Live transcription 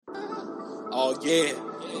Oh yeah.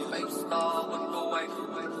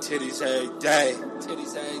 Titties every day.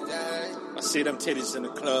 I see them titties in the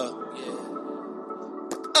club. Yeah.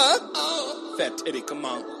 Fat titty, come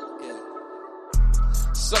on. Yeah.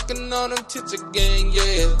 Sucking on them tits again,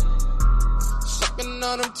 yeah. Sucking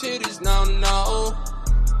on them titties, no.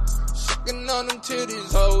 Sucking on them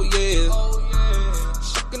titties, oh yeah.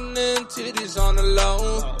 Sucking them titties on the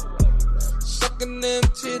low. Sucking them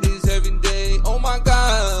titties every day, oh my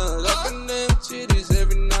god. Sucking them titties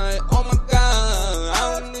every night, oh my god.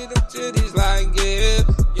 I don't need them titties like, yeah.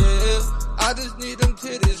 I just need them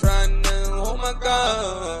titties right now, oh my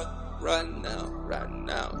god. Right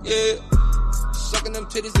now, yeah. Sucking them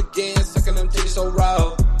titties again, sucking them titties so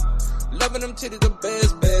raw. Loving them titties, the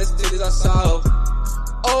best titties I saw.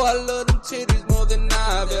 Oh, I love them titties more than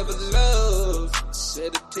I've ever loved.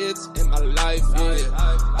 Set of tits in my life, yeah.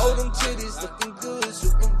 Oh, them titties looking good,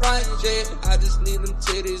 super right, yeah. I just need them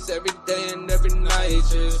titties every day and every night,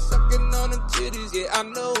 yeah. Sucking on them titties, yeah, I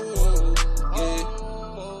know, yeah.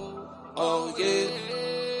 Oh,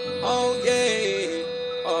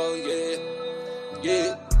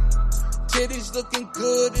 yeah. Titties looking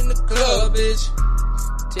good in the club, bitch.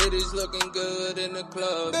 Titties looking good in the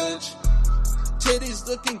club, bitch. Titties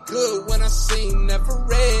looking good when I seen that for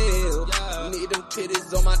real. Yeah. Need them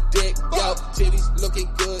titties on my dick, yo. Titties looking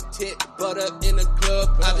good, tit butter in the club.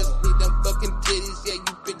 I just need them fucking titties, yeah.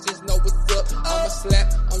 You bitches know what's up. I'ma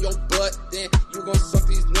slap on your butt, then you gon' suck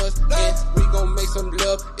these nuts. Then we gon' make some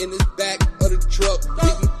love in this back of the truck.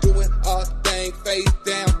 Yeah, you doing all thing, face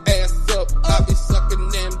down, ass up. I be sucking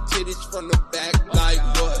them titties from the back, like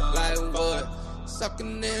what?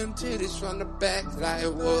 Sucking them titties from the back, like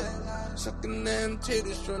what? Sucking them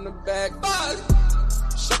titties from the back.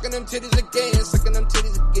 Sucking them titties again, sucking them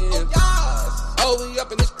titties again. Oh, we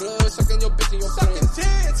up in this club, sucking your bitch and your friends.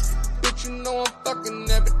 Bitch, you know I'm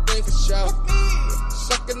fucking everything for sure.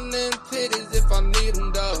 Sucking them titties if I need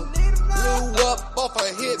them, though. Blew up off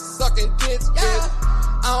a hit, sucking tits, yeah.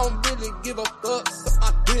 I don't really give a fuck, so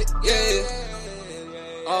I did, yeah.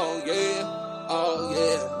 Oh, yeah.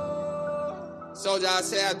 So y'all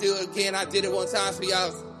say I do it again, I did it one time for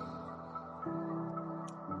y'all.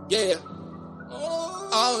 Yeah.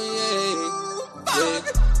 Oh, yeah.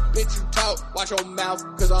 Bitch, you talk, watch your mouth,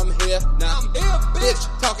 cause I'm here now. Bitch,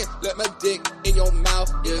 talking, let my dick in your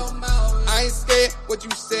mouth, yeah. I ain't scared what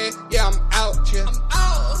you said, yeah, I'm out, yeah.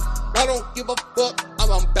 I don't give a fuck, I'm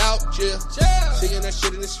about, yeah. Seeing that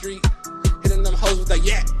shit in the street, hitting them hoes with the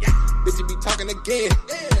yeah. Bitch, you be talking again,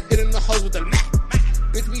 hitting the hoes with the nah.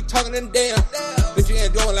 Bitch, be talking them damn. Bitch, you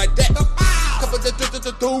ain't doing like that. Couple of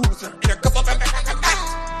dudes and a couple of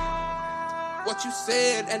what you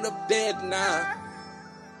said end up dead now.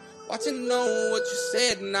 Watch you know what you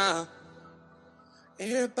said now.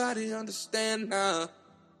 Everybody understand now.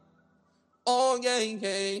 Oh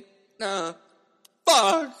yeah, nah.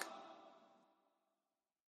 Fuck.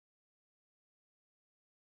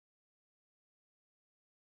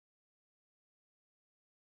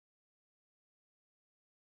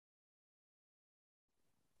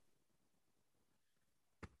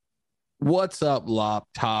 What's up, Lop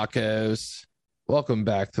Tacos? Welcome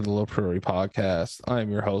back to the Low Priori podcast.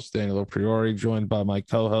 I'm your host, Daniel Low Priori, joined by my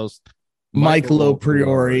co-host, Mike Low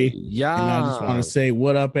Priori. Yeah. And I just want to say,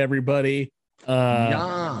 what up, everybody?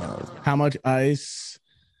 How much ice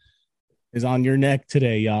is on your neck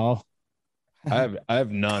today, y'all? I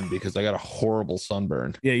have none because I got a horrible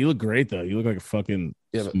sunburn. Yeah, you look great, though. You look like a fucking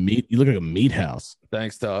meat. You look like a meat house.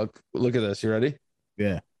 Thanks, Doug. Look at this. You ready?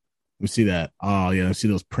 Yeah. Let me see that. Oh, yeah. Let me see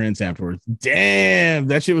those prints afterwards. Damn.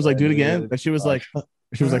 That shit was like, do it again. That shit was like,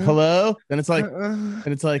 hello. Then it's like,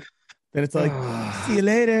 see you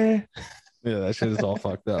later. Yeah, that shit is all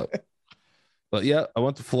fucked up. But yeah, I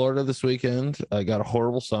went to Florida this weekend. I got a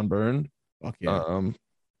horrible sunburn. Fuck yeah. How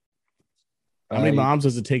many bombs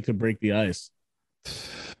does it take to break the ice?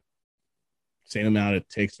 Same amount it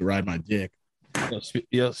takes to ride my dick.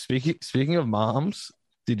 Speaking of moms,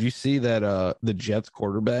 did you see that the Jets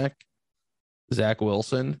quarterback, Zach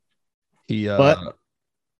Wilson, he I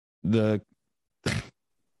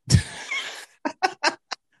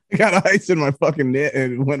got ice in my fucking net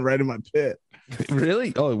and it went right in my pit.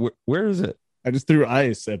 Really? Oh, where is it? I just threw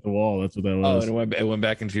ice at the wall. That's what that was. Oh, and it went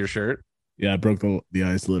back into your shirt? Yeah, I broke the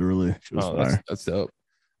ice literally. That's dope.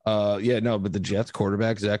 Yeah, no, but the Jets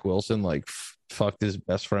quarterback, Zach Wilson, like fucked his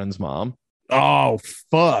best friend's mom. Oh,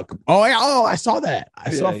 fuck. I saw that.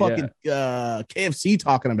 I saw KFC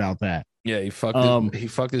talking about that. Yeah, he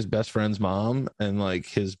fucked his best friend's mom, and like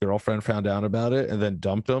his girlfriend found out about it and then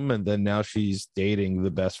dumped him, and then now she's dating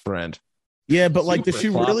the best friend. Yeah, but like, does Super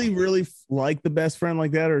she sloppy. really like the best friend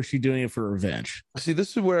like that, or is she doing it for revenge? See,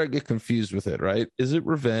 this is where I get confused with it, right? Is it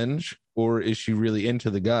revenge or is she really into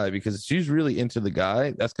the guy? Because if she's really into the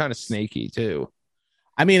guy, that's kind of snaky too.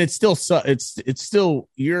 I mean, it's still it's still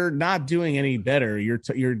you're not doing any better.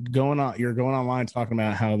 You're going online talking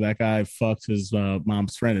about how that guy fucked his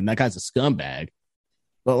mom's friend, and that guy's a scumbag.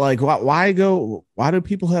 But like, why go? Why do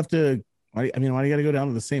people have to? Why do you got to go down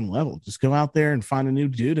to the same level? Just go out there and find a new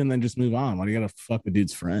dude, and then just move on. Why do you got to fuck the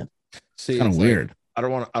dude's friend? See, Kind of weird. Like, I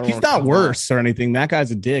don't want to. He's not worse or anything. That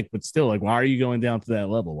guy's a dick, but still, like, why are you going down to that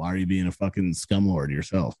level? Why are you being a fucking scumlord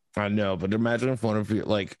yourself? I know, but imagine if one of you,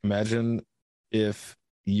 like, imagine if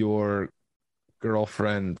your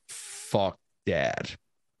girlfriend fucked dad.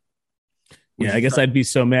 Yeah, I guess I'd be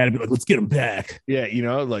so mad. I'd be like, let's get him back. Yeah,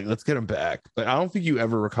 like, let's get him back. But I don't think you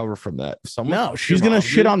ever recover from that. No, she's gonna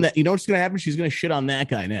shit on that. You know what's gonna happen? She's gonna shit on that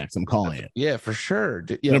guy next. I'm calling it. Yeah, for sure.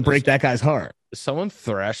 You're gonna break that guy's heart. Someone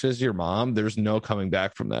thrashes your mom, there's no coming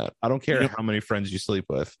back from that. I don't care how many friends you sleep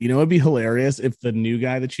with. You know, it'd be hilarious if the new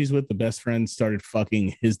guy that she's with, the best friend, started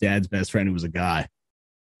fucking his dad's best friend, who was a guy.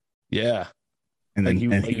 Yeah. And then he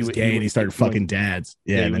was gay and he started fucking dads.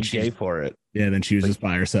 Yeah, and then she's gay for it. Yeah, then she was just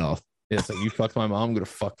by herself. Yeah, it's like, you fucked my mom, I'm gonna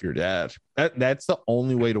fuck your dad. That's the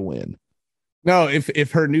only way to win. No,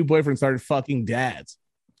 if her new boyfriend started fucking dads.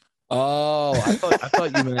 Oh,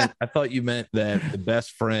 I thought you meant that the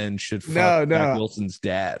best friend should fuck Jack Wilson's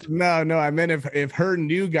dad. No, I meant if her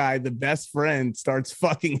new guy, the best friend, starts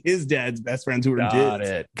fucking his dad's best friends who are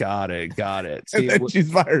dudes. Got it. See, and then she's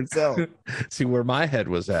by herself. See where my head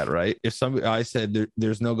was at, right? If I said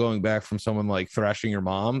there's no going back from someone like thrashing your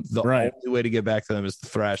mom, the only way to get back to them is to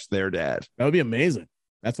thrash their dad. That would be amazing.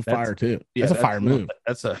 That's fire too. That's a fire move.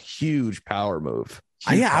 That's a huge power move.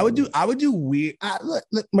 I would do weird.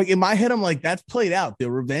 Like in my head, I'm like, that's played out. The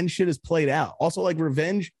revenge shit is played out. Also, like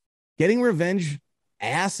getting revenge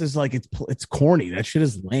ass is like it's corny. That shit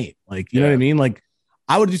is lame. Like, you know what I mean? Like,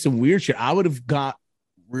 I would do some weird shit. I would have got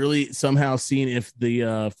really somehow seen if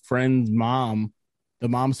the friend's mom, the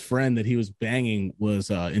mom's friend that he was banging,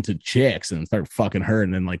 was into chicks and started fucking her.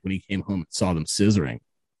 And then like when he came home and saw them scissoring.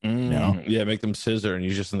 Yeah, make them scissor, and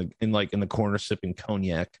you're just in the corner sipping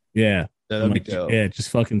cognac. Yeah, that'd be dope. Yeah, just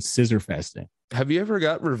fucking scissor festing. Have you ever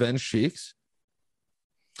got revenge cheeks?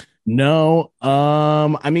 No.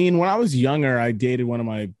 I mean, when I was younger, I dated one of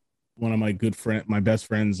my good friend, my best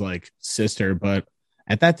friend's like sister. But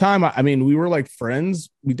at that time, I mean, we were like friends.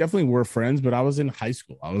 We definitely were friends. But I was in high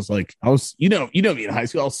school. I was you know me in high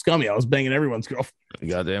school. I was scummy. I was banging everyone's girlfriend.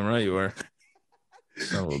 Goddamn right you were.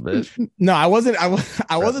 Son of a bitch. No, I wasn't.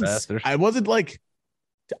 I wasn't like.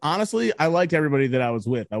 Honestly, I liked everybody that I was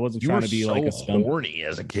with. I wasn't trying to be like a scum. Horny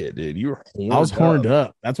as a kid, dude. You were horned. I was horned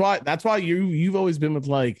up. That's why you've always been with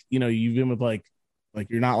like, you've been with like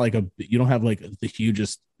you're not like you don't have like the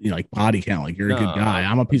hugest like body count. Like you're a good guy.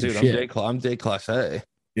 I'm a piece of shit. I'm day class A.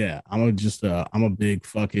 Yeah, I'm a big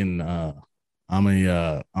fucking I'm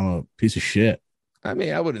a piece of shit. I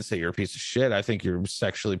mean, I wouldn't say you're a piece of shit. I think you're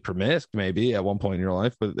sexually promiscuous maybe at one point in your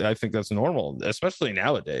life, but I think that's normal, especially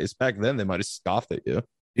nowadays. Back then, they might have scoffed at you.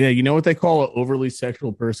 Yeah, you know what they call an overly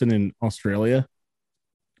sexual person in Australia?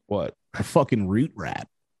 What? A fucking root rat.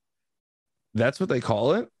 That's what they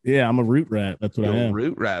call it? Yeah, I'm a root rat. That's what I am.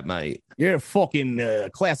 Root rat, mate. You're a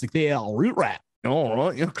fucking classic root rat. All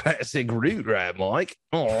right, you're a classic root rat, Mike.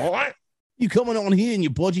 All right. You coming on here and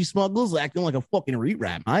your budgie smugglers acting like a fucking root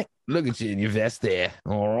rat, mate. Look at you in your vest there.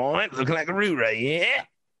 All right. Looking like a root rat, yeah?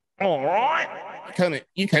 All right.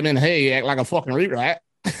 You come in here, you act like a fucking root rat.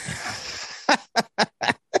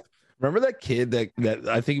 Remember that kid that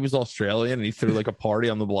I think he was Australian and he threw like a party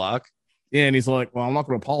on the block? Yeah, and he's like, well, I'm not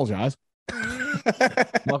going to apologize.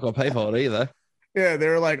 I'm not going to pay for it either. Yeah, they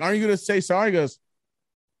were like, aren't you going to say sorry? He goes,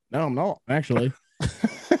 no, I'm not, actually.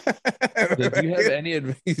 Do you have any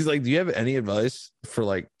he's like, do you have any advice for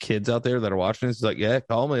like kids out there that are watching this? He's like, yeah,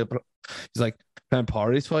 call me. He's like, can I have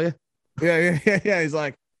parties for you? Yeah. He's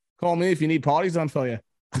like, call me if you need parties done for you.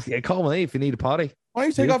 Yeah, call me if you need a party. Why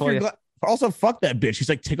don't you take off your also fuck that bitch. He's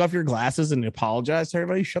like, take off your glasses and apologize to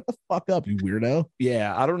everybody. Shut the fuck up, you weirdo.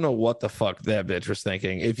 Yeah, I don't know what the fuck that bitch was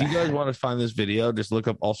thinking. If you guys want to find this video, just look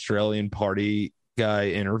up Australian party guy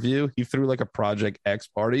interview. He threw like a Project X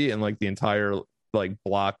party and like the entire like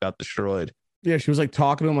block got destroyed. Yeah, she was like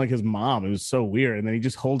talking to him like his mom. It was so weird. And then he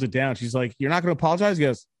just holds it down. She's like, you're not going to apologize? He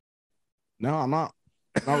goes, no, I'm not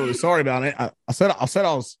really sorry about it. I said I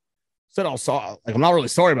was sorry. Like, I'm not really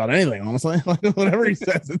sorry about anything, honestly. Like, whatever he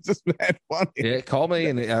says, it's just mad funny. Yeah, call me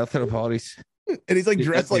and I'll throw parties. And he's like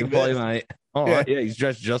dressed like this. Mate. Oh, yeah. Yeah, he's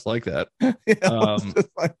dressed just like that. Yeah,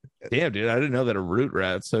 Damn, dude, I didn't know that a root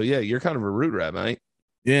rat. So yeah, you're kind of a root rat, mate.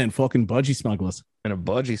 Yeah, and fucking budgie smugglers. and a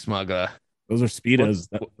budgie smuggler. Those are speedos.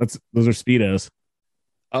 What- Those are speedos.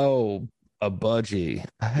 Oh, a budgie.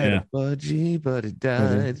 I had Yeah. a budgie, but it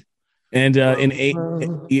died. And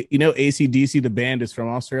Whoa. you know, AC/DC, the band is from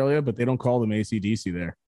Australia, but they don't call them AC/DC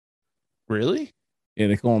there. Really? Yeah,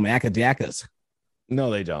 they call them Acadakas. No,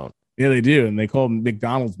 they don't. Yeah, they do, and they call them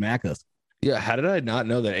McDonald's Macas. Yeah, how did I not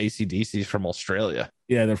know that AC/DC is from Australia?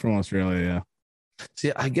 Yeah, they're from Australia. Yeah.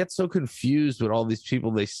 See, I get so confused with all these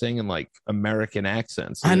people. They sing in like American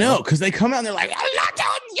accents. I know, because they come out and they're like, "I'm not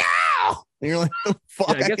telling you," and you're like, "The fuck,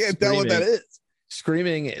 Yeah, I I guess can't tell what that screaming. is."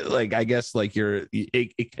 Screaming, like I guess, like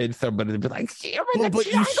it can somebody be like, "You're in Well, the but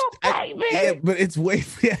you, jungle, baby. baby." But it's way,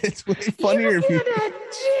 yeah, it's way funnier if you, You're in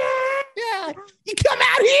the yeah, you come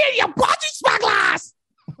out here, you budgie smugglers,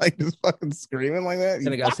 like just fucking screaming like that. I'm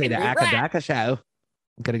gonna You go see the fucking rat. Akadaka show.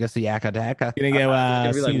 I'm gonna go see Akadaka. Gonna go,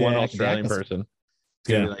 It's gonna be like see one the Australian Akadakas. person. It's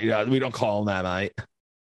gonna be like, yeah, we don't call them that,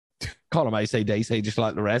 mate. Call them ACDC just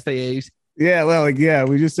like the rest of you. Yeah, well, like, yeah,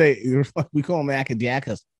 we just say we call them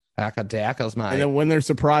Acadakas, Akadakas, mate. and then when they're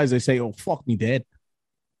surprised, they say, "Oh, fuck me dead."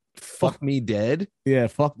 Fuck me dead. Yeah,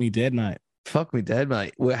 fuck me dead night. Fuck me dead,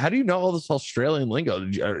 mate. Well, how do you know all this Australian lingo?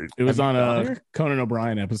 It was have on you gone a there? Conan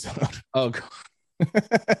O'Brien episode. Oh,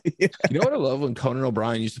 Yeah. you know what I love when Conan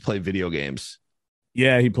O'Brien used to play video games.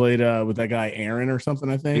 Yeah, he played with that guy Aaron or something,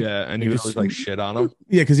 I think. Yeah, and He he would just- always like shit on him.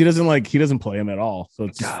 Yeah, because he doesn't play him at all. So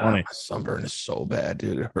it's just God, funny. my sunburn is so bad,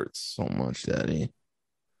 dude. It hurts so much, Daddy.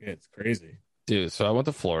 Yeah, it's crazy. Dude, so I went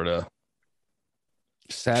to Florida.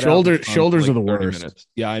 Sat out Shoulder- in the sun for, shoulders are the 30 worst. minutes.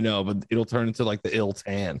 Yeah, I know, but it'll turn into like the ill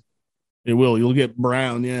tan. It will. You'll get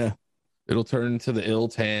brown. Yeah. It'll turn into the ill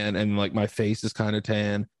tan, and like my face is kind of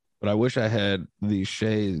tan. But I wish I had these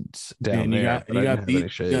shades down Man, there. but I didn't have any you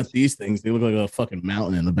shades. got these things. They look like a fucking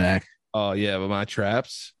mountain in the back. Oh yeah, but my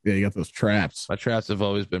traps. Yeah, you got those traps. My traps have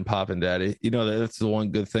always been popping, Daddy. You know that's the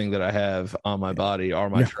one good thing that I have on my body are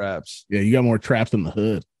my Yeah. traps. Yeah, you got more traps in the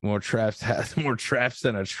hood. More traps, more traps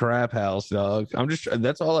than a trap house, dog. I'm just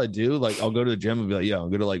that's all I do. Like I'll go to the gym and be like, "Yo,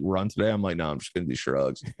 I'm gonna like run today." I'm like, "No, I'm just gonna do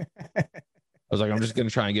shrugs." I was like, "I'm just gonna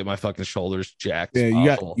try and get my fucking shoulders jacked." Yeah, as you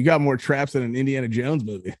possible. got more traps than an Indiana Jones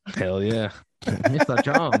movie. Hell yeah, Mr.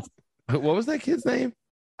 Jones. What was that kid's name?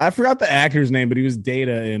 I forgot the actor's name, but he was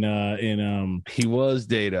Data in He was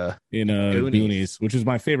Data. Goonies. Goonies, which is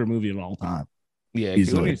my favorite movie of all time. Yeah,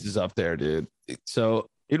 Easily. Goonies is up there, dude. So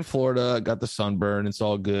in Florida, I got the sunburn. It's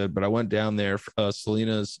all good. But I went down there. One of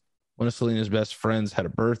Selena's best friends had a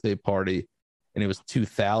birthday party, and it was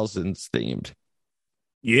 2000s themed.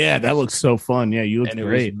 Yeah, that looks so fun. Yeah, you look And it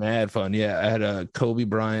great. was mad fun. Yeah, I had a Kobe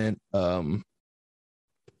Bryant,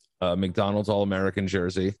 McDonald's All American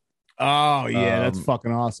jersey. Oh yeah, that's Um,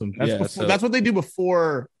 fucking awesome. That's yeah, before, so- that's what they do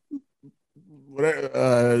before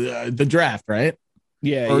the draft, right?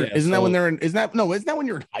 Yeah, Or yeah. isn't that So when they're in? Isn't that when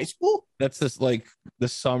you're in high school? that's this like the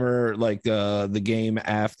summer, like the game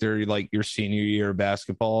after like your senior year of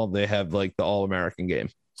basketball? They have like the All American game.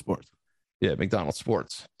 Sports, Yeah, McDonald's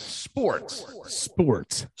sports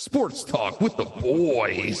talk with the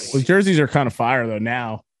boys. Well, jerseys are kind of fire though.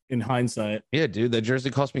 Now, in hindsight, Yeah, dude, that jersey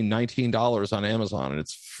cost me $19 on Amazon, and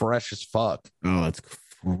it's fresh as fuck. oh, that's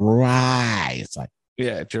Christ. Like,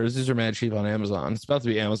 Yeah, jerseys are mad cheap on Amazon. It's about to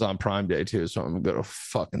be Amazon Prime Day too, so I'm gonna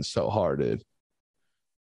fucking so hard, dude.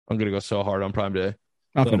 I'm gonna go so hard on Prime Day.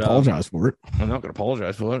 not gonna But, apologize for it. I'm not gonna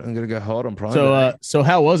apologize for it. I'm gonna go hard on Prime So, Day. so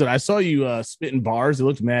how was it? I saw you spitting bars. It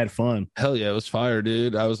looked mad fun. Hell yeah, it was fire,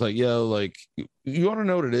 dude. I was like, yo, like, you want to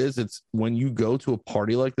know what it is? It's when you go to a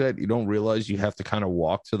party like that, you don't realize you have to kind of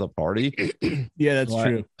walk to the party. Yeah, that's So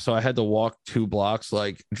true. So I had to walk 2 blocks,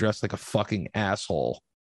 like dressed like a fucking asshole.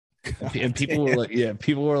 And people were like, yeah,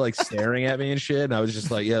 people were like staring at me and shit. And I was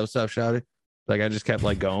just like, yeah, what's up, shawty? Like, I just kept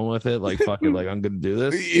like going with it, like, fuck it, like, I'm gonna do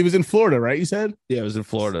this. It was in Florida, right? You said. Yeah, it was in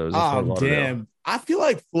Florida. It was in Fort Oh Lauderdale. damn! I feel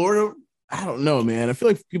like Florida. I don't know, man. I feel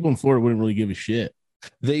like people in Florida wouldn't really give a shit.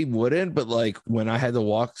 They wouldn't, but like when I had to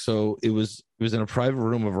walk, so it was in a private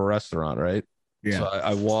room of a restaurant, right? So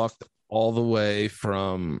I walked all the way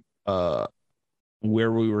from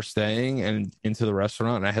where we were staying and into the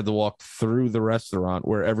restaurant, and I had to walk through the restaurant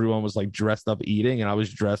where everyone was like dressed up eating, and I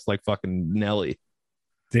was dressed like fucking Nelly.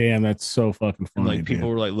 Damn, that's so fucking And funny. like people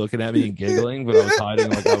dude. were like looking at me and giggling, but I was hiding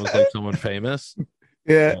like I was like someone famous.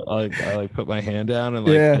 Yeah, I like put my hand down and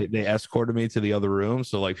like Yeah. they escorted me to the other room.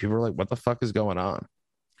 So like people were like, "What the fuck is going on?"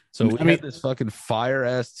 So we I mean- had this fucking fire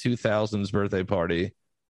ass 2000s birthday party.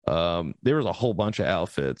 There was a whole bunch of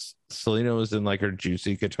outfits. Selena was in like her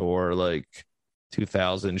Juicy Couture like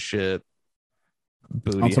 2000 shit.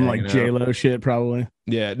 Booty on some like hanging out. J-Lo shit, probably.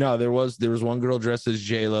 Yeah, no, there was one girl dressed as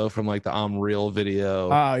J-Lo from like the I'm Real video.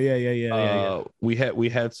 Oh yeah. We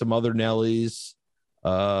had some other Nellies.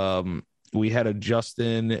 We had a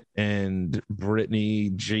Justin and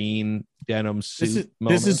Brittany jean denim suit.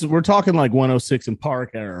 We're talking like 106 and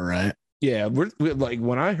Park era, right? Yeah, we're like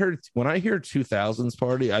when I hear 2000s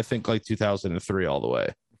party, I think like 2003 all the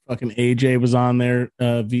way. Fucking AJ was on there.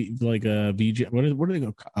 VJ. What do they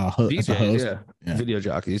go? VJ, yeah. Video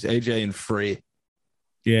jockeys. AJ and Free.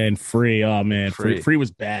 Yeah, and Free. Oh man, Free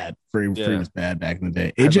was bad. Free was bad back in the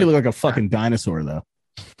day. AJ looked like a fucking dinosaur though.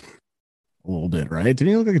 A little bit, right? Didn't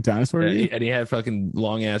he look like a dinosaur? Yeah, and he had fucking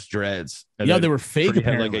long ass dreads. Yeah, they were fake. He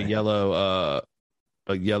had like a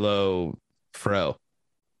yellow fro.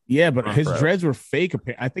 Yeah, but his dreads were fake.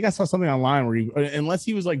 I think I saw something online where unless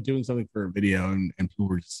he was like doing something for a video and people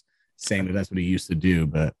were just saying that that's what he used to do.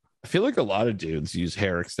 But I feel like a lot of dudes use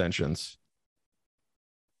hair extensions.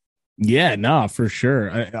 Yeah, no, for sure.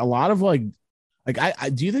 A lot of I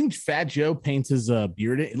do you think Fat Joe paints his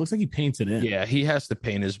beard? It looks like he paints it in. Yeah, he has to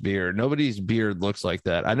paint his beard. Nobody's beard looks like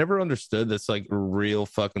that. I never understood that's like a real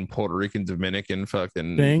fucking Puerto Rican Dominican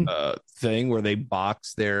fucking thing where they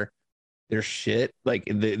box their shit, like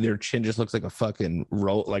their chin just looks like a fucking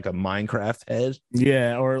like a Minecraft head.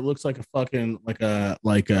 Yeah, or it looks like a fucking like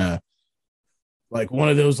one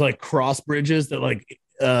of those like cross bridges that like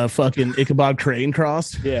fucking Ichabod Crane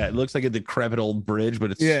crossed. Yeah, it looks like a decrepit old bridge,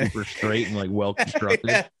 but it's super straight and like well constructed.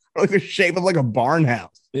 Yeah, like the shape of like a barn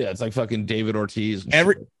house. Yeah, it's like fucking David Ortiz.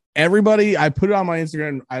 Everybody, I put it on my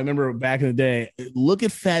Instagram. I remember back in the day. Look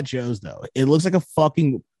at Fat Joe's though. It looks like a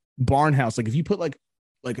fucking barn house. Like if you put like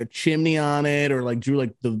a chimney on it or like drew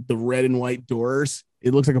like the red and white doors,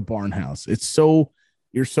 it looks like a barn house.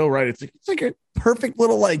 You're so right. It's like a perfect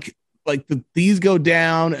little like these go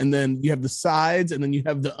down and then you have the sides and then you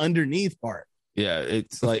have the underneath part. Yeah,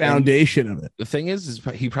 it's the like foundation of it. The thing is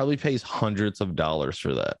he probably pays hundreds of dollars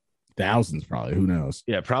for that. Thousands probably. Who knows?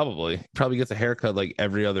 Yeah, probably gets a haircut like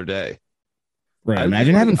every other day. Right.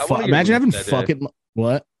 Imagine having fucking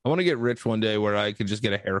what? I want to get rich one day where I could just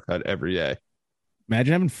get a haircut every day.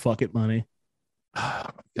 Imagine having fuck it money. Oh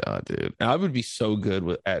my god, dude. I would be so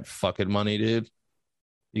good at fucking money, dude.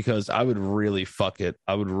 Because I would really fuck it.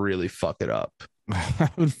 I would really fuck it up. I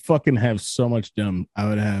would fucking have so much dumb. I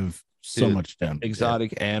would have so much dumb.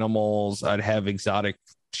 Exotic animals. I'd have exotic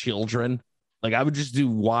children. Like I would just do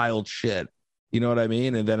wild shit. You know what I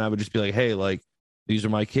mean? And then I would just be like, hey, like these are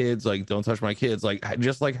my kids. Like don't touch my kids. Like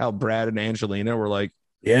just like how Brad and Angelina were like,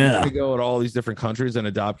 yeah, to go to all these different countries and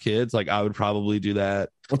adopt kids. Like I would probably do that.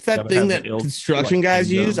 What's that thing that construction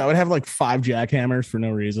guys use? I would have like 5 jackhammers for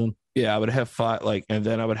no reason. Yeah, I would have 5 and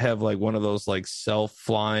then I would have like one of those like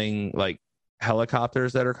self-flying like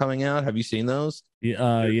helicopters that are coming out. Have you seen those?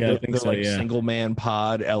 Yeah, I think so. Like yeah, single man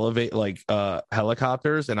pod elevate like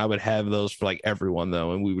helicopters, and I would have those for like everyone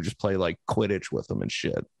though, and we would just play like Quidditch with them and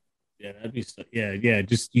shit. Yeah, that'd be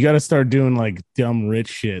just you got to start doing like dumb rich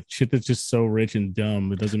shit that's just so rich and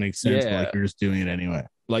dumb it doesn't make sense. Yeah. Like you're just doing it anyway.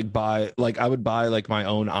 I would buy like my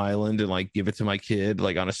own island and like give it to my kid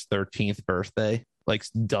like on his 13th birthday. Like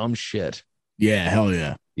dumb shit. Yeah, hell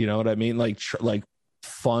yeah. You know what I mean? Like like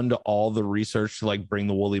fund all the research to like bring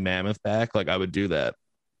the woolly mammoth back. Like I would do that.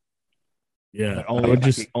 Yeah,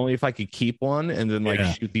 only if I could keep one and then like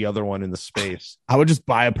shoot the other one in the space. I would just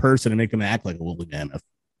buy a person and make them act like a woolly mammoth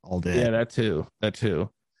all day. Yeah, that too.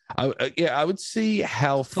 I would see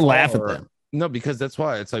how far. Laugh at them. No, because that's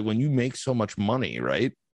why it's like when you make so much money,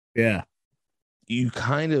 right? Yeah, you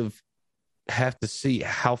kind of have to see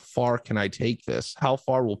how far can I take this? How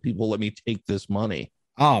far will people let me take this money?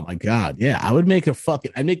 Oh my god, yeah. I would make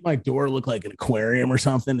I'd make my door look like an aquarium or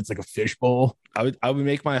something. It's like a fishbowl. I would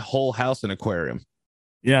make my whole house an aquarium.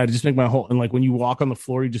 Yeah, I'd just make my whole, and like when you walk on the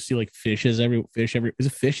floor, you just see like fish every. Is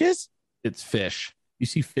it fishes? It's fish. You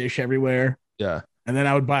see fish everywhere. Yeah. And then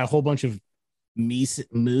I would buy a whole bunch of moose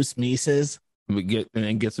meeses.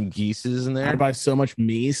 Get some geeses in there. I'd buy so much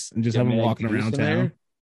meese and just have them walking around town.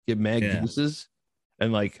 Get mad gooses.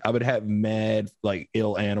 And like I would have mad like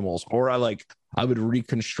ill animals. Or I would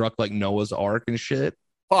reconstruct like Noah's Ark and shit.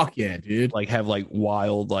 Fuck yeah, dude. Like have like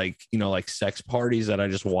wild like like sex parties that I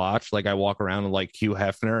just watch. Like I walk around and like Hugh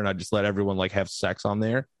Hefner and I just let everyone like have sex on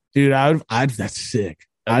there. Dude, that's sick.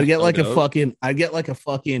 I'd get like a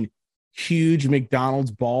fucking huge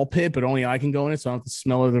McDonald's ball pit, but only I can go in it, so I don't have to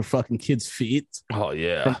smell other fucking kids' feet. Oh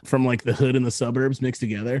yeah, from like the hood and the suburbs mixed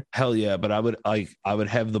together. Hell yeah! But I would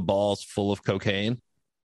have the balls full of cocaine.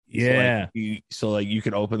 Yeah, so you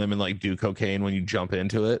could open them and like do cocaine when you jump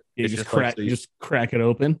into it. You just crack it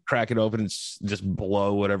open and just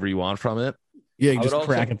blow whatever you want from it. Yeah, you just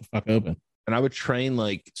crack it the fuck open. And I would train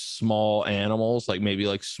like small animals, like maybe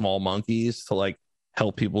like small monkeys, to like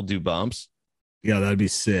help people do bumps. Yeah, that'd be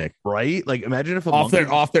sick, right? Like imagine if off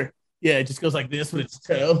Yeah, it just goes like this with its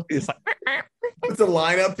toe. It's like, Puts a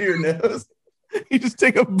line up to your nose. You just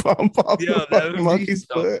take a bump off yo, the that would fucking be monkey's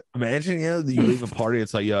so- foot. Imagine, you leave a party.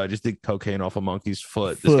 It's like, yo, I just did cocaine off a monkey's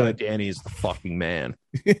foot. This guy Foot. Danny is the fucking man.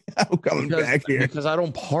 I'm coming back here. Because I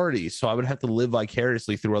don't party, so I would have to live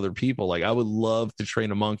vicariously through other people. Like I would love to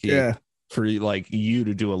train a monkey Yeah, for like you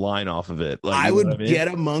to do a line off of it. Like I you know would what mean? get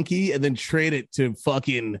a monkey and then trade it to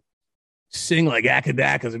fucking sing like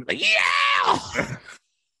Akadakas and be like, yeah.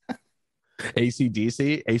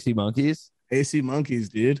 ACDC, AC Monkeys, AC monkeys,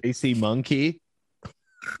 dude. AC Monkey.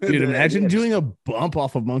 Dude, imagine doing a bump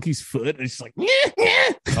off a monkey's foot. And it's just like,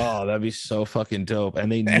 Oh, that'd be so fucking dope.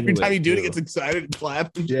 And they every knew time you do it, too. it gets excited and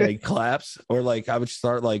claps. And Yeah, shit. he claps. Or like I would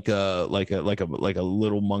start like a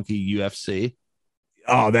little monkey UFC,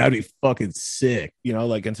 Oh, that'd be fucking sick.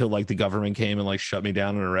 like until like the government came and like shut me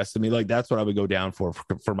down and arrested me. Like that's what I would go down for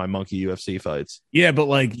my monkey UFC fights. Yeah, but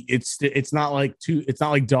like it's not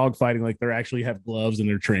like dog fighting. Like they actually have gloves and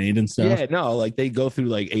they're trained and stuff. Yeah, no, like they go through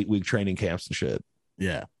like 8-week training camps and shit.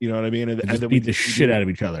 Yeah, You know what I mean? And, they and just then beat the shit out of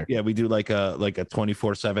each other. Yeah, we do like a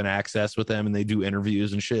 24/7 access with them, and they do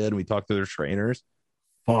interviews and shit. And we talk to their trainers.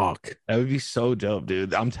 Fuck, That would be so dope,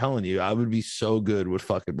 dude. I'm telling you, I would be so good with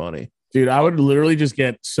fucking money. dude, I would literally just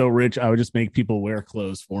get so rich. I would just make people wear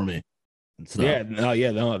clothes for me. And stuff.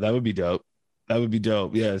 No, that would be dope. That would be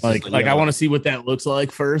dope. Yeah, it's like just, I want to see what that looks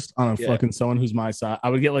like first on a Yeah. fucking someone who's my size. I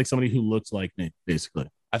would get like somebody who looks like me, basically.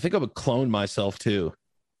 I think I would clone myself too.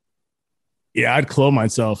 Yeah, I'd clone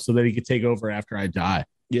myself so that he could take over after I die.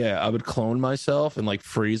 Yeah, I would clone myself and like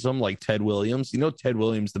freeze them like Ted Williams. You know, Ted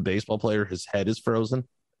Williams, the baseball player, his head is frozen.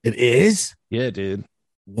 It is Yeah, dude.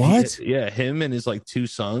 what? Yeah, him and his like two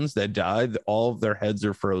sons that died, all of their heads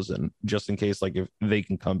are frozen just in case, like if they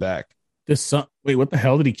can come back. The son. Wait, what the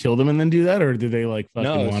hell? Did he kill them and then do that, or did they like fucking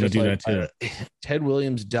it's want to just do like, that too? Ted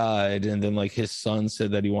Williams died, and then like his son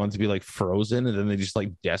said that he wanted to be like frozen, and then they just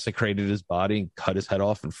like desecrated his body and cut his head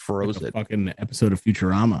off and froze Like a it. fucking episode of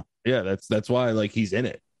Futurama. Yeah, that's why like he's in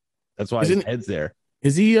it. That's why his Isn't- head's there.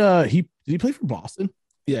 Is he? Did he play for Boston?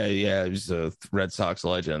 Yeah, he's a Red Sox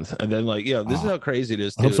legend. And then like, this is Oh. how crazy it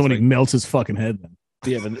is. I hope too. somebody It's melts his fucking head then.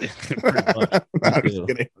 like, yeah, but, pretty much. I'm We just do.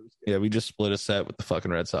 kidding. Yeah, we just split a set with the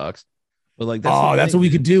fucking Red Sox. But like, That's the that's thing, what we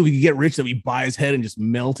dude. could do. We could get rich that we buy his head and just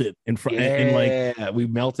melt it in front and like we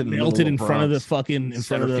melted in front of the fucking in front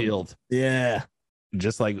center of the field. Yeah.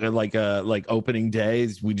 Just like opening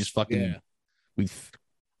days, we just fucking Yeah. we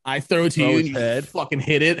I throw it to Throw you his and you head. fucking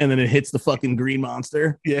hit it and then it hits the fucking green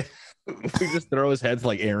monster. yeah we just throw his head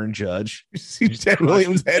like Aaron Judge. You see Just Ted crush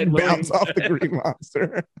Williams' Ted head Williams' bounce off the head. green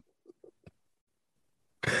monster.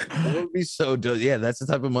 That would be so dope. Yeah, that's the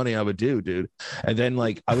type of money I would do, dude. And then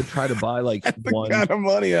like I would try to buy like That's the one. kind of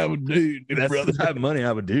money I would do, That's brother. the type of money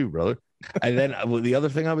I would do, brother. And then the other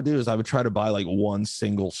thing I would do is I would try to buy like one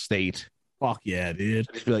single state. Fuck yeah, dude.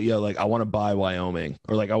 Just be like, yo, like I want to buy Wyoming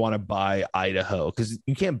or like I want to buy Idaho because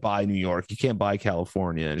you can't buy New York, you can't buy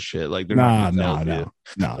California and shit. Like they're not gonna sell it to you.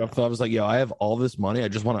 No. So I was like, yo, I have all this money. I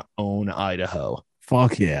just want to own Idaho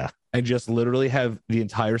Fuck yeah. and just literally have the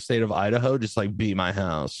entire state of Idaho just like be my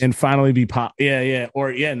house. And finally be pop. Yeah.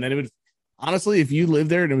 Or yeah. And then it would honestly, if you lived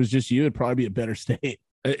there and it was just you, it'd probably be a better state.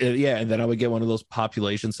 Yeah, and then I would get one of those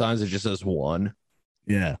population signs that just says one.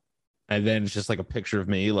 Yeah. And then it's just like a picture of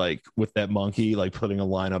me, like with that monkey, like putting a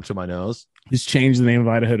line up to my nose. Just change the name of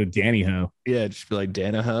Idaho to Danny Ho. Yeah, just be like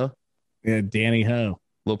Danaho, Yeah, Danny Ho.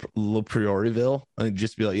 little Prioriville, and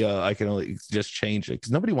just be like, yeah, I can only just change it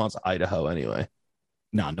because nobody wants Idaho anyway.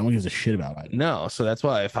 No one gives a shit about Idaho. No, so that's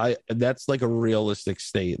why that's like a realistic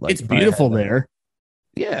state. Like It's if I beautiful had that- there.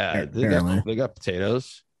 Yeah, Apparently. they got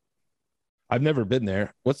potatoes. I've never been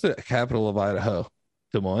there. What's the capital of Idaho?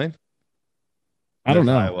 Des Moines? I don't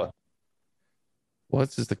There's know. Iowa.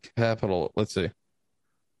 What's the capital? Let's see.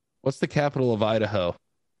 What's the capital of Idaho?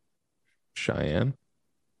 Cheyenne?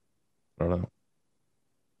 I don't know.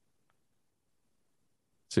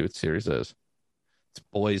 Let's see what series is. It's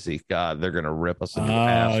Boise. God, they're gonna rip us a new Oh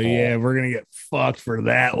asshole. yeah, we're gonna get fucked for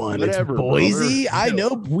that one. Whatever, It's Boise. brother. I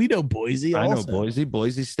know. We know Boise. I know also.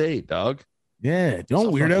 Boise State, dog. Yeah. Don't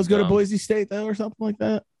So weirdos fucking go to dumb. Boise State though, or something like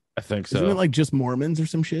that? I think so. Isn't it like just Mormons or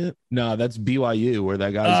some shit? No, that's BYU, where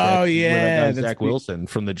that guy. Oh, where yeah, that guy that's Zach B- Wilson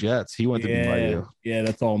from the Jets. He went to Yeah. BYU. Yeah,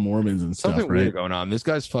 that's all Mormons and stuff, Something right? weird going on. This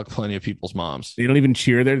guy's fucked plenty of people's moms. They don't even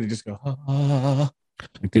cheer there. They just go,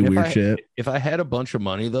 like, do And weird shit. If I had a bunch of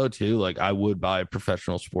money though, too, like I would buy a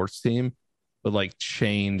professional sports team, but like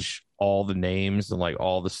change all the names and like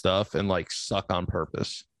all the stuff and like suck on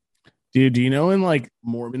purpose. Dude, do you know in like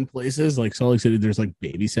Mormon places like Salt Lake City, there's like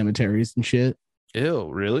baby cemeteries and shit? Ew,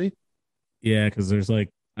 really? Yeah, because there's like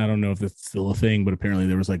I don't know if that's still a thing, but apparently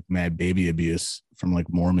there was like mad baby abuse from like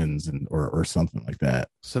Mormons and or something like that.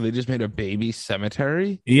 So they just made a baby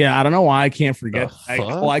cemetery. Yeah, I don't know why I can't forget. The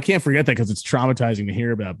fuck? I can't forget that because it's traumatizing to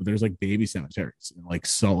hear about. But there's like baby cemeteries in like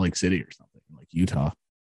Salt Lake City or something, like Utah.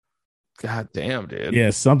 God damn, dude.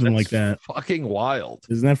 Yeah, something like That's that. fucking wild.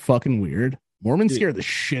 Isn't that fucking weird? Mormons Dude. scared the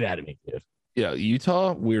shit out of me, dude. Yeah,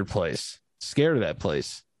 Utah, weird place. Scared of that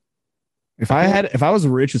place. If I was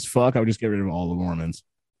rich as fuck, I would just get rid of all the Mormons.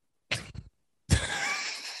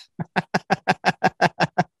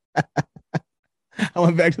 I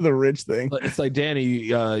went back to the rich thing. But it's like, Danny,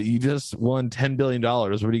 you just won $10 billion.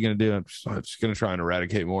 What are you going to do? I'm just going to try and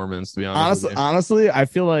eradicate Mormons, to be honest. Honestly, I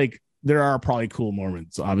feel like there are probably cool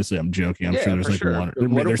Mormons. Obviously, I'm joking. I'm sure there's like one.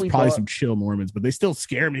 There's probably some chill Mormons, but they still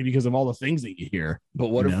scare me because of all the things that you hear. But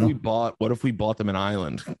what if we bought them an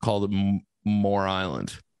island, called it Moore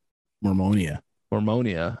Island? Mormonia.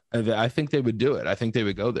 I think they would do it. I think they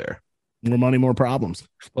would go there. More money, more problems.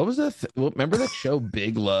 What was that? Remember that show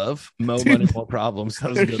Big Love? More money, more problems.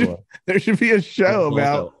 That was a good one. There should be a show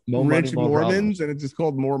about more rich money, more Mormons, problems. and it's just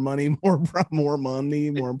called More Money, More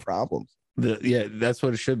Money, More Problems. Yeah, that's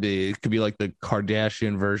what it should be. It could be like the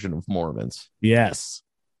Kardashian version of Mormons. Yes.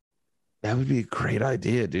 That would be a great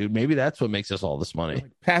idea, dude. Maybe that's what makes us all this money.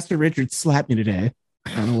 Pastor Richard slapped me today.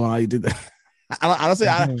 I don't know why he did that. Honestly,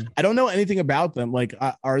 I don't know anything about them. Like,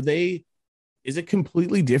 are they? Is it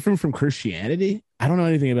completely different from Christianity? I don't know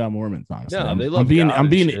anything about Mormons, honestly. No, they love I'm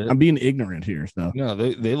being ignorant here. So no,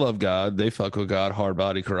 they love God. They fuck with God, hard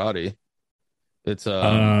body karate. It's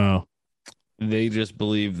they just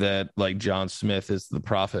believe that like John Smith is the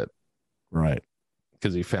prophet, right?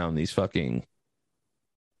 Because he found these fucking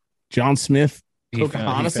John Smith. He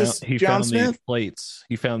found these plates.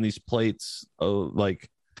 He found these plates, like,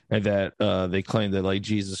 and that they claim that like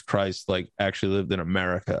Jesus Christ like actually lived in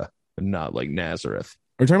America. Not like Nazareth.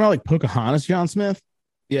 We're talking about like Pocahontas, John Smith.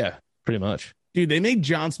 Yeah, pretty much. Dude, they made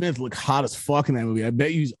John Smith look hot as fuck in that movie. I bet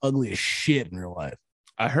he's ugly as shit in real life.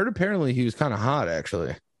 I heard apparently he was kind of hot,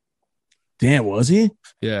 actually. Damn, was he?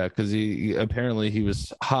 Yeah, because he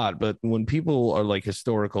was hot. But when people are like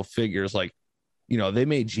historical figures, like, you know, they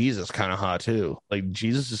made Jesus kind of hot too. Like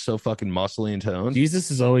Jesus is so fucking muscly and toned. Jesus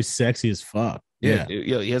is always sexy as fuck. Yeah,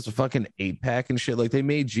 he has a fucking 8-pack and shit. Like they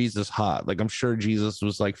made Jesus hot. Like I'm sure Jesus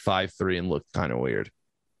was like 5'3" and looked kind of weird.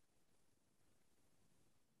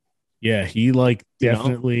 Yeah, he like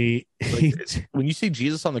definitely. Like, when you see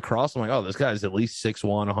Jesus on the cross, I'm like, oh, this guy's at least 6'1",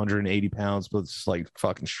 180 pounds, but it's like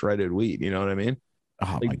fucking shredded wheat. You know what I mean?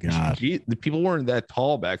 Oh like, my god, the people weren't that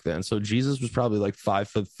tall back then, so Jesus was probably like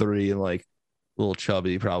 5'3" and like a little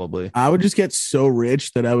chubby, probably. I would just get so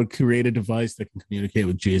rich that I would create a device that can communicate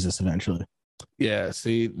with Jesus eventually. Yeah,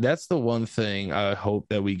 see, that's the one thing I hope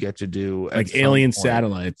that we get to do, like alien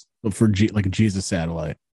satellites, but for like a Jesus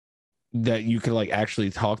satellite. That you can like actually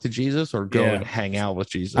talk to Jesus or go and hang out with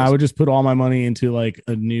Jesus. I would just put all my money into like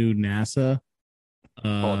a new NASA.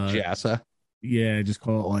 Called JASA. Yeah, just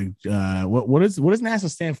call it like what does NASA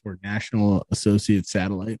stand for? National Associate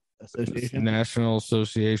Satellite Association. National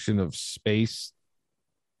Association of Space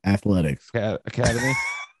Athletics Academy.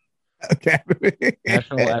 Academy.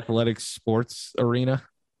 National Athletics Sports Arena.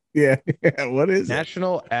 Yeah. What is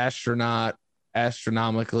National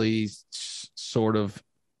Astronomically sort of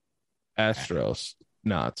Astros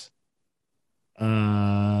not.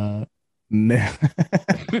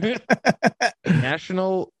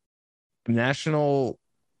 National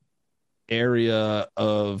Area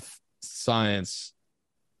of Science.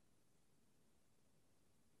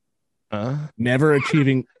 Never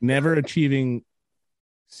achieving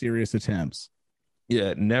serious attempts.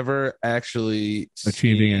 Yeah, never actually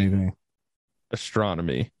achieving anything.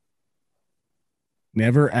 Astronomy.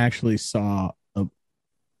 Never actually saw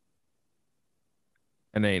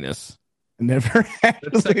an anus. Never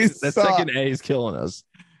actually that second A is killing us.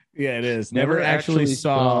 Yeah, it is. Never actually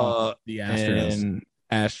saw the Astros. An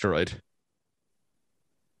asteroid.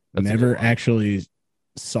 That's never actually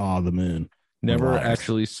saw the moon. Never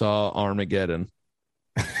actually saw Armageddon.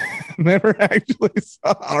 Never actually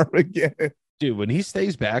saw Armageddon. Dude, when he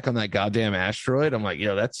stays back on that goddamn asteroid, I'm like,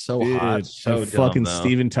 yo, that's so hot. So fucking dumb,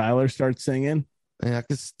 Steven Tyler starts singing. I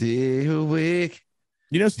could stay awake.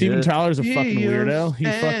 You know, Steven Tyler's a fucking weirdo.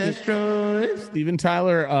 Steven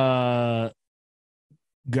Tyler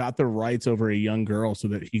got the rights over a young girl so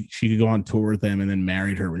that she could go on tour with them and then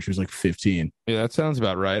married her when she was like 15. Yeah, that sounds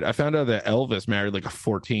about right. I found out that Elvis married like a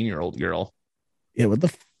 14-year-old girl. Yeah, what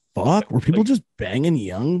the fuck? Were people just banging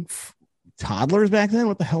young toddlers back then?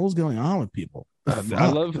 What the hell was going on with people? I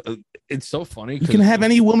love it's so funny. You can have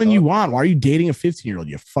any woman you want. Why are you dating a 15-year-old?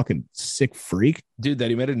 You fucking sick freak. Dude, that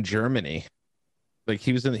he met in Germany. Like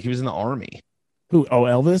he was in the army. Who? Oh,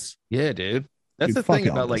 Elvis. Yeah, dude. That's Dude, the fuck thing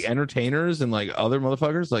about Elvis. like entertainers and like other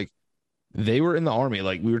motherfuckers. Like they were in the army.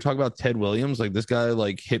 Like we were talking about Ted Williams. Like this guy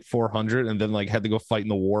like hit 400 and then like had to go fight in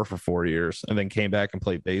the war for 4 years and then came back and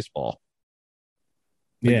played baseball.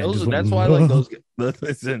 Like, Yeah, just that's went, why like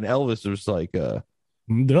those. And Elvis was like, duh.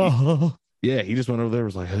 yeah, he just went over there.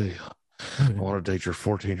 Was like, hey, I want to date your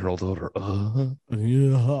 14-year-old daughter.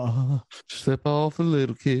 Yeah. Step off the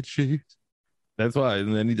little kid shoes. That's why.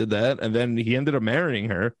 And then he did that, and then he ended up marrying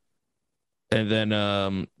her. And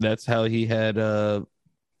then that's how he had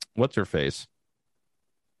what's her face?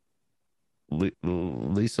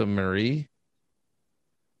 Lisa Marie,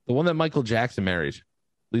 the one that Michael Jackson married,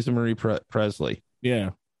 Lisa Marie Presley. Yeah.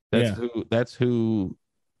 That's who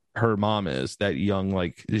her mom is, that young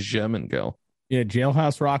like German girl. Yeah,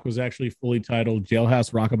 Jailhouse Rock was actually fully titled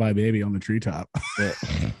Jailhouse Rockabye Baby on the Treetop. Yeah.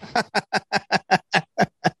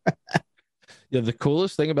 Yeah, the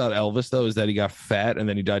coolest thing about Elvis though is that he got fat and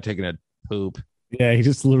then he died taking a poop. Yeah, he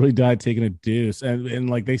just literally died taking a deuce. And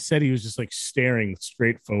like they said, he was just like staring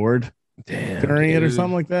straight forward during it or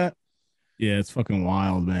something like that. Yeah, it's fucking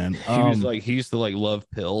wild, man. He was like, he used to like love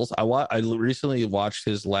pills. I recently watched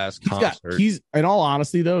his last concert. He's in all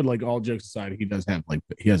honesty though, like all jokes aside, he does have like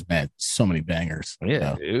he has so many bangers.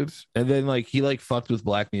 Yeah, dude. And then like he like fucked with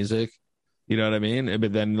black music. You know what I mean?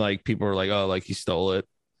 But then like people were like, oh, like he stole it.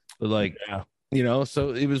 But like, yeah. You know,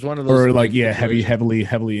 so it was one of those, or like, yeah,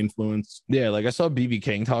 heavily influenced. Yeah, like I saw BB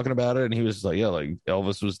King talking about it, and he was like, yeah, like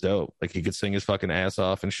Elvis was dope. Like he could sing his fucking ass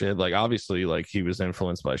off and shit. Like obviously, like he was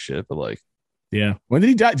influenced by shit, but like, yeah. When did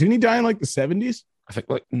he die? Didn't he die in like the 70s? I think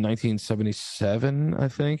like 1977. I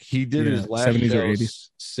think he did his last 70s show or 80s.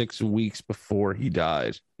 6 weeks before he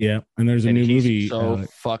died. Yeah, and there's a new movie. So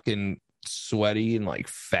fucking sweaty and like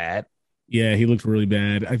fat. Yeah, he looked really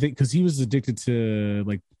bad. I think because he was addicted to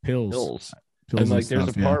like pills. And like there's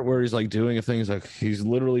a part where he's like doing a thing. He's like he's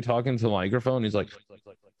literally talking to the microphone. He's like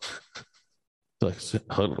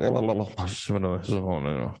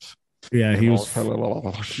yeah, he was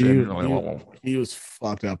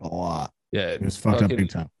fucked up a lot. Yeah, he was fucked up big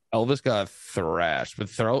time. Elvis got thrashed, but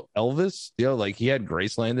Elvis, like he had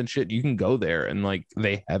Graceland and shit. You can go there and like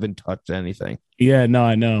they haven't touched anything. Yeah, no,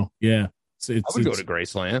 I know. Yeah, I would go to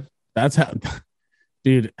Graceland. That's how.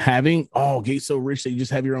 Dude, get so rich that you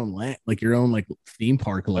just have your own land, like your own like theme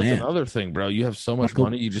park land. That's another thing, bro. You have so much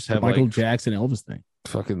money, you just have Michael like Jackson Elvis thing.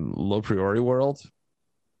 Fucking Low Priority World.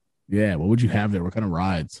 Yeah, what would you have there? What kind of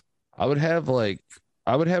rides? I would have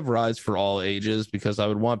rides for all ages because I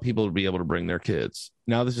would want people to be able to bring their kids.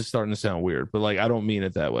 Now this is starting to sound weird, but like I don't mean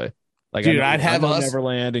it that way. Like, dude, I'd have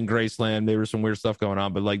Neverland and Graceland. There was some weird stuff going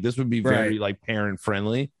on, but like this would be very like parent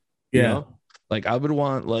friendly. You know? Like I would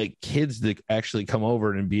want like kids to actually come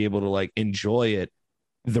over and be able to like enjoy it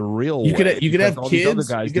the real way. You could have kids.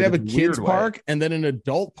 You could have a kids park and then an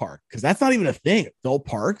adult park because that's not even a thing. Adult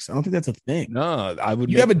parks. I don't think that's a thing. No, I would.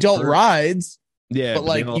 You have adult rides. Yeah, but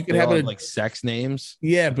like you could have like sex names.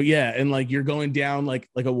 Yeah, but yeah, and like you're going down like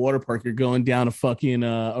a water park. You're going down a fucking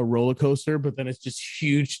a roller coaster, but then it's just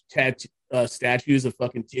huge statues of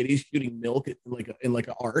fucking titties shooting milk in like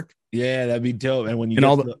an arc. Yeah, that'd be dope. And when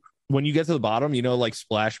you get to the bottom, you know, like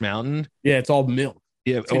Splash Mountain. Yeah, it's all milk.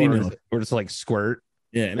 Yeah, or just like squirt.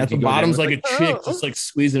 Yeah, and at the bottom's like a chick just like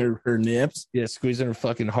squeezing her nips. Yeah, squeezing her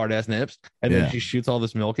fucking hard ass nips, and then she shoots all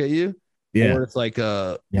this milk at you. Yeah, or it's like we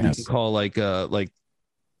can call like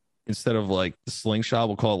instead of like the slingshot,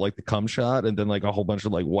 we'll call it like the cum shot, and then like a whole bunch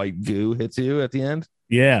of like white goo hits you at the end.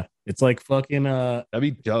 Yeah, it's like fucking that'd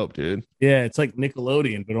be dope, dude. Yeah, it's like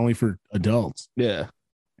Nickelodeon, but only for adults. Yeah,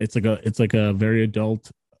 it's like a very adult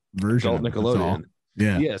version of Nickelodeon.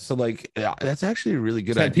 Yeah. So like that's actually a really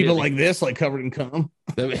good idea. People like this, like covered in cum,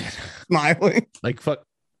 smiling, like fuck,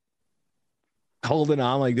 holding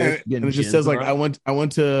on like this. And it just says like I went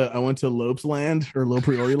to Lopes Land or Low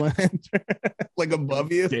Priority Land, like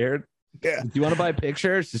above you. Scared. Yeah. Do you want to buy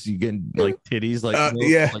pictures? Just you get like titties, like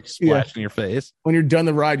like splashing in your face. When you're done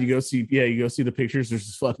the ride, you go see the pictures. There's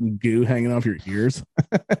this fucking goo hanging off your ears.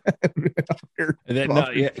 And then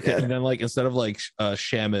and then like instead of like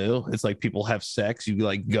Shamu, it's like people have sex. You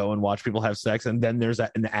like go and watch people have sex, and then there's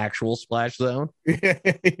an actual splash zone. Yeah,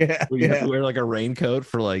 where you have to wear like a raincoat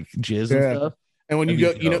for like jizz and stuff. And when you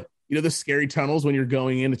go, you know the scary tunnels when you're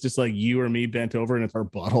going in, it's just like you or me bent over, and it's our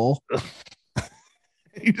butthole.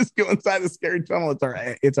 You just go inside the scary tunnel.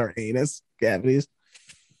 It's our anus cavities.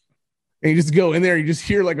 And you just go in there. You just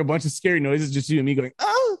hear like a bunch of scary noises. Just you and me going,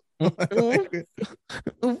 oh,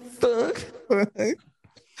 fuck.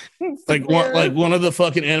 Like one of the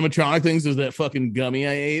fucking animatronic things is that fucking gummy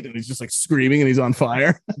I ate, and he's just like screaming and he's on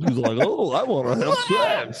fire. He's like, oh, I want to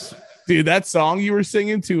have sex. Dude, that song you were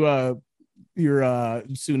singing to your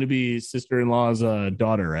soon-to-be sister-in-law's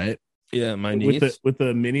daughter, right? Yeah, my niece. With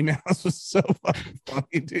the Minnie Mouse was so fucking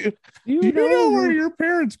funny, dude. Do you know where your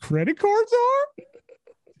parents' credit cards are?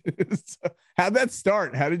 How'd that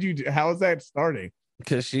start? How was that starting?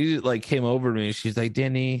 Because she like came over to me. She's like,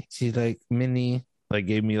 Denny. She's like, Minnie. Like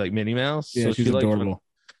gave me like Minnie Mouse. Yeah, so she's adorable.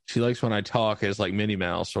 She likes when I talk as like Minnie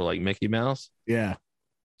Mouse or like Mickey Mouse. Yeah.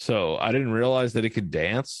 So I didn't realize that it could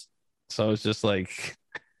dance. So it's just like,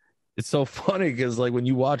 it's so funny because like when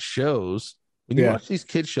you watch shows, when you watch these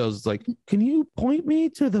kid shows, it's like, can you point me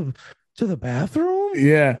to the bathroom?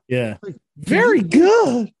 Yeah, yeah. Like, very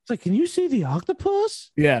good. It's like, can you see the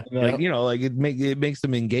octopus? Yeah, like you know, like it makes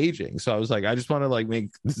them engaging. So I was like, I just want to like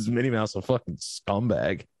make this Minnie Mouse a fucking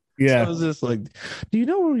scumbag. Yeah. So I was just like, do you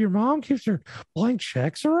know where your mom keeps her blank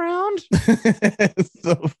checks around?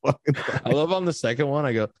 So fucking funny. I love on the second one.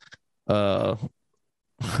 I go,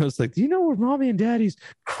 I was like, do you know where mommy and daddy's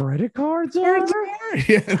credit cards are?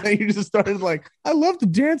 Yeah, and then you just started like, I love to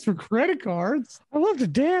dance for credit cards. I love to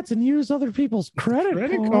dance and use other people's credit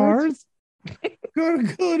cards. Go to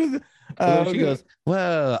the. She goes,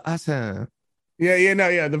 well, awesome.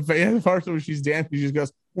 The first one she's dancing, she just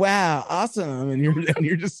goes, wow, awesome, and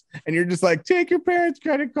you're just like, take your parents'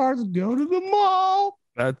 credit cards and go to the mall.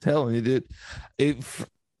 I'm telling you, dude,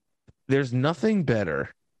 there's nothing better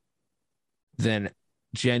than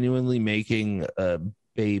genuinely making a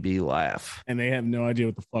baby laugh, and they have no idea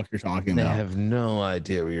what the fuck you're talking about. They have no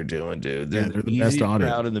idea what you're doing, dude. They're the best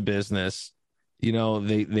audience out in the business. You know,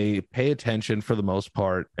 they pay attention for the most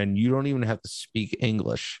part, and you don't even have to speak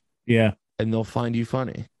English. Yeah, and they'll find you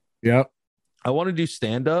funny. Yep. I want to do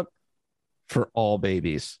stand up for all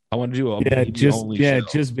babies. I want to do a show.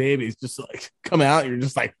 Just babies, just like come out. You're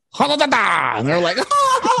just like, and they're like,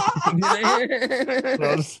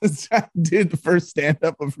 dude, the first stand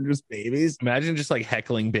up for just babies. Imagine just like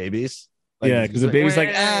heckling babies. Like, yeah, because the baby's like,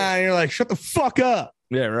 and you're like, shut the fuck up.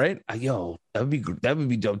 Yeah, right. Yo, that would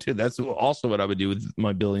be dope too. That's also what I would do with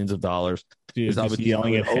my billions of dollars. Dude, I would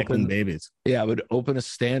yelling at heckling babies. Yeah, I would open a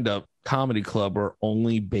stand-up comedy club where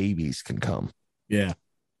only babies can come. Yeah.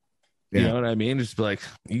 You know what I mean? Just be like,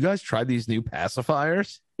 you guys tried these new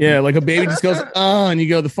pacifiers? Yeah, like a baby just goes, and you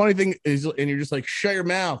go, the funny thing is, and you're just like, shut your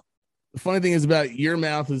mouth. The funny thing is about your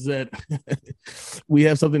mouth is that we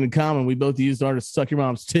have something in common. We both used ours to suck your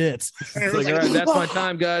mom's tits. It's like, all right, that's my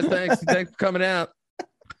time, guys. Thanks for coming out.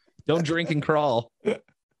 Don't drink and crawl. So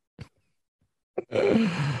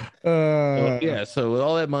with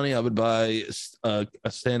all that money, I would buy a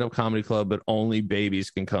stand-up comedy club, but only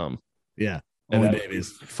babies can come. Yeah, only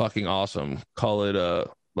babies. Fucking awesome. Call it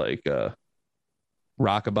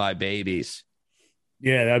Rockabye Babies.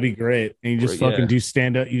 Yeah, that'd be great. And you just fucking do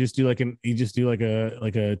stand up. You just do like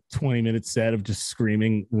a 20-minute set of just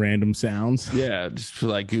screaming random sounds. Yeah, just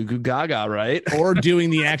like goo goo gaga, right? Or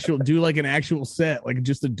doing an actual set, like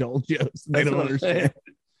just adult jokes. They don't understand.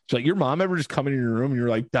 It's like your mom ever just come in your room and you're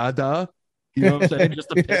like, da da. You know what I'm saying? Just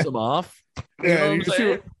to piss them off. You know what I'm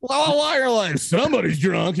saying? Well, you're like, somebody's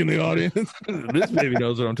drunk in the audience. This baby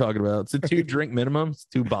knows what I'm talking about. It's a 2-drink minimum. It's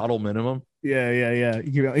 2-bottle minimum. Yeah.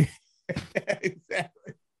 You know,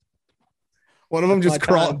 exactly. One of them just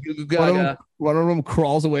crawls. One of them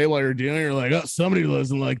crawls away while you're doing it. You're like, oh, somebody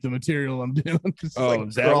doesn't like the material I'm doing. Just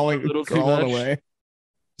is that crawling away?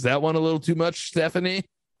 Is that one a little too much, Stephanie?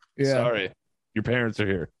 Yeah. Sorry, your parents are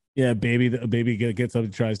here. Yeah, a baby gets up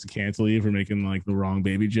and tries to cancel you for making like the wrong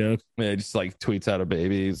baby joke. Yeah, just like tweets out a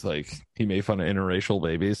baby. It's like he made fun of interracial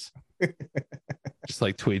babies. Just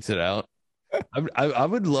like tweets it out. I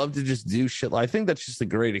would love to just do shit. I think that's just a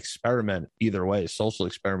great experiment. Either way, social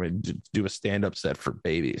experiment. To do a stand-up set for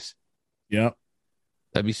babies. Yep,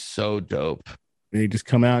 that'd be so dope. And you just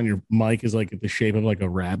come out and your mic is like in the shape of like a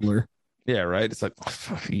rattler. Yeah, right. It's like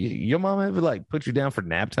your mom ever like put you down for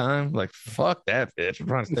nap time? Like fuck that bitch. I'm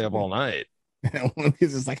trying to stay up all night.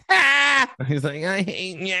 He's just like, ah! He's like, I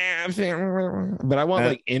hate naps. But I want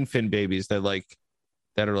like infant babies that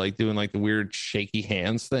are like doing like the weird shaky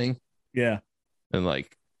hands thing. Yeah. And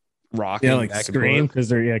like rocking. Yeah, like scream because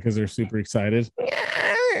they're super excited.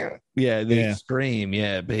 Yeah, they scream.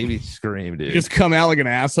 Yeah, babies scream, dude. You just come out like an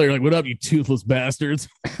asshole. You're like, what up, you toothless bastards?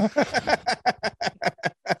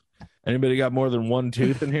 Anybody got more than one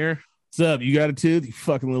tooth in here? What's up? You got a tooth? You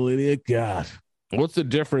fucking little idiot. God. What's the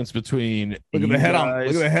difference between look at the head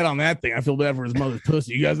on that thing? I feel bad for his mother's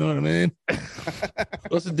pussy. You guys know what I mean?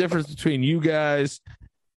 What's the difference between you guys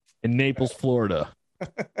and Naples, Florida?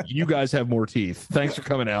 You guys have more teeth. Thanks for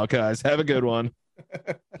coming out, guys. Have a good one.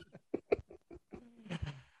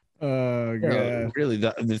 Oh, God. Really,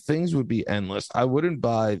 the things would be endless. I wouldn't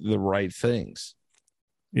buy the right things.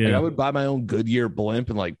 Yeah. Like, I would buy my own Goodyear blimp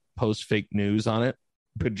and like post fake news on it,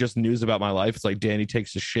 but just news about my life. It's like Danny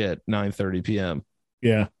takes a shit 9:30 p.m.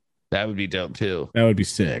 Yeah. That would be dope too. That would be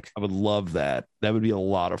sick. I would love that. That would be a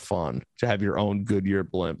lot of fun to have your own Goodyear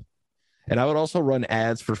blimp. And I would also run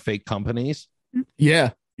ads for fake companies.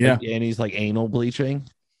 Yeah. Yeah. Like Danny's like anal bleaching.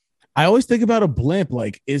 I always think about a blimp.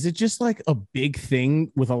 Like, is it just like a big thing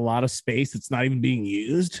with a lot of space that's not even being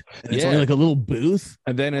used? And it's Yeah. only like a little booth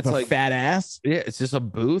And then with it's a like, fat ass. yeah, it's just a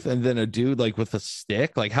booth and then a dude like with a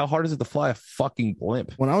stick. Like, how hard is it to fly a fucking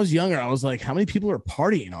blimp? When I was younger, I was like, how many people are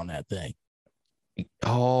partying on that thing?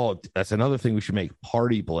 Oh, that's another thing we should make,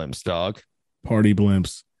 party blimps, dog. Party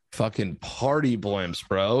blimps. Fucking party blimps,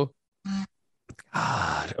 bro.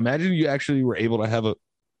 God, imagine you actually were able to have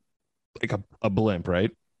a blimp,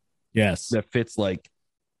 right? Yes. That fits like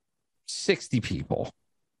 60 people.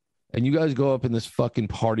 And you guys go up in this fucking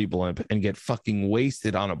party blimp and get fucking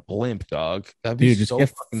wasted on a blimp, dog. That'd be Dude, just so get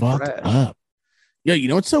fucking fucked fresh. up. Yeah, you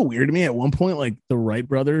know what's so weird to me? At one point, like the Wright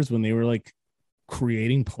brothers, when they were like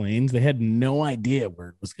creating planes, they had no idea where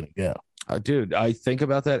it was gonna go. Dude, I think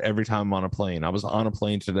about that every time I'm on a plane. I was on a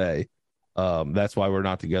plane today. That's why we're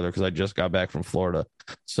not together, because I just got back from Florida.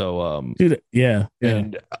 So Dude, yeah.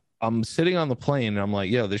 and I'm sitting on the plane and I'm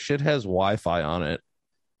like, yo, this shit has Wi-Fi on it,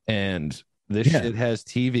 and this shit has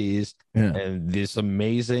TVs, and this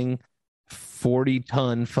amazing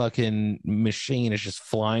 40-ton fucking machine is just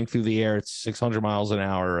flying through the air at 600 miles an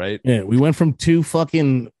hour, right? Yeah, we went from two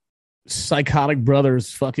fucking psychotic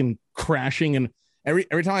brothers fucking crashing, and every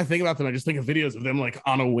time I think about them, I just think of videos of them like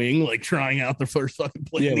on a wing, like trying out their first fucking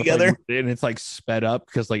plane together. Like, and it's like sped up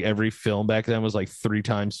because like every film back then was like 3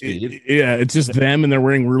 times speed. Yeah, it's just them, and they're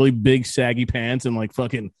wearing really big saggy pants and like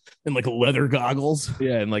fucking and like leather goggles.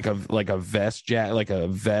 Yeah, and like a vest like a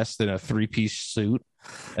vest and a 3-piece suit.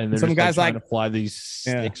 And some just, guys trying like to fly these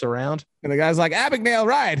sticks around. And the guy's like, Abigail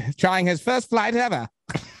Wright trying his first flight ever.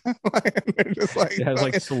 Just like, it has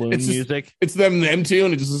like saloon music. It's them two,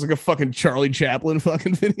 and it just looks like a fucking Charlie Chaplin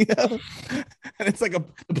fucking video. And it's like the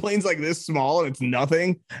plane's like this small and it's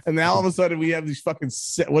nothing. And now all of a sudden we have these fucking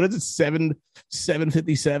what is it?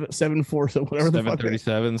 757, 74, so whatever the fuck.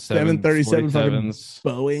 737, 737 fucking 747s.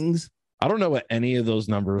 Boeings. I don't know what any of those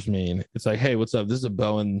numbers mean. It's like, hey, what's up? This is a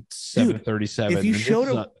Boeing 737. If you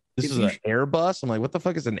showed this is an Airbus. I'm like, what the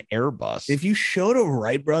fuck is an Airbus? If you showed a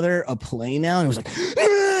Wright brother a plane now and it was like,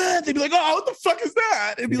 ah, they'd be like, oh, what the fuck is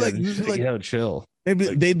that? It'd be like, chill.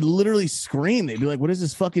 They'd literally scream. They'd be like, what is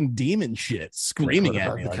this fucking demon shit screaming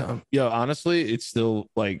at me? Yo, honestly, it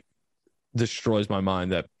still like destroys my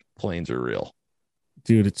mind that planes are real.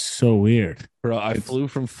 Dude, it's so weird. Bro, I flew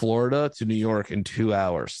from Florida to New York in 2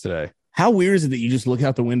 hours today. How weird is it that you just look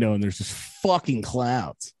out the window and there's just fucking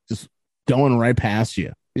clouds just going right past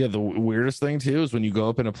you? Yeah, the weirdest thing too is when you go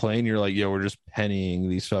up in a plane, you're like, yo, we're just pennying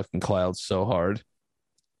these fucking clouds so hard,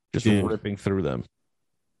 just ripping through them.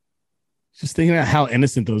 Just thinking about how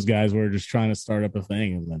innocent those guys were, just trying to start up a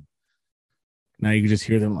thing, and then now you can just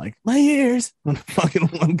hear them like, my ears, when the fucking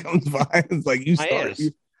one comes by. It's like, you start.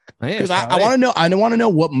 Because I want to know. I want to know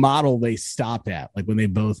what model they stopped at, like when they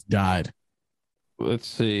both died. Let's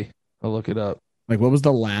see. I'll look it up. Like, what was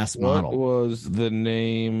the last model? What was the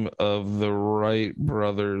name of the Wright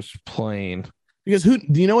brothers plane? Because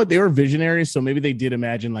do you know what? They were visionaries, so maybe they did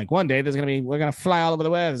imagine like one day we're gonna fly all over the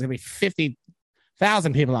world. There's gonna be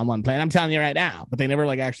 50,000 people on one plane. I'm telling you right now, but they never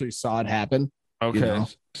like actually saw it happen. Okay, you know?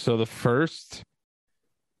 So their first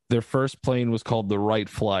plane was called the Wright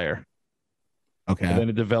Flyer. Okay, and then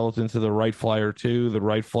it developed into the Wright Flyer 2, the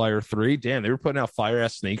Wright Flyer 3. Damn, they were putting out fire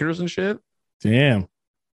ass sneakers and shit. Damn.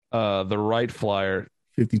 The Wright Flyer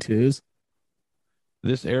 52s.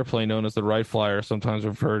 This airplane, known as the Wright Flyer, sometimes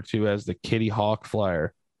referred to as the Kitty Hawk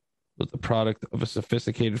Flyer, was the product of a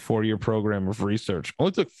sophisticated 4-year program of research.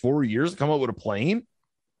 Only took 4 years to come up with a plane?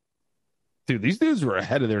 Dude, these dudes were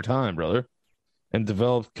ahead of their time, brother. And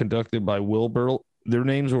conducted by Wilbur. Their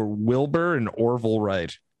names were Wilbur and Orville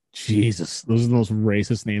Wright. Jesus, those are the most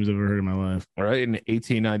racist names I've ever heard in my life. All right, in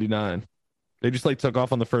 1899. They just like took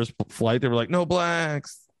off on the first flight. They were like, no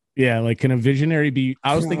blacks. Yeah, like, can a visionary be?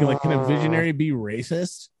 I was thinking, like, can a visionary be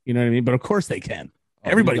racist? You know what I mean? But of course they can.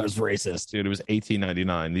 Everybody was racist. Dude, it was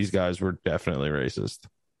 1899. These guys were definitely racist.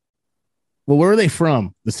 Well, where are they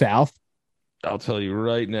from? The South? I'll tell you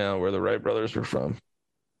right now where the Wright brothers were from.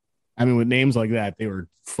 I mean, with names like that, they were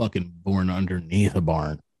fucking born underneath a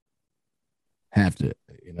barn. Have to,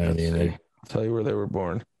 you know what I mean? I'll tell you where they were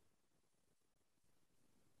born.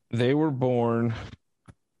 They were born.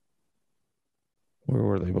 Where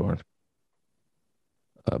were they born?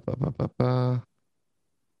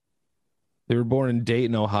 They were born in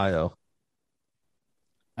Dayton, Ohio.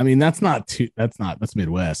 I mean, that's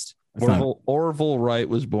Midwest. That's not, Orville Wright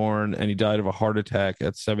was born and he died of a heart attack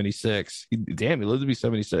at 76. He lived to be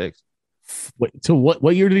 76. so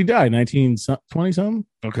what year did he die? 1920 something?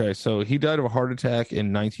 Okay, so he died of a heart attack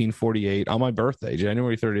in 1948 on my birthday,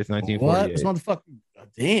 January 30th, 1948. What? This motherfucker.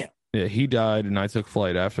 Damn. Yeah, he died and I took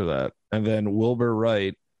flight after that. And then Wilbur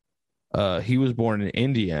Wright, he was born in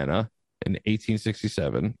Indiana in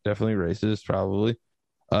 1867. Definitely racist, probably.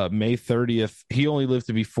 May 30th, he only lived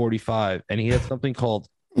to be 45 and he had something called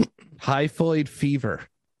typhoid fever.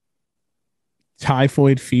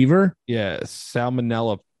 Typhoid fever? Yeah,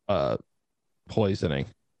 salmonella poisoning.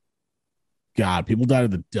 God, people died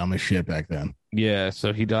of the dumbest shit back then. Yeah,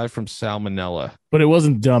 so he died from salmonella. But it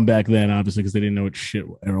wasn't dumb back then, obviously, because they didn't know what shit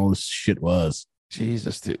and all this shit was.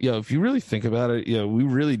 Jesus, dude. Yo, if you really think about it, we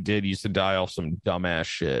really did used to die off some dumbass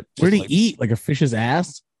shit. Where did he eat? Like a fish's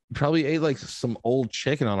ass? Probably ate like some old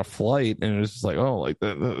chicken on a flight, and it was just like, oh, like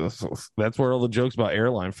that's where all the jokes about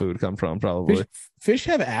airline food come from. Probably fish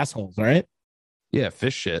have assholes, right? Yeah,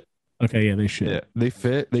 fish shit. Okay, yeah, they shit. Yeah, they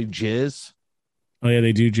jizz. Oh yeah,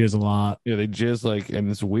 they do jizz a lot. Yeah, they jizz like,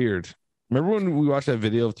 and it's weird. Remember when we watched that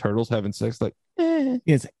video of turtles having sex? Like,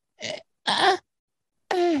 it's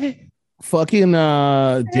fucking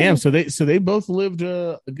damn. So they both lived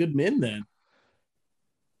a good min then.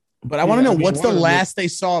 But I want to know what's the last they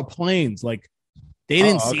saw of planes. Like they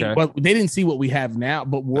didn't see what we have now.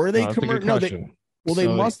 But were they commercial? No, they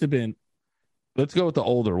must have been. Let's go with the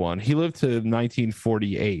older one. He lived to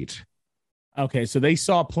 1948. Okay, so they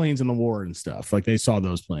saw planes in the war and stuff. Like they saw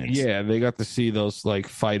those planes. Yeah, they got to see those like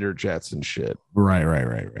fighter jets and shit. Right.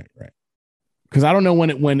 Because I don't know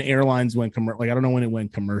when airlines went commercial. Like I don't know when it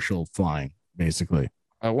went commercial flying. Basically,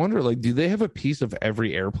 I wonder. Like, do they have a piece of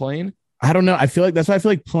every airplane? I don't know. I feel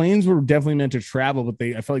like planes were definitely meant to travel, but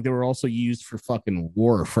I feel like they were also used for fucking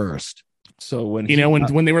war first. So when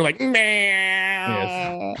they were like,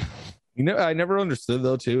 yes. I never understood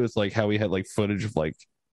though too. It's like how we had like footage of like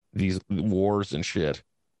these wars and shit.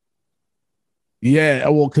 Yeah,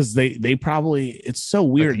 well, because they probably it's so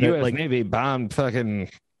weird like that like Navy bombed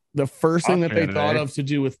fucking the first thing that they thought of to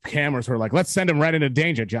do with cameras were like, let's send them right into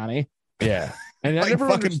danger, Johnny. Yeah. And I never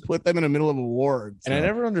fucking put them in the middle of a war. And I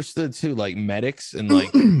never understood too, like medics and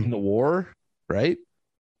like in the war, right?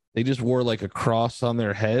 They just wore like a cross on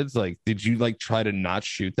their heads. Like, did you like try to not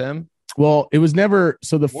shoot them? Well, it was never.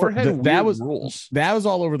 So that was rules. That was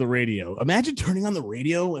all over the radio. Imagine turning on the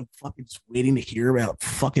radio and fucking just waiting to hear about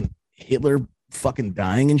fucking Hitler fucking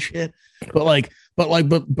dying and shit. But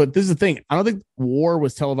this is the thing. I don't think war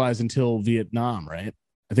was televised until Vietnam, right?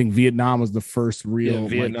 I think Vietnam was the first real. Yeah,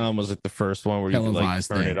 Vietnam was like the first one where you could like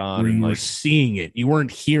turn it on and you were seeing it. You weren't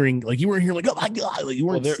hearing like oh my god, like you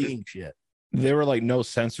weren't seeing shit. There were like no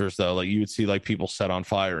sensors though. Like you would see like people set on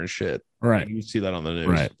fire and shit. Right. You would see that on the news.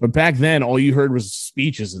 Right. But back then, all you heard was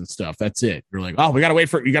speeches and stuff. That's it. You're like, oh, you gotta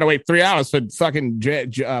wait 3 hours for fucking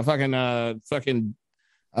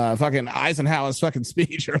Eisenhower's fucking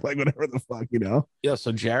speech or like whatever the fuck, you know? Yeah.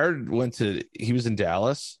 So Jared he was in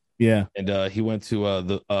Dallas. Yeah. And he went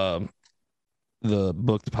to the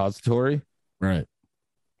book depository. Right.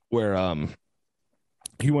 Where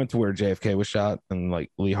he went to where JFK was shot and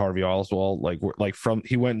like Lee Harvey Oswald,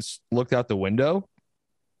 he went and looked out the window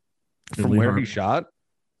from where he shot.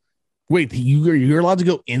 Wait, you're allowed to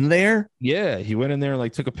go in there? Yeah, he went in there and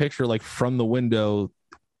like took a picture like from the window,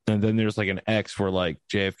 and then there's like an X where like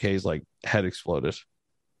JFK's like head exploded.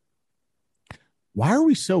 Why are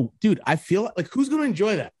we so, dude? I feel like who's going to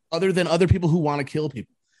enjoy that other than other people who want to kill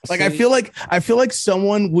people? Like, I feel like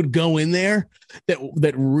someone would go in there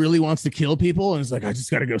that really wants to kill people. And it's like, I just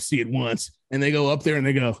got to go see it once. And they go up there and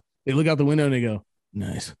they look out the window and they go,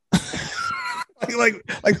 nice.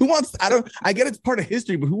 like who wants, I get it's part of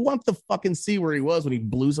history, but who wants to fucking see where he was when he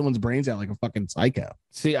blew someone's brains out like a fucking psycho?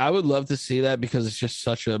 See, I would love to see that because it's just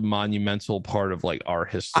such a monumental part of like our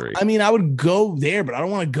history. I mean, I would go there, but I don't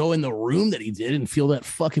want to go in the room that he did and feel that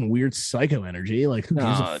fucking weird psycho energy. Like, who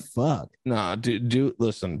gives a fuck? Nah, dude,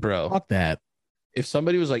 listen, bro. Fuck that. If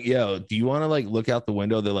somebody was like, yo, do you want to like look out the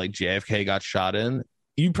window that like JFK got shot in?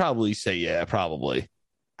 You'd probably say, yeah, probably.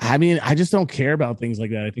 I mean, I just don't care about things like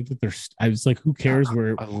that. I think that I was like, who cares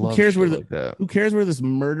who cares where this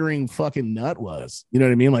murdering fucking nut was? You know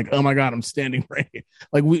what I mean? Like, oh my God, I'm standing right.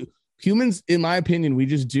 Like humans, in my opinion, we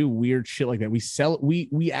just do weird shit like that.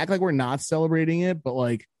 We act like we're not celebrating it, but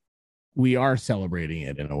like we are celebrating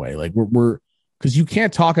it in a way. Like we're because you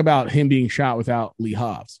can't talk about him being shot without Lee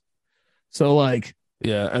Hobbs. So like,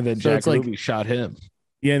 yeah. And then Jack Ruby shot him.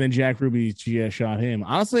 Yeah, and then Jack Ruby shot him.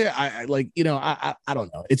 Honestly, I like, you know, I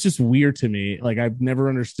don't know. It's just weird to me. Like I've never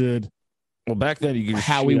understood. Well, back then you could just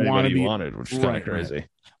how we want to be wanted, which is kind of crazy. Right.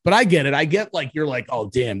 But I get it. I get like you're like, oh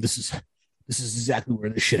damn, this is exactly where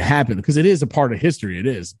this shit happened because it is a part of history. It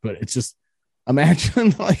is, but it's just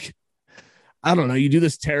imagine like I don't know, you do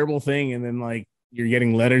this terrible thing and then like you're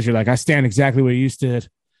getting letters. You're like, I stand exactly where you stood.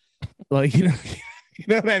 Like you know, you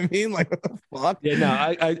know what I mean? Like what the fuck? Yeah,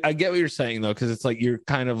 no, I get what you're saying though, because it's like you're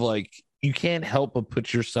kind of like you can't help but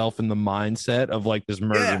put yourself in the mindset of like this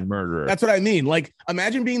murderer. That's what I mean. Like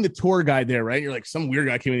imagine being the tour guide there, right? You're like some weird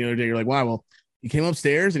guy came in the other day. You're like, wow, well, he came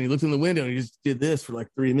upstairs and he looked in the window and he just did this for like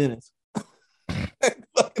 3 minutes.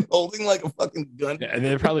 Fucking holding like a fucking gun. Yeah, and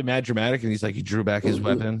they're probably mad dramatic, and he's like, he drew back his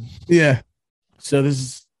weapon. Yeah. So this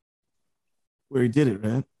is where he did it,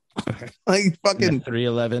 man. Like fucking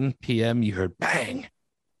 3:11 p.m. You heard bang.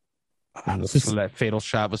 And that fatal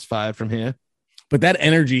shot was fired from here. But that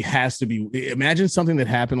energy has to be. Imagine something that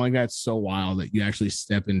happened like that so wild that you actually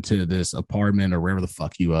step into this apartment or wherever the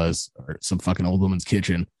fuck he was, or some fucking old woman's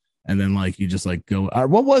kitchen, and then like you just like go.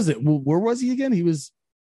 What was it? Where was he again? He was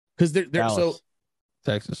because they're so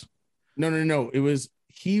Texas. No. It was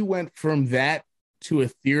he went from that to a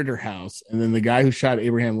theater house, and then the guy who shot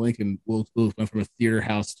Abraham Lincoln, Will Smith, went from a theater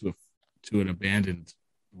house to an abandoned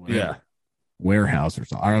warehouse or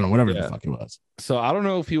something. I don't know, whatever the fuck it was. So I don't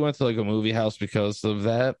know if he went to like a movie house because of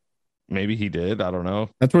that. Maybe he did. I don't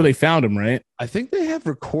know. That's where they found him, right? I think they have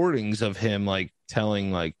recordings of him like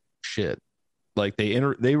telling like shit. Like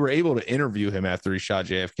they were able to interview him after he shot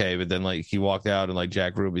JFK, but then like he walked out and like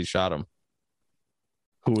Jack Ruby shot him.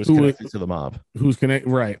 Who was connected to the mob? Who's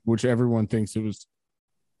connected? Right, which everyone thinks it was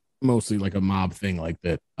mostly like a mob thing, like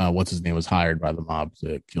that. What's his name was hired by the mob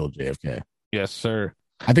to kill JFK. Yes, sir.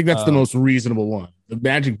 I think that's the most reasonable one. The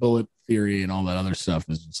magic bullet theory and all that other stuff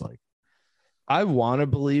is just like. I want to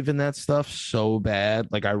believe in that stuff so bad,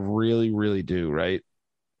 like I really, really do, right?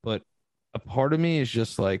 But a part of me is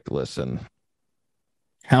just like, listen,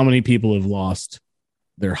 how many people have lost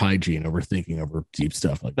their hygiene over thinking over deep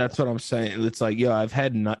stuff like that's that? What I'm saying. It's like, yo,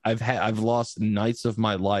 I've lost nights of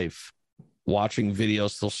my life watching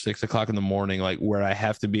videos till 6 o'clock in the morning, like where I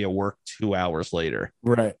have to be at work 2 hours later,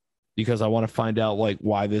 right? Because I want to find out like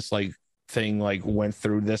why this like thing like went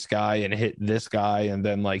through this guy and hit this guy and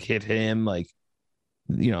then like hit him, like,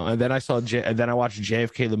 you know. And then I watched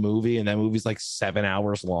JFK the movie, and that movie's like 7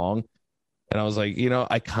 hours long, and I was like, you know,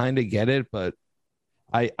 I kind of get it, but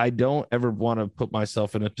I don't ever want to put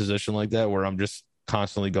myself in a position like that where I'm just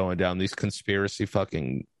constantly going down these conspiracy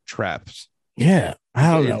fucking traps. Yeah,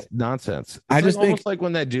 I don't know. It's nonsense. It's I just almost think like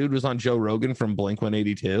when that dude was on Joe Rogan from Blink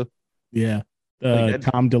 182. Yeah, like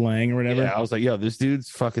Tom DeLange or whatever. Yeah, I was like, yo, this dude's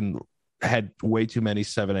fucking had way too many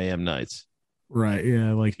 7 a.m. nights. Right.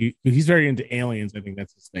 Yeah, like he's very into aliens. I think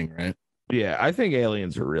that's his thing, right? Yeah, I think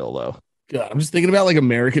aliens are real though. God, I'm just thinking about like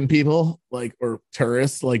American people, like, or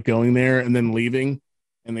tourists, like going there and then leaving.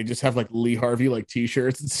 And they just have like Lee Harvey like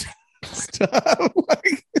t-shirts and stuff.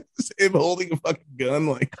 Like him holding a fucking gun.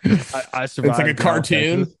 Like I survived. It's like a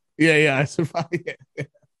cartoon. Yeah, I survived. Yeah.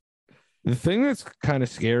 The thing that's kind of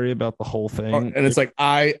scary about the whole thing, and it's like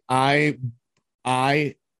I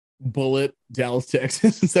bullet Dallas,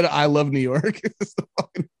 Texas instead of I love New York. It's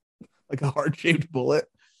fucking, like a heart-shaped bullet.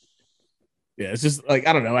 Yeah, it's just like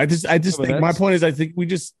I don't know. I just think my point is I think we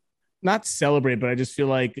just not celebrate, but I just feel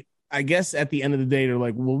like I guess at the end of the day, they're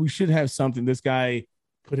like, well, we should have something. This guy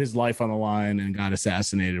put his life on the line and got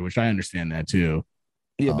assassinated, which I understand that too.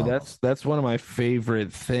 Yeah, but that's one of my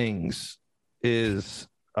favorite things is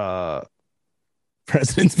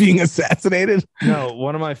presidents being assassinated. No,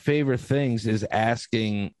 one of my favorite things is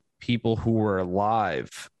asking people who were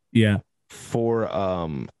alive, for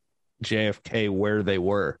JFK where they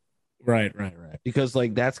were. Right. Because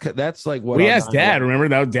like that's like what we asked Dad. Remember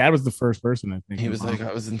that Dad was the first person. I think he was like,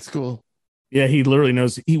 I was in school. Yeah, he literally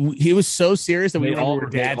knows. He was so serious that we all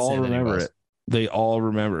remember it. They all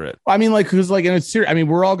remember it. I mean, like, because like, and it's serious. I mean,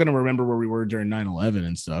 we're all gonna remember where we were during 9/11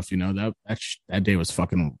 and stuff. You know, that day was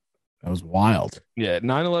fucking. That was wild. Yeah,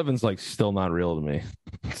 9/11's like still not real to me.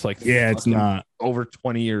 It's like, yeah, it's not. Over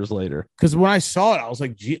 20 years later. Because when I saw it, I was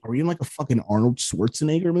like, gee, are we in like a fucking Arnold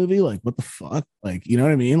Schwarzenegger movie? Like, what the fuck? Like, you know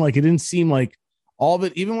what I mean? Like, it didn't seem like all of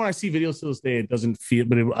it. Even when I see videos to this day, it doesn't feel.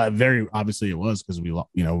 But it very obviously it was because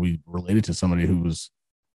we related to somebody who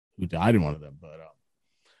died in one of them. But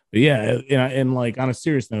yeah, and like on a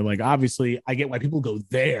serious note, like obviously I get why people go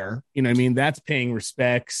there. You know what I mean? That's paying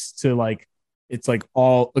respects to like. It's like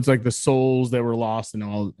the souls that were lost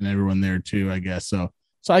and everyone there too, I guess. So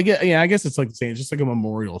I guess it's like the same. It's just like a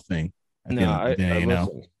memorial thing. I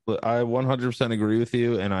 100% agree with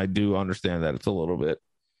you, and I do understand that it's a little bit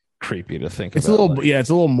creepy to think it's about. It's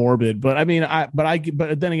a little morbid, but I mean,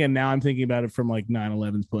 but then again, now I'm thinking about it from like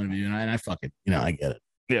 9/11's point of view, and I fucking, I get it.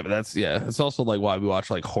 Yeah, but that's it's also like why we watch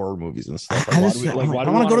like horror movies and stuff. I Like, just- why do we I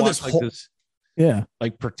want wanna to go to watch this like whole- this Yeah.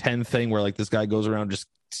 like pretend thing where like this guy goes around just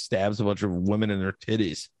stabs a bunch of women in their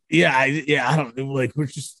titties? Yeah. I don't know. Like, we're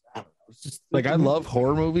just, I don't know. It's just Like I love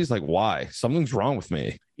horror movies. Like why? Something's wrong with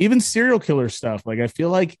me. even serial killer stuff. Like, I feel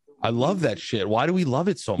like, I love that shit. Why do we love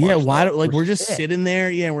it so much? yeah, why do, though? like, we're just sick. sitting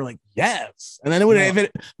there. Yeah. And we're like, yes. And then it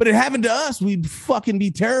would, but it happened to us, we'd fucking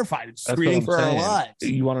be terrified and That's what screaming I'm for our saying. lives.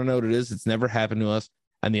 You want to know what it is? It's never happened to us.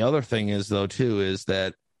 And the other thing is though too is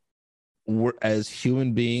that we're as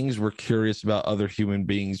human beings, we're curious about other human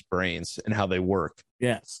beings' brains and how they work.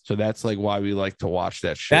 Yes. So that's like why we like to watch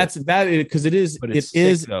that shit. Because it is, But it it's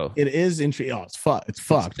is, sick, though. it is interesting. Oh, it's fucked. It's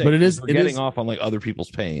fucked. sick But it is, because we're it getting is, off on like other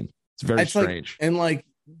people's pain. It's very It's like- strange. and like,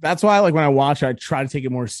 that's why, like, when I watch, I try to take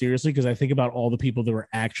it more seriously because I think about all the people that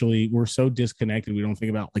were so disconnected. We don't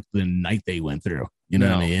think about like the night they went through. You know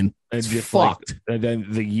what I No. mean? And It's just like, fucked. and then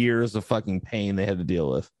the years of fucking pain they had to deal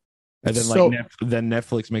with. And then So- then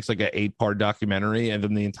Netflix makes like an 8-part documentary, and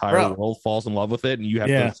then the entire Bro. world falls in love with it, and you have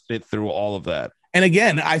Yeah. to sit through all of that. And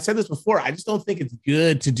again, I said this before. I just don't think it's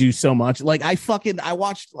good to do so much. Like I fucking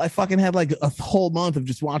had like a whole month of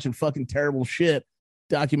just watching fucking terrible shit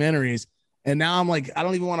documentaries. And now I'm like, I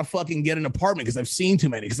don't even want to fucking get an apartment because I've seen too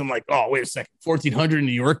many. Because I'm like, oh, wait a second, 1,400 in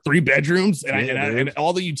New York, 3 bedrooms, and, and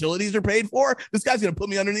all the utilities are paid for. This guy's gonna put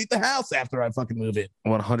me underneath the house after I fucking move in.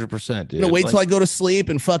 100%, dude. You know, wait Like, till I go to sleep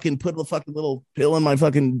and fucking put a fucking little pill in my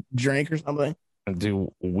fucking drink or something.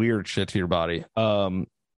 do weird shit to your body.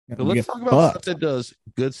 But You let's get talk about fucked. stuff that does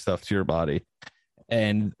good stuff to your body.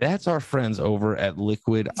 And that's our friends over at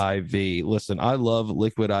Liquid IV. Listen, I love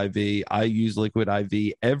Liquid IV. I use Liquid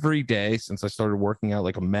IV every day since I started working out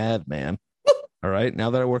like a madman. All right. Now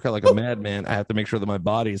that I work out like a madman, I have to make sure that my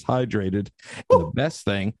body is hydrated. And the best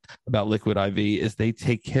thing about Liquid IV is they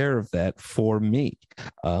take care of that for me.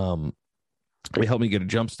 They help me get a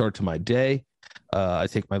jump start to my day. I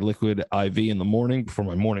take my Liquid IV in the morning before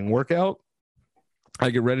my morning workout. I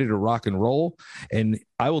get ready to rock and roll. And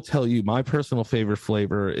I will tell you, my personal favorite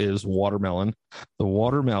flavor is watermelon. The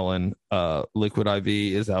watermelon Liquid IV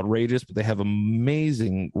is outrageous, but they have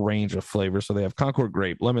amazing range of flavors. So they have Concord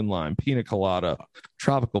grape, lemon lime, pina colada,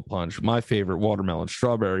 tropical punch, my favorite watermelon,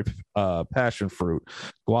 strawberry, passion fruit,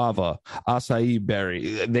 guava, acai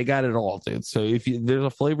berry. They got it all, dude. So if there's a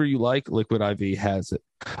flavor you like, Liquid IV has it.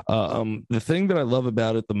 The thing that I love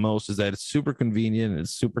about it the most is that it's super convenient.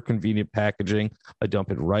 It's super convenient packaging. I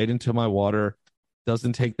dump it right into my water.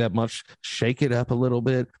 Doesn't take that much. Shake it up a little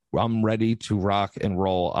bit. I'm ready to rock and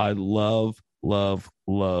roll. I love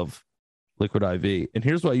Liquid IV. And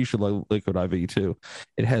here's why you should like Liquid IV too.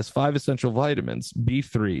 It has 5 essential vitamins: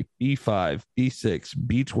 B3, B5, B6,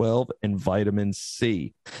 B12, and vitamin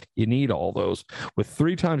C. You need all those, with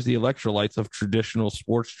 3 times the electrolytes of traditional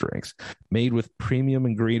sports drinks, made with premium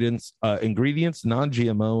ingredients,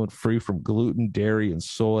 non-GMO and free from gluten, dairy, and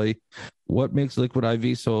soy. What makes Liquid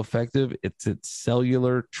IV so effective? It's its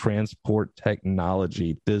cellular transport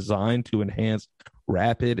technology designed to enhance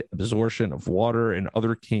rapid absorption of water and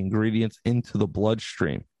other key ingredients into the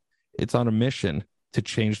bloodstream. It's on a mission to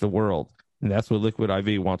change the world. And that's what Liquid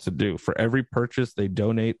IV wants to do. For every purchase, they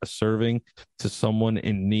donate a serving to someone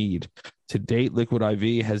in need. To date, Liquid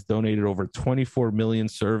IV has donated over 24 million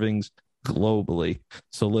servings globally.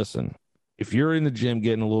 So listen, if you're in the gym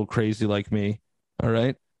getting a little crazy like me, all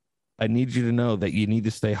right, I need you to know that you need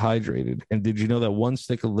to stay hydrated. And did you know that 1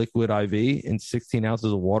 stick of Liquid IV and 16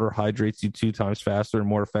 ounces of water hydrates you 2 times faster and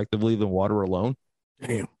more effectively than water alone?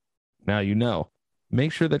 Damn. Now you know.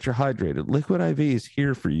 Make sure that you're hydrated. Liquid IV is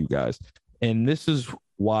here for you guys. And this is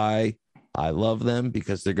why I love them,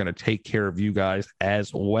 because they're going to take care of you guys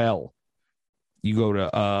as well. You go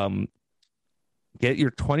to get your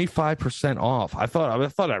 25% off. I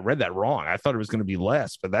thought I read that wrong. I thought it was going to be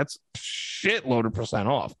less, but that's shitload of percent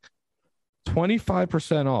off.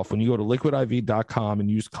 25% off when you go to liquidiv.com and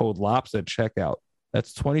use code LOPS at checkout.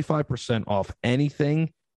 That's 25% off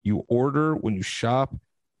anything you order when you shop.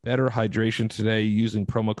 Better hydration today using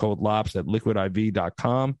promo code LOPS at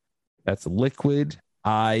liquidiv.com. That's liquidiv.com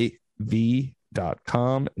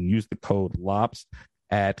and use the code LOPS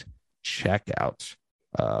at checkout.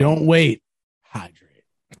 Don't wait. Hydrate.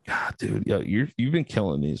 God, dude, yo, you've been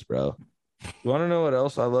killing these, bro. You want to know what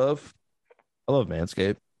else I love? I love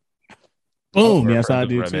Manscaped. Boom. Yes, I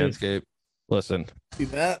do too. Manscaped. Listen, See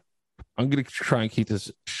that? I'm gonna try and keep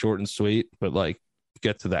this short and sweet, but like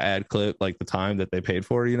get to the ad clip, like the time that they paid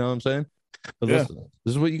for. You know what I'm saying? But Yeah. listen,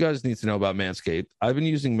 this is what you guys need to know about Manscaped. I've been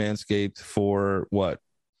using Manscaped for what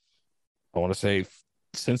I want to say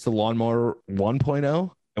since the Lawnmower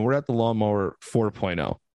 1.0, and we're at the Lawnmower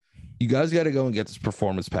 4.0. You guys got to go and get this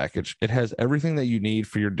performance package. It has everything that you need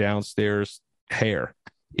for your downstairs hair.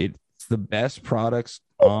 It's the best products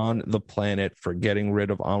on the planet for getting rid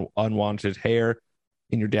of unwanted hair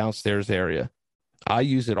in your downstairs area. I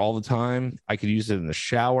use it all the time. I could use it in the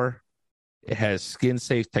shower. It has skin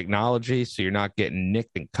safe technology, so you're not getting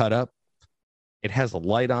nicked and cut up. It has a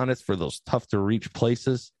light on it for those tough to reach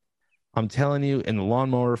places. I'm telling you, and the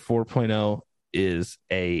Lawnmower 4.0 is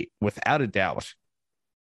without a doubt,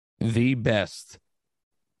 the best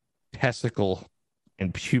testicle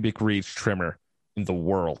and pubic reach trimmer in the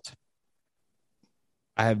world.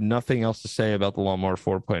 I have nothing else to say about the Lawnmower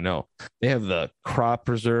 4.0. They have the crop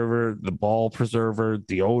preserver, the ball preserver,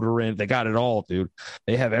 deodorant. They got it all, dude.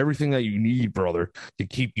 They have everything that you need, brother, to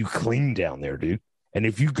keep you clean down there, dude. And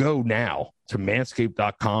if you go now to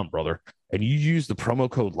manscaped.com, brother, and you use the promo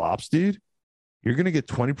code LOPS, dude, you're going to get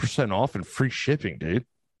 20% off and free shipping, dude,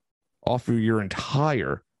 off of your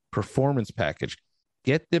entire performance package.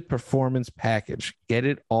 Get the performance package. Get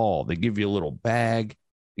it all. They give you a little bag.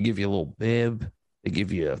 They give you a little bib. They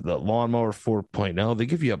give you the Lawnmower 4.0. They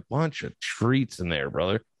give you a bunch of treats in there,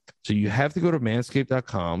 brother. So you have to go to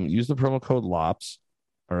manscaped.com, use the promo code LOPS.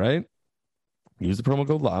 All right. Use the promo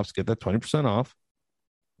code LOPS, get that 20% off,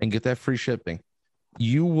 and get that free shipping.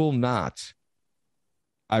 You will not,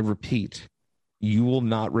 I repeat, you will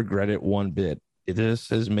not regret it one bit. This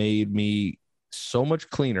has made me so much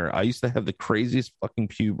cleaner. I used to have the craziest fucking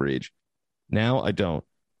pube rage. Now I don't,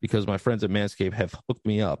 because my friends at Manscaped have hooked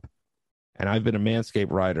me up. And I've been a Manscaped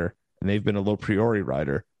rider, and they've been a low priority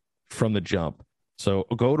rider from the jump. So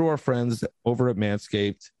go to our friends over at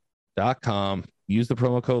manscaped.com, use the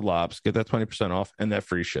promo code LOPS, get that 20% off and that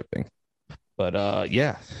free shipping. But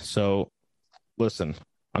yeah, so listen,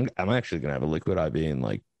 I'm actually going to have a liquid IV in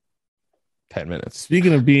like 10 minutes.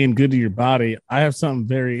 Speaking of being good to your body, I have something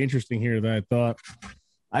very interesting here that I thought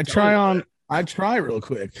I'd try real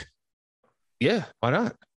quick. Yeah, why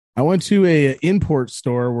not? I went to a import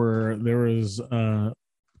store where there was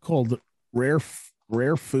called Rare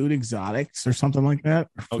Food Exotics or something like that.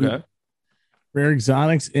 Okay. Rare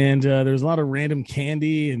Exotics, and there's a lot of random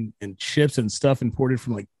candy and chips and stuff imported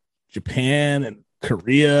from like Japan and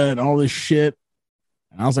Korea and all this shit.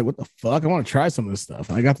 And I was like, what the fuck? I want to try some of this stuff.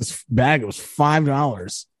 And I got this bag. It was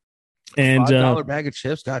 $5. And $5 bag of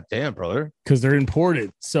chips. God damn, brother. Because they're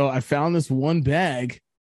imported. So I found this one bag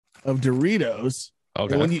of Doritos.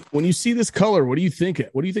 Okay. When you see this color, what do you think?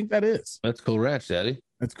 What do you think that is? That's Cool Ranch, Daddy.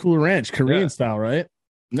 That's Cool Ranch, Korean style, right?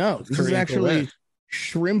 No, this Korean is actually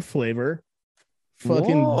shrimp flavor.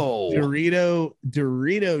 Fucking Dorito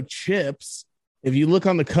chips. If you look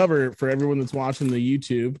on the cover, for everyone that's watching the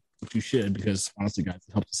YouTube, which you should, because honestly, guys,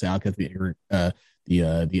 it helps us out, get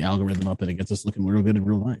the algorithm up, and it gets us looking real good in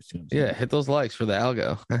real life. You know yeah, hit those likes for the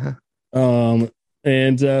algo.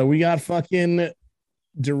 And we got fucking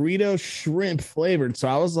Dorito shrimp flavored. So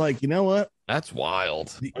I was like, you know what? That's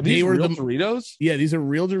wild. They were real Doritos? Yeah, these are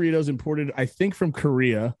real Doritos imported, I think, from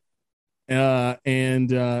Korea.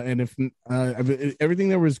 And if everything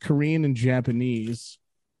there was Korean and Japanese.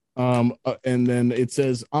 And then it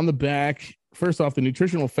says on the back, first off, the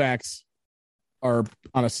nutritional facts are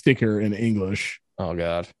on a sticker in English. Oh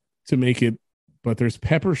God. To make it, but there's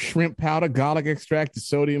pepper, shrimp powder, garlic extract,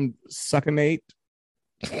 sodium succinate,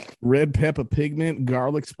 red pepper pigment,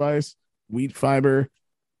 garlic spice, wheat fiber,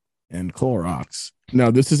 and Clorox.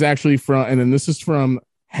 No, this is actually this is from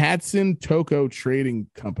Hudson Toko Trading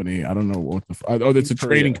Company. I don't know what that's a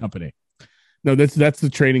trading company. No, that's the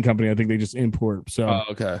trading company. I think they just import. So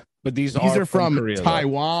okay, but these are from Korea,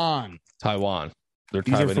 Taiwan. Taiwan.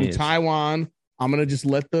 These are from Taiwan. I'm gonna just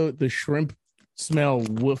let the shrimp smell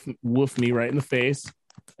woof me right in the face,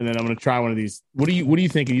 and then I'm gonna try one of these. What do you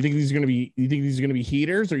think? You think these are gonna be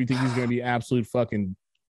heaters, or you think these are gonna be absolute fucking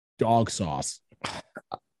dog sauce?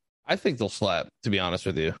 I think they'll slap. To be honest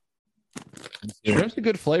with you, shrimp's a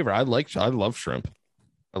good flavor. I love shrimp.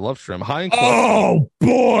 I love shrimp. High in cholesterol. Oh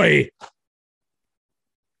boy.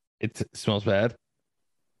 It smells bad,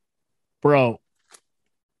 bro.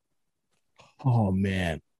 Oh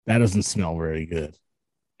man, that doesn't smell very good.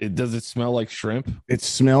 Does it smell like shrimp? It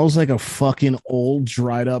smells like a fucking old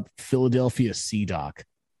dried up Philadelphia Sea Dock.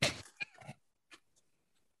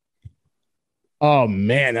 Oh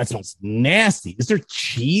man, that smells nasty. Is there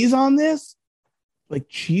cheese on this? Like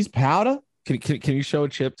cheese powder? Can you show a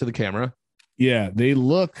chip to the camera? Yeah, they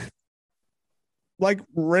look like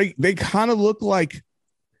they kind of look like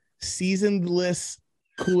seasonedless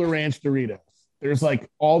Cooler Ranch Doritos. There's like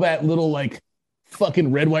all that little like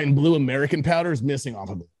fucking red, white, and blue American powder is missing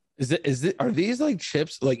off of it. Are these like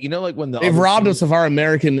chips? Like, you know, like when they've robbed us of our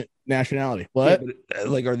American nationality. Yeah, What? but,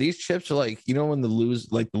 like, are these chips like, when the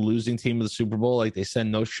losing team of the Super Bowl, like they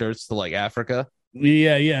send no shirts to like Africa?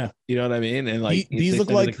 Yeah, yeah. You know what I mean? And like These they look send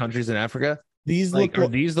to the like countries in Africa. these Like, look are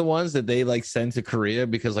like these the ones that they like send to Korea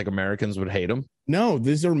because like Americans would hate them? no.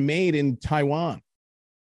 These are made in Taiwan,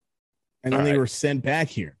 and then All they right. were sent back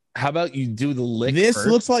here. How about you do the lick? This first?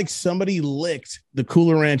 looks like somebody licked the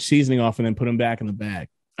Cooler Ranch seasoning off and then put them back in the bag.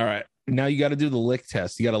 All right. Now you got to do the lick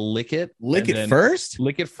test. You got to lick it. Lick and it then- first.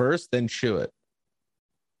 Lick it first, then chew it.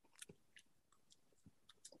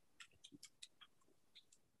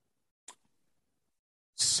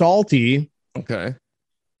 Salty. Okay.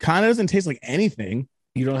 Kind of doesn't taste like anything.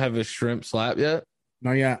 You don't have a shrimp slap yet?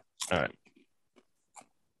 Not yet. All right.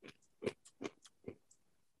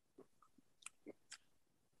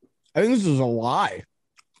 I think this is a lie.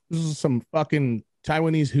 This is some fucking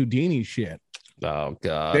Taiwanese Houdini shit. Oh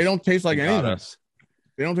god. They don't taste like Got anything. us.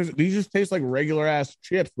 They don't taste. These just taste like regular ass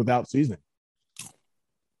chips without seasoning.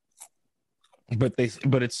 But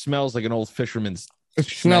it smells like an old fisherman's. It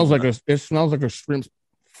smells like a shrimp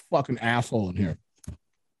fucking asshole in here.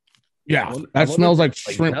 Yeah, I that wonder smells if like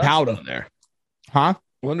there's, shrimp dust powder. down there. Huh?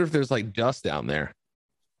 I wonder if there's like dust down there.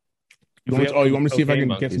 You want you want me to see if I Cocaine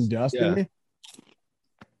can get some monkeys. dust Yeah. in me?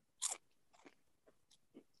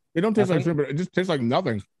 They don't taste like Nothing? shrimp, but it just tastes like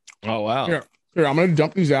nothing. Oh wow. Here. Here, I'm gonna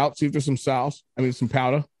dump these out, see if there's some sauce. I mean some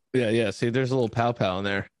powder. Yeah. See, there's a little pow pow in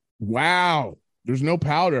there. Wow. There's no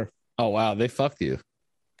powder. Oh wow, they fucked you.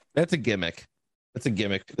 That's a gimmick. That's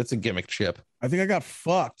a gimmick chip. I think I got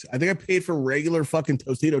fucked. I think I paid for regular fucking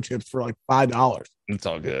Tostito chips for like $5. It's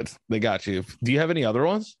all good. They got you. Do you have any other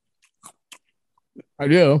ones? I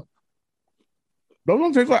do. Those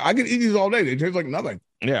don't taste like I could eat these all day. They taste like nothing.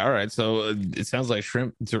 Yeah. All right. So it sounds like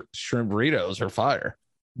shrimp burritos are fire.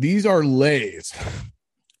 These are Lay's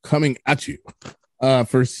coming at you for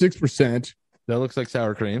 6%. That looks like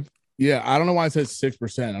sour cream. Yeah, I don't know why it says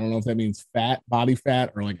 6%. I don't know if that means fat, body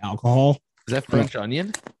fat, or like alcohol. Is that French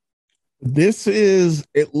onion? This is,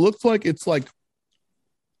 it looks like it's like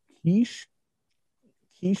quiche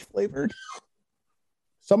flavored.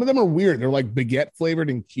 Some of them are weird. They're like baguette flavored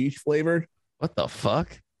and quiche flavored. What the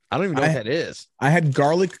fuck? I don't even know what that is. I had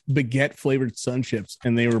garlic baguette flavored sun chips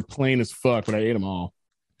and they were plain as fuck, but I ate them all.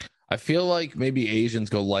 I feel like maybe Asians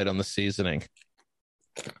go light on the seasoning.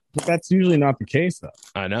 But that's usually not the case though.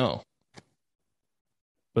 I know.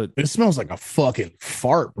 But This smells like a fucking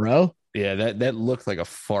fart, bro. yeah, that looked like a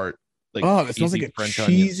fart. Like Oh, it smells cheesy like a French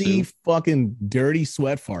onion cheesy, soup. fucking dirty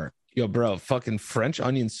sweat fart. Yo, bro, fucking French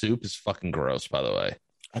onion soup is fucking gross, by the way.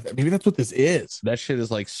 Maybe that's what this is. That shit is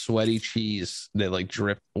like sweaty cheese. They like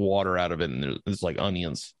drip water out of it, and it's like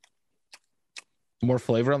onions. More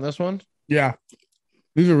flavor on this one? Yeah.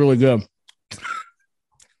 These are really good.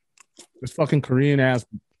 This fucking Korean ass.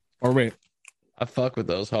 Or wait. I fuck with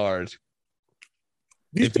those hard.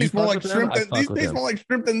 These If you taste more fuck like with them, shrimp I than fuck these with taste them. more like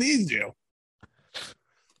shrimp than these do.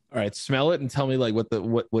 All right, smell it and tell me like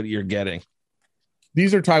what you're getting.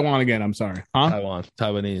 These are Taiwan again. I'm sorry. Huh?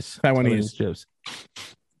 Taiwanese chips.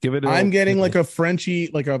 Give it. I'm getting like a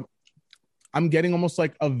Frenchy, I'm getting almost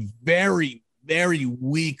like a very, very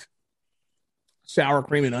weak sour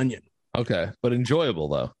cream and onion. okay, but enjoyable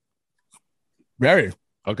though. Very,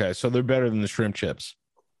 Okay, so they're better than the shrimp chips.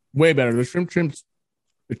 way better. The shrimp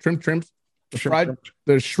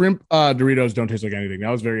Doritos don't taste like anything. That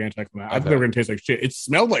was very anticlimactic. I thought they were gonna taste like shit. It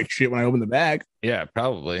smelled like shit when I opened the bag. Yeah,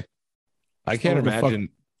 probably. I can't What the fuck? imagine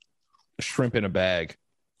shrimp in a bag.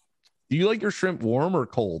 Do you like your shrimp warm or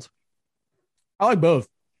cold? I like both.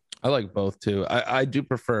 I like both too. I do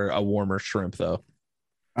prefer a warmer shrimp though.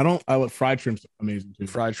 I like fried shrimp's amazing too.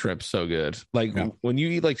 Fried shrimp's so good. Like Yeah. when you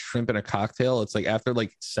eat like shrimp in a cocktail, it's like after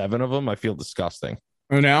like 7 of them, I feel disgusting.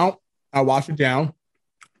 And now I wash it down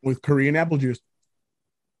with Korean apple juice.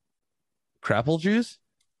 Crapple juice?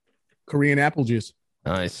 Korean apple juice.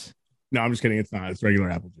 Nice. No, I'm just kidding. It's not. It's regular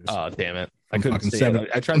apple juice. Oh, damn it. I I'm couldn't fucking see seven- it.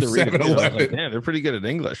 I tried to I'm read it. Too. I was 7-Eleven. like, damn, they're pretty good at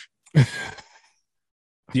English.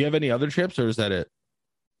 Do you have any other chips or is that it?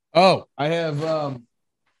 Oh, I have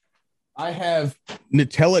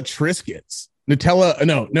Nutella Triscuits. Nutella.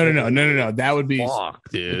 No. That would be Fuck,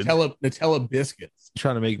 dude. Nutella biscuits.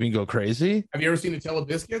 Trying to make me go crazy? Have you ever seen Nutella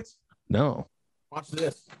biscuits? No. Watch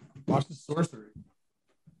this. Watch the sorcery.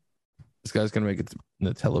 This guy's gonna make a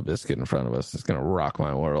Nutella biscuit in front of us. It's gonna rock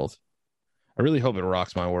my world. I really hope it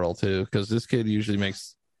rocks my world too, because this kid usually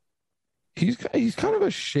makes. He's kind of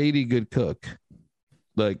a shady good cook,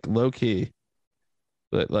 like low key,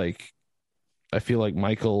 but like, I feel like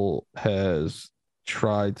Michael has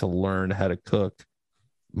tried to learn how to cook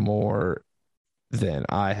more than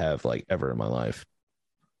I have like ever in my life.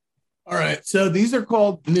 All right. So these are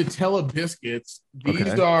called Nutella biscuits. These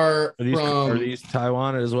Okay. are Are from these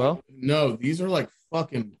Taiwan as well? no, these are like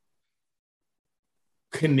fucking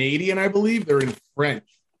Canadian, I believe. They're in French.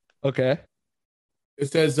 Okay.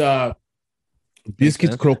 It says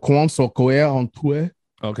biscuits sense. croquants au cuir en tué.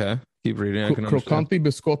 Okay. Keep reading. I can understand. Croccanti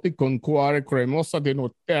biscotti con cuore cremosa di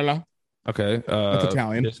Nutella. Okay. That's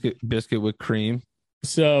Italian. Biscuit with cream.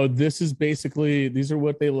 So this is basically, these are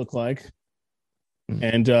what they look like.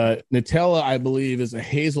 Mm. And Nutella, I believe, is a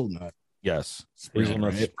hazelnut. Yes. Spread,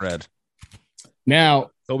 Hazelnut right? spread. Now,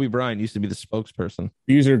 Kobe Bryant used to be the spokesperson.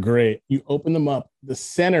 these are great. You open them up. The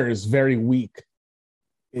center is very weak.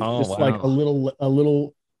 It's just like a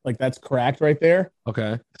little, like that's cracked right there.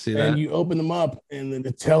 Okay. See that? And you open them up, and the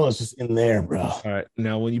Nutella's just in there, bro. All right.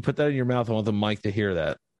 Now, when you put that in your mouth, I want the mic to hear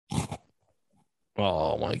that.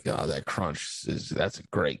 Oh my God, that crunch that's a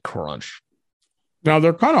great crunch. Now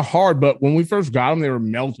they're kind of hard, but when we first got them, they were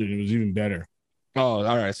melted. It was even better. Oh,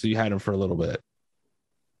 all right. So you had them for a little bit.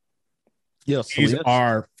 Yeah, These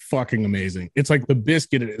are fucking amazing. It's like the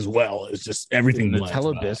biscuit as well. It's just everything.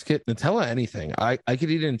 Nutella biscuit, Nutella anything. I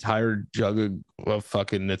could eat an entire jug of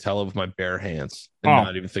fucking Nutella with my bare hands and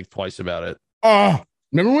not even think twice about it.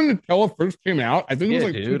 Remember when Nutella first came out? I think it was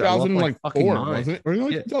like dude, 2004, wasn't it? Or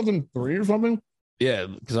like 2003 or something? Yeah,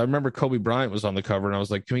 because I remember Kobe Bryant was on the cover, and I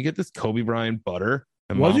was like, "Can we get this Kobe Bryant butter?"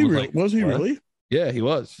 And was he like, really? Yeah, he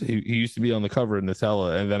was. He used to be on the cover of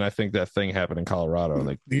Nutella, and then I think that thing happened in Colorado,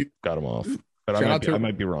 and they got him off. But I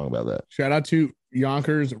might be wrong about that. Shout out to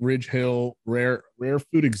Yonkers Ridge Hill Rare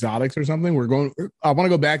Food Exotics or something. I want to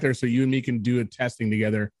go back there so you and me can do a testing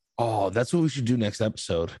together. Oh, that's what we should do next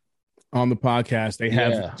episode on the podcast. They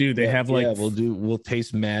have, we'll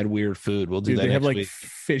taste mad weird food. We'll do that. They have like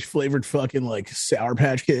fish flavored fucking like Sour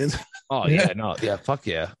Patch Kids. Oh yeah, fuck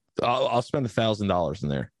yeah. I'll spend $1,000 in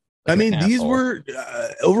there. Like, I mean, these were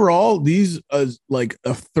overall these like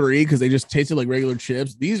a 3 because they just tasted like regular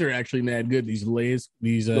chips. These are actually mad good. These Lay's,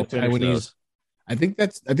 these Taiwanese. I think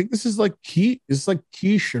this is like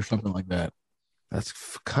quiche or something like that.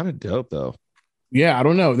 That's kind of dope though. Yeah, I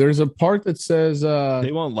don't know. There's a part that says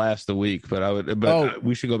they won't last a week, but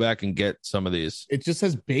we should go back and get some of these. It just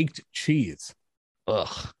says baked cheese.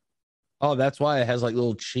 Ugh. Oh, that's why it has like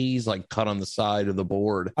little cheese like cut on the side of the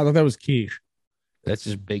board. I thought that was quiche. That's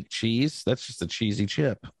just baked cheese. That's just a cheesy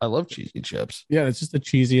chip. I love cheesy chips. Yeah, it's just a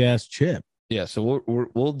cheesy ass chip. Yeah, so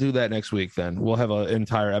we'll do that next week. Then we'll have an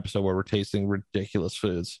entire episode where we're tasting ridiculous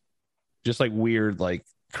foods, just like weird, like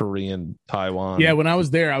Korean, Taiwan. Yeah, when I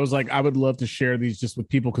was there, I was like, I would love to share these just with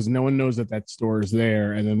people because no one knows that store is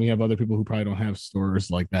there, and then we have other people who probably don't have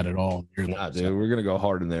stores like that at all. Nah, dude, we're gonna go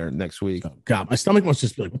hard in there next week. Oh, God, my stomach must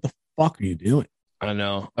just be like, what the fuck are you doing? I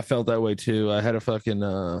know. I felt that way too. I had a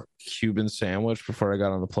fucking Cuban sandwich before I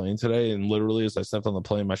got on the plane today, and literally as I stepped on the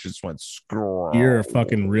plane, my shit just went scroll. You're a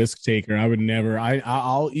fucking risk taker. I would never.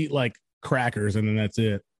 I'll eat like crackers and then that's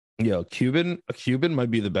it. Yo, a Cuban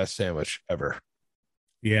might be the best sandwich ever.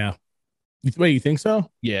 Yeah. Wait, you think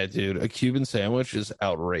so? Yeah, dude. A Cuban sandwich is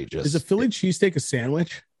outrageous. Is a Philly cheesesteak a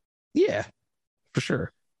sandwich? Yeah, for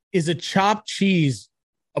sure. Is a chopped cheese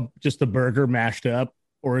just a burger mashed up?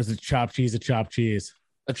 Or is it chopped cheese a chopped cheese?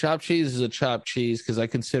 A chopped cheese is a chopped cheese because I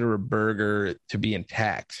consider a burger to be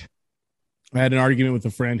intact. I had an argument with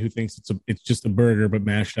a friend who thinks it's just a burger but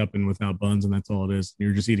mashed up and without buns, and that's all it is.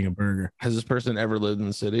 You're just eating a burger. Has this person ever lived in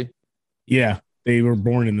the city? Yeah, they were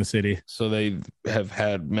born in the city, so they have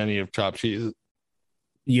had many of chopped cheese.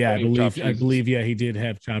 Yeah, I believe. Yeah, he did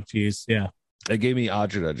have chopped cheese. Yeah, that gave me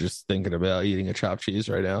agita just thinking about eating a chopped cheese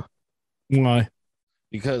right now. Why?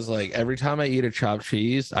 Because like every time I eat a chopped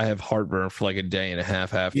cheese, I have heartburn for like a day and a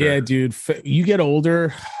half after. Yeah, dude, you get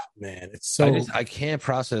older, man. It's so I can't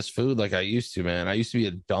process food like I used to, man. I used to be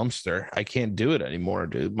a dumpster. I can't do it anymore,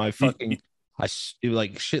 dude. My fucking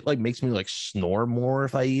like shit like makes me like snore more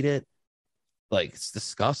if I eat it. Like it's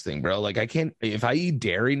disgusting, bro. Like I can't if I eat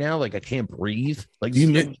dairy now, like I can't breathe. Like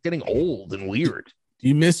it's getting old and weird. Do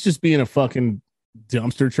you miss just being a fucking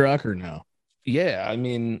dumpster truck or no? Yeah, I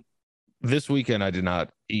mean. This weekend, I did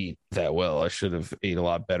not eat that well. I should have ate a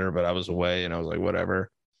lot better, but I was away and I was like,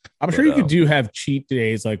 whatever. I'm sure you could have cheat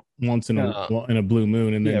days like once in a blue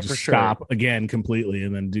moon and then just stop again completely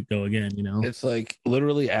and then go again, you know? It's like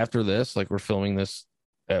literally after this, like we're filming this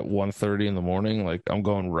at 1:30 in the morning. Like I'm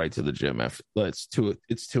going right to the gym after it's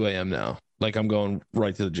 2 a.m. now. Like I'm going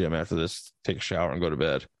right to the gym after this, take a shower and go to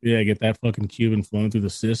bed. Yeah, get that fucking Cuban flowing through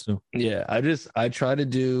the system. Yeah, I try to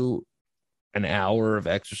do an hour of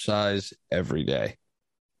exercise every day.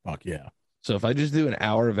 Fuck yeah. So if I just do an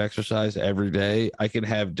hour of exercise every day, I can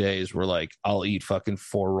have days where like I'll eat fucking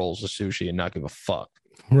 4 rolls of sushi and not give a fuck.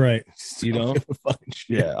 Right. You know? Don't give a fucking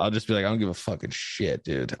shit. Yeah, I'll just be like, I don't give a fucking shit,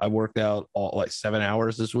 dude. I worked out all like 7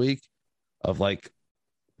 hours this week of like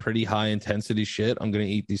pretty high intensity shit. I'm gonna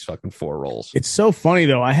eat these fucking 4 rolls. It's so funny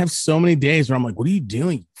though. I have so many days where I'm like, what are you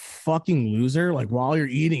doing, you fucking loser? Like while you're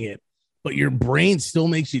eating it, but your brain still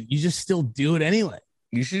makes you just still do it anyway.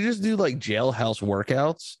 You should just do like jailhouse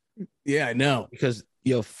workouts. Yeah, I know. Because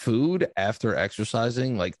food after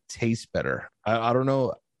exercising like tastes better. I don't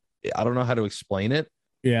know. I don't know how to explain it.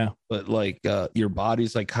 Yeah. But like your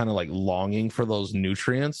body's like kind of like longing for those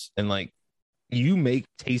nutrients, and like you make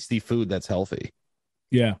tasty food that's healthy.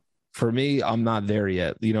 Yeah. For me, I'm not there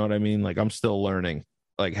yet. You know what I mean? Like I'm still learning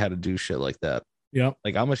like how to do shit like that. Yep.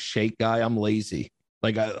 Like I'm a shake guy. I'm lazy.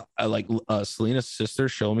 Like I like Selena's sister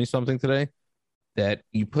showed me something today that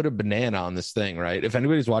you put a banana on this thing, right? If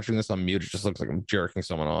anybody's watching this on mute, it just looks like I'm jerking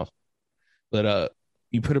someone off. But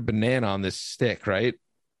you put a banana on this stick, right?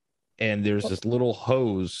 And there's this little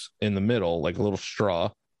hose in the middle, like a little straw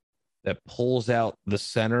that pulls out the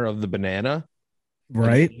center of the banana.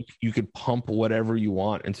 Right. You could pump whatever you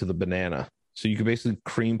want into the banana. So you could basically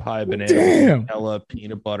cream pie a banana, Damn. Nutella,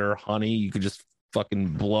 peanut butter, honey. You could just fucking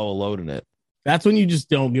blow a load in it. That's when you just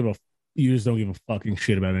don't give a fucking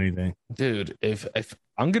shit about anything. Dude, if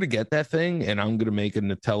I'm gonna get that thing and I'm gonna make a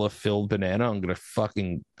Nutella filled banana, I'm gonna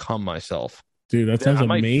fucking cum myself. Dude, that sounds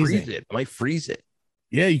amazing. I might freeze it.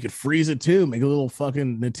 Yeah, you could freeze it too. Make a little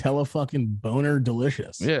fucking Nutella fucking boner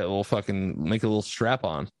delicious. Yeah, a little fucking make a little strap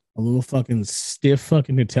on. A little fucking stiff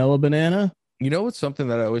fucking Nutella banana. You know what's something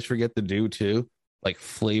that I always forget to do too? Like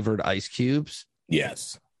flavored ice cubes.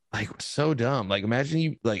 Yes. Like so dumb. Like imagine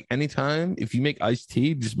you like anytime if you make iced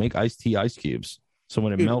tea, just make iced tea ice cubes. So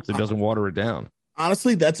when it melts, it doesn't water it down.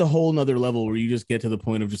 Honestly, that's a whole nother level where you just get to the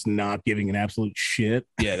point of just not giving an absolute shit.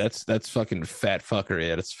 Yeah, that's fucking fat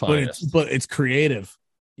fuckery at its finest. But it's creative.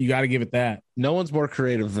 You got to give it that. No one's more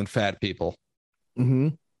creative than fat people. Mm-hmm.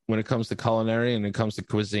 When it comes to culinary and it comes to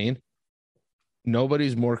cuisine,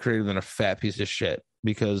 nobody's more creative than a fat piece of shit.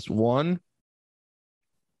 Because one,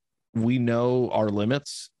 we know our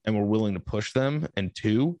limits and we're willing to push them, and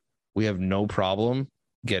two, we have no problem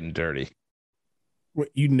getting dirty. What,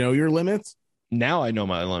 you know your limits? Now I know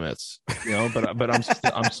my limits, you know, but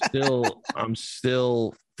I'm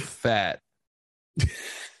still fat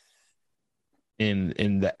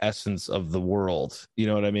in the essence of the world. You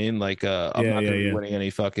know what I mean? Like I'm not gonna be winning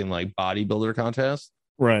any fucking like bodybuilder contest.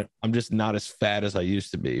 Right. I'm just not as fat as I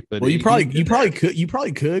used to be. But well, you probably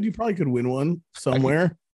could win one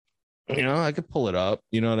somewhere. I could pull it up.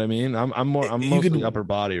 You know what I mean? I'm mostly upper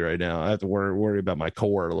body right now. I have to worry about my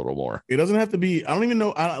core a little more. It doesn't have to be. I don't even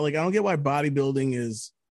know. I don't get why bodybuilding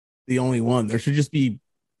is the only one. There should just be,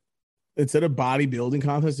 instead of bodybuilding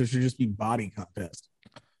contest, there should just be body contest.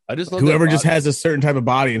 I just love whoever just has a certain type of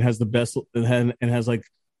body and has the best and has like,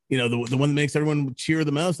 the one that makes everyone cheer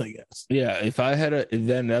the most, I guess. Yeah, if I had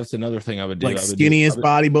then that's another thing I would do. Like skinniest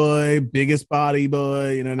body boy, biggest body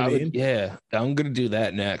boy, you know what I mean? Yeah, I'm gonna do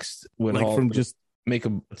that next. When like from just make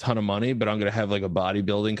a ton of money, but I'm gonna have like a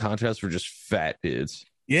bodybuilding contest for just fat dudes.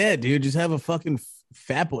 Yeah, dude, just have a fucking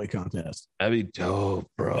fat boy contest. That'd be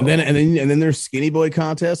dope, bro. And then there's skinny boy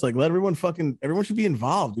contest. Like let everyone should be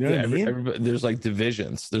involved. You know what I mean? There's like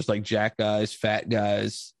divisions. There's like jack guys, fat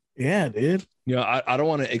guys. Yeah, dude. I don't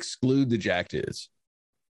want to exclude the jack dudes.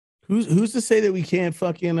 Who's to say that we can't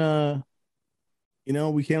fucking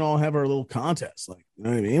we can't all have our little contests? Like, you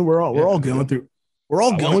know what I mean? We're all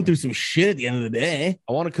going through some shit at the end of the day.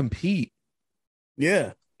 I want to compete.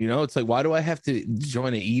 Yeah. It's like, why do I have to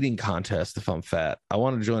join an eating contest if I'm fat? I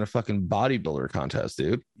want to join a fucking bodybuilder contest,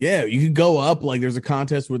 dude. Yeah, you could go up. Like, there's a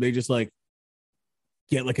contest where they just like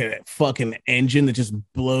get like a fucking engine that just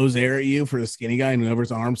blows air at you for the skinny guy, and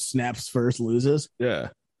whoever's arm snaps first loses. Yeah,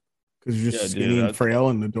 because you're just skinny and frail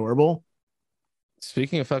and adorable.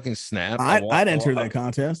 Speaking of fucking snap, I'd enter that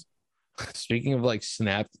contest. Speaking of like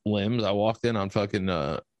snapped limbs, I walked in on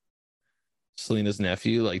fucking Selena's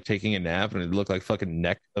nephew like taking a nap, and it looked like fucking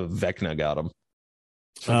neck of Vecna got him.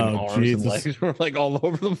 Arms and legs were like all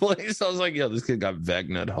over the place. I was like, yo, this kid got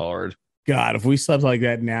Vecna'd hard. God, if we slept like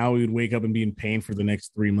that now, we would wake up and be in pain for the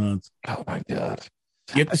next 3 months. Oh my God.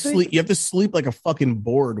 You have to sleep. You have to sleep like a fucking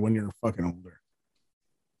board when you're fucking older.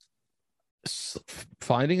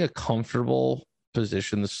 Finding a comfortable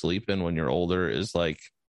position to sleep in when you're older is like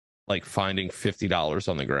finding $50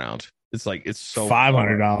 on the ground. It's like it's so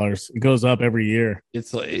 $500. It goes up every year.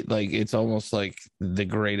 It's like it's almost like the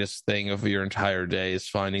greatest thing of your entire day is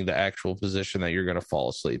finding the actual position that you're gonna fall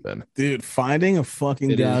asleep in. Dude, finding a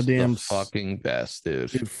fucking goddamn fucking best,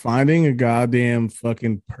 dude. Finding a goddamn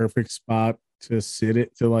fucking perfect spot to sit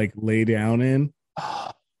it to like lay down in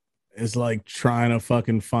is like trying to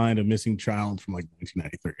fucking find a missing child from like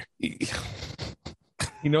 1993.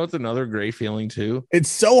 You know, it's another great feeling too. It's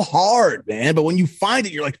so hard, man. But when you find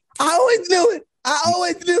it, you're like, I always knew it. I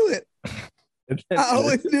always knew it. I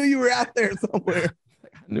always knew you were out there somewhere.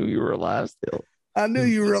 I knew you were alive still. I knew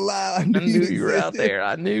you were alive. I knew you were out there.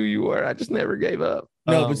 I knew you were. I just never gave up.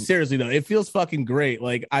 No, but seriously though, it feels fucking great.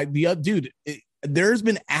 Like there's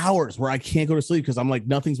been hours where I can't go to sleep because I'm like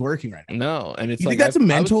nothing's working right now. No, and it's you like think that's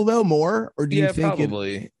mental though, more, or do you think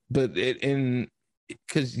probably? But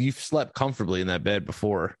because you've slept comfortably in that bed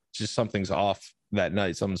before, just something's off that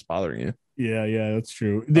night. Something's bothering you. Yeah, that's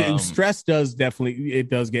true. The stress does definitely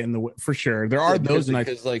get in the way for sure. There are those nights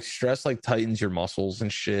because like stress like tightens your muscles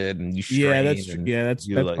and shit, and you strain. That's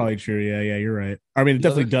like, probably true. Yeah, you're right. I mean, it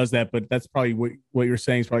definitely does that, but that's probably what you're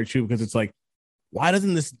saying is probably true because it's like, why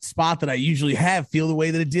doesn't this spot that I usually have feel the way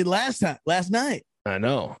that it did last night? I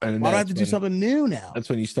know. And why do I have to do something new now? That's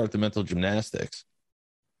when you start the mental gymnastics,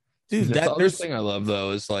 dude. The other thing I love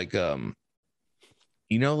though is like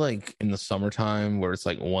you know, like in the summertime where it's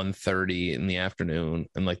like 1:30 in the afternoon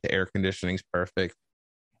and like the air conditioning's perfect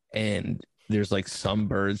and there's like some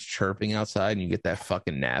birds chirping outside and you get that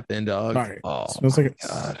fucking nap in, dog. All right. Oh, it smells like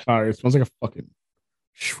a fucking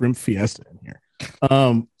shrimp fiesta in here.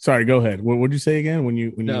 Sorry, go ahead. What would you say again when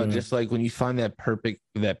you just like when you find that perfect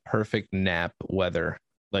nap weather,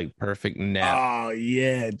 like perfect nap. Oh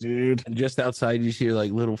yeah, dude. And just outside you hear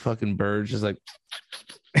like little fucking birds just like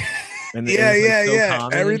and yeah.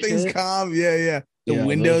 Everything's calm. Yeah. The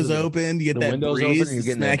windows open. You get that breeze. You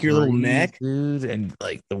smack your little neck, dude. And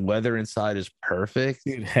like the weather inside is perfect,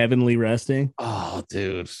 dude. Heavenly resting. Oh,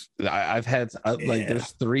 dude. I've had like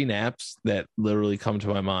there's 3 naps that literally come to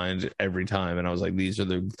my mind every time, and I was like, these are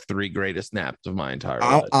the 3 greatest naps of my entire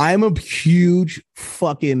life. I'm a huge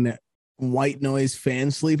fucking white noise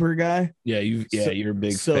fan sleeper guy. You're a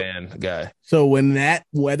big fan guy. So when that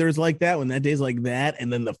weather's like that, when that day's like that,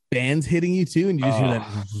 and then the fan's hitting you too, and you just hear that,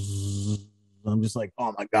 I'm just like,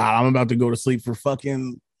 oh my god, I'm about to go to sleep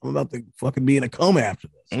I'm about to fucking be in a coma after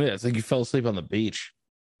this. Yeah, it's like you fell asleep on the beach.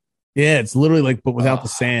 Yeah, it's literally like, but without the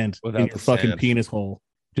sand, without in your fucking penis hole.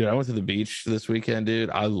 Dude, I went to the beach this weekend,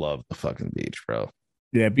 dude. I love the fucking beach, bro.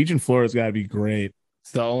 Yeah, beach in Florida's got to be great.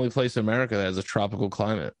 It's the only place in America that has a tropical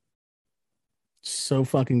climate. So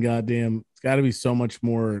fucking goddamn, it's got to be so much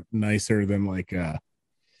more nicer than like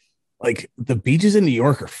the beaches in New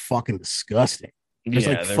York are fucking disgusting. There's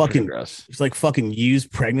there's like fucking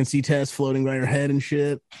used pregnancy tests floating by your head and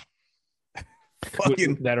shit.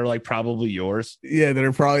 Fucking that are like probably yours. Yeah, that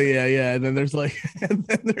are probably yeah. And then there's like, and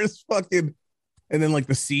then like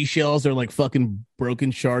the seashells are like fucking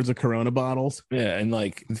broken shards of Corona bottles. Yeah, and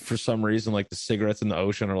like for some reason, like the cigarettes in the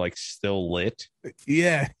ocean are like still lit.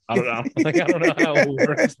 Yeah, I don't know. Like I don't know how it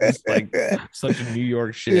works. It's like such a New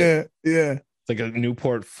York shit. Yeah. It's like a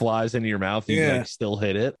Newport flies into your mouth. And you like still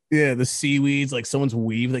hit it. Yeah, the seaweeds, like someone's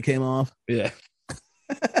weave that came off. Yeah.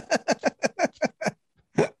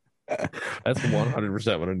 That's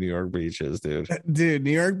 100% what a New York beach is, dude. Dude,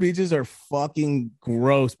 New York beaches are fucking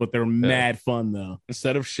gross, but they're mad fun though.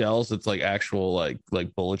 Instead of shells, it's like actual like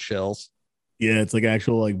bullet shells. Yeah, it's like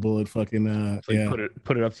actual like bullet fucking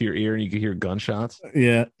put it up to your ear and you can hear gunshots.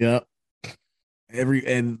 Yeah.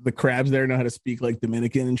 And the crabs there know how to speak like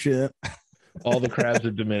Dominican and shit. All the crabs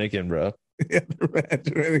are Dominican, bro. Yeah,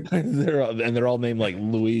 they're all named like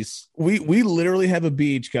Luis. We literally have a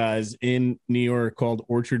beach, guys, in New York called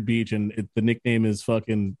Orchard Beach, and the nickname is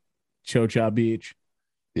fucking Chocha Beach.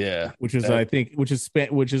 Yeah, which is like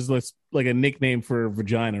a nickname for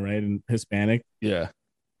vagina, right? In Hispanic. Yeah.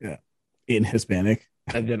 In Hispanic.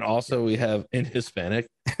 And then also we have in Hispanic.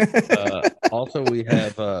 Also we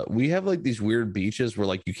have like these weird beaches where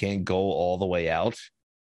like you can't go all the way out.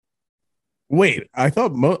 Wait, I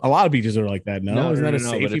thought a lot of beaches are like that. No, isn't that a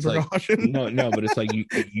safety precaution? Like, no, but it's like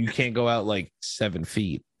you can't go out like 7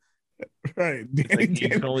 feet. Right. Like, you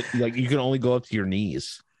can only go up to your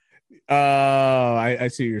knees. Oh, I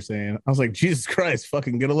see what you're saying. I was like, Jesus Christ,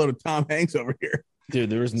 fucking get a load of Tom Hanks over here. Dude,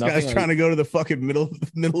 there was nothing. Guy's trying to go to the fucking middle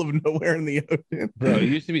of nowhere in the ocean. Bro, it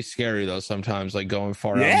used to be scary though sometimes, like going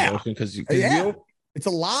far out in the ocean because it's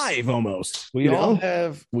alive almost.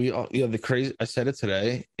 The crazy. I said it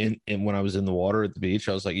today in when I was in the water at the beach.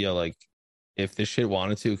 I was like, like if this shit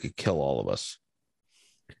wanted to, it could kill all of us.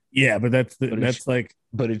 Yeah, but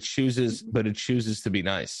it chooses to be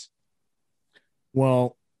nice.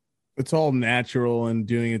 Well, it's all natural and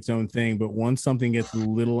doing its own thing. But once something gets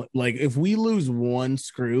little, like if we lose one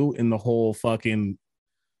screw in the whole fucking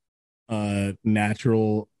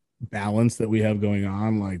natural balance that we have going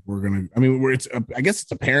on, like I guess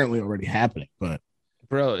it's apparently already happening. But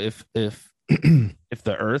bro, if If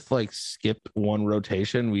the Earth like skipped one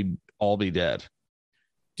rotation, we'd all be dead.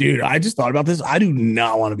 Dude, I just thought about this. I do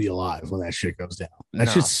not want to be alive when that shit goes down.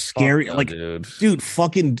 That's just scary. No, like, dude,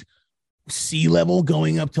 fucking sea level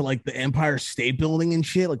going up to like the Empire State Building and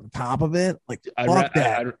shit, like the top of it. Like,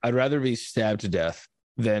 I'd rather be stabbed to death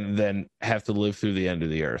than have to live through the end of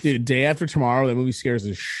the Earth. Dude, Day After Tomorrow, that movie scares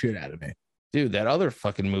the shit out of me. Dude, that other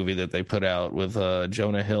fucking movie that they put out with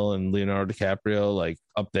Jonah Hill and Leonardo DiCaprio, like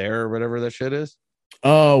Up There or whatever that shit is.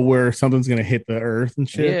 Oh, where something's gonna hit the Earth and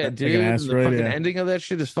shit. Yeah, dude. Like an asteroid, the fucking ending of that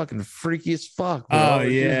shit is fucking freaky as fuck. Bro. Oh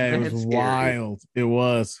yeah, it was wild. It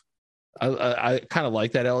was. I kind of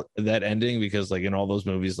like that ending because like in all those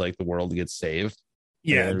movies, like the world gets saved.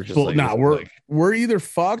 Yeah, we're either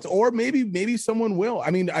fucked or maybe someone will. I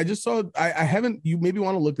mean, I just saw. I haven't. You maybe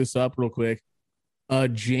want to look this up real quick.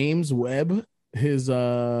 James Webb, his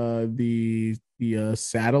the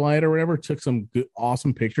satellite or whatever, took some good,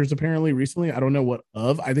 awesome pictures apparently recently. I don't know what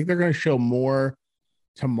of. I think they're going to show more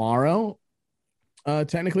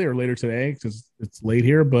technically, or later today because it's late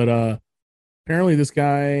here. But apparently this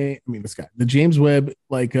guy, the James Webb,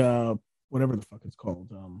 like whatever the fuck it's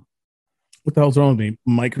called. What the hell's wrong with me?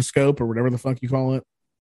 Microscope or whatever the fuck you call it.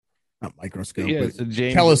 Not microscope, yeah, but it's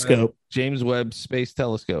a telescope. James Webb Space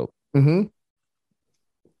Telescope. Mm-hmm.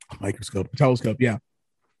 Telescope, yeah.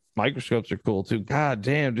 Microscopes are cool too. God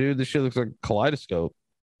damn, dude, this shit looks like a kaleidoscope.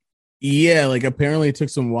 Yeah, like apparently it took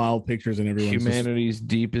some wild pictures and everyone's humanity's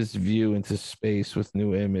deepest view into space with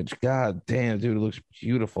new image. God damn, dude, it looks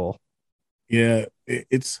beautiful. Yeah,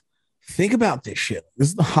 it's think about this shit. This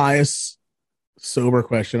is the highest sober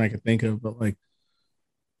question I could think of, but like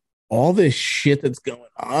all this shit that's going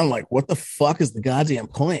on, like what the fuck is the goddamn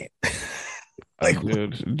point? Like,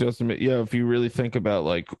 dude, it doesn't make, if you really think about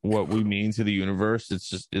like what we mean to the universe,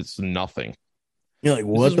 it's nothing. You're like,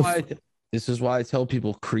 what this is why I tell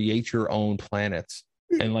people create your own planets.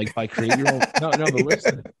 And like by create your own but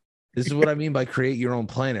listen, this is what I mean by create your own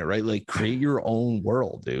planet, right? Like create your own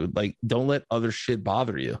world, dude. Like don't let other shit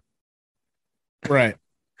bother you. Right.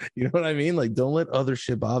 You know what I mean? Like don't let other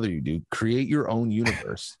shit bother you, dude. Create your own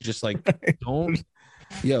universe. Just like don't.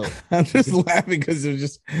 Yo, I'm just laughing because it was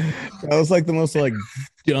just that was like the most like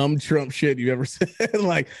dumb Trump shit you ever said.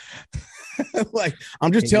 like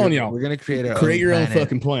I'm just telling y'all, we're gonna create your own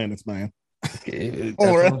fucking planets, man.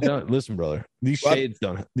 Listen, brother, these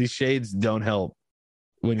shades don't help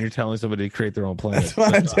when you're telling somebody to create their own planet. That's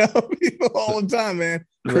what I tell people all the time, man.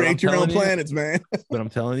 Create your own planets, man. But I'm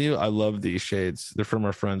telling you, I love these shades. They're from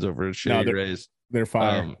our friends over at Shady Rays. They're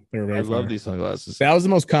fire. They're very love these sunglasses. That was the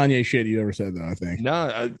most Kanye shit you ever said, though, I think.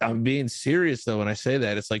 No, I'm being serious, though, when I say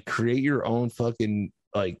that. It's like create your own fucking,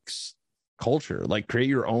 like, culture. Like, create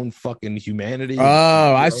your own fucking humanity.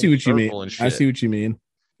 Oh, I see what you mean. I see what you mean.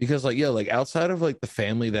 Because, like, like, outside of, like, the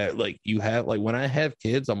family that, like, you have, like, when I have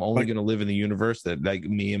kids, I'm only going to live in the universe that, like,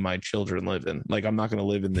 me and my children live in. Like, I'm not going to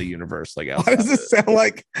live in the universe, like, outside. Why does this sound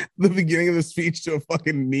like the beginning of the speech to a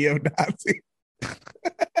fucking neo-Nazi?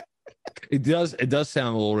 It does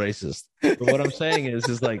sound a little racist, but what I'm saying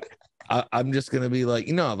is like I'm just gonna be like,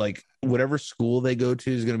 like whatever school they go to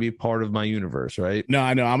is gonna be part of my universe, right? No,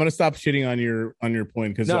 I know. I'm gonna stop shitting on your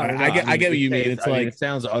point because I get what you mean. It's like it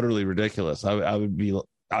sounds utterly ridiculous.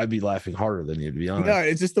 I'd be laughing harder than you, to be honest. No,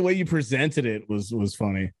 it's just the way you presented it was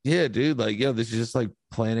funny. Yeah, dude. Like, this is just like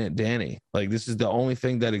Planet Danny. Like, this is the only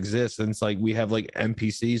thing that exists, and it's like we have like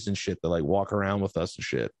NPCs and shit that like walk around with us and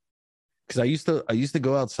shit. Because I used to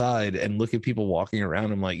go outside and look at people walking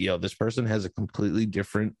around. I'm like, this person has a completely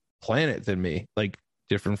different planet than me. Like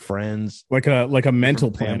different friends, like a mental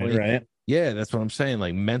planet, right? Yeah, that's what I'm saying.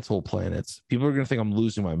 Like mental planets. People are gonna think I'm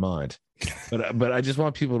losing my mind, but I just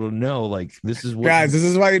want people to know, like, this is what guys. This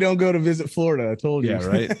is why you don't go to visit Florida. I told you. Yeah,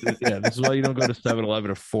 right. Yeah, this is why you don't go to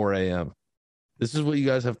 7-Eleven at 4 a.m. This is what you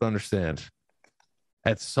guys have to understand.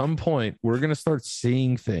 At some point, we're gonna start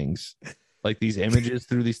seeing things. Like these images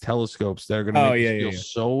through these telescopes that are going to make us feel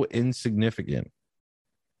so insignificant.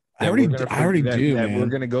 I already do, man. We're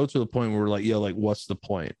going to go to the point where we're like, like, what's the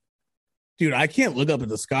point? Dude, I can't look up at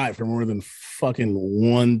the sky for more than fucking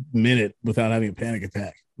 1 minute without having a panic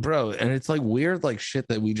attack. Bro, and it's like weird, like shit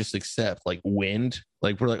that we just accept, like wind.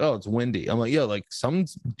 Like we're like, oh, it's windy. I'm like, like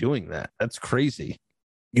someone's doing that. That's crazy.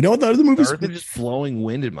 You know what the other movies are just blowing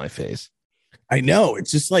wind in my face. I know. It's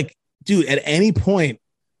just like, dude, at any point,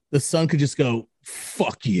 the sun could just go,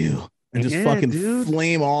 fuck you, and just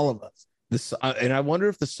flame all of us. And I wonder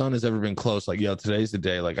if the sun has ever been close. Like, today's the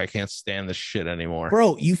day. Like, I can't stand this shit anymore.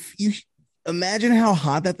 Bro, you imagine how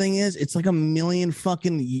hot that thing is. It's like a million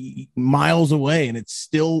fucking miles away, and it's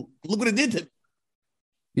still, look what it did to me.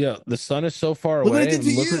 Yeah, the sun is so far Look what away. it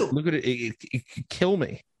did And to you. look at it. It could kill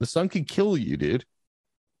me. The sun could kill you, dude.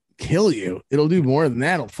 Kill you. It'll do more than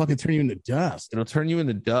that. It'll fucking turn you into dust. It'll turn you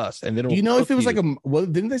into dust, and then Do it'll you know if cook it was you. like a well,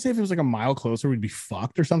 didn't they say if it was like a mile closer, we'd be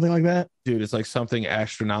fucked or something like that? Dude, it's like something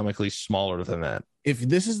astronomically smaller than that. If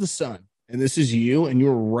this is the sun and this is you and you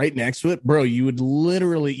were right next to it, bro, you would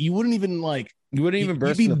literally, you wouldn't even like, You wouldn't even you'd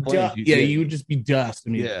burst be into flames. dust. Yeah, you would just be dust.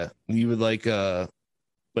 I mean, yeah, you would like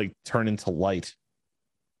turn into light.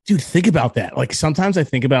 dude, think about that. Like sometimes I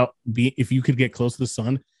think about if you could get close to the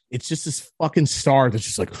sun, it's just this fucking star that's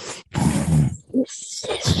just like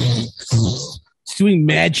it's doing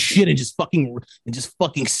mad shit and just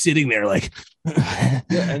fucking sitting there like, Yeah,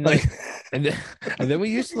 and like and then we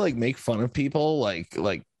used to like make fun of people like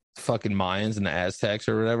fucking Mayans and the Aztecs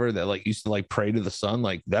or whatever that like used to like pray to the sun.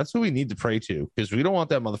 Like that's who we need to pray to because we don't want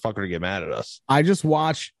that motherfucker to get mad at us. I just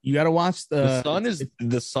watch. You got to watch The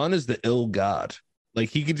sun is the ill god. Like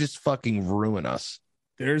he could just fucking ruin us.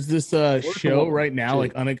 There's this show right now,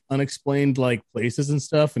 like unexplained like places and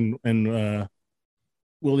stuff, and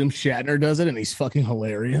William Shatner does it, and he's fucking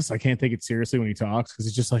hilarious. I can't take it seriously when he talks because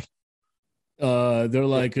it's just like, they're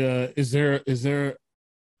like, is it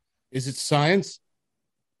science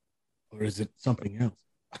or is it something else?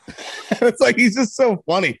 It's like he's just so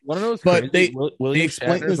funny. One of those, but William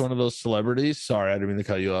Shatner is one of those celebrities. Sorry, I didn't mean to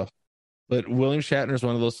cut you off. But William Shatner is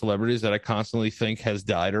one of those celebrities that I constantly think has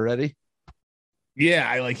died already.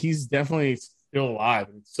 Yeah, he's definitely still alive.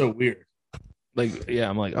 It's so weird. Like, yeah,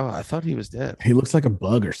 I'm like, oh, I thought he was dead. He looks like a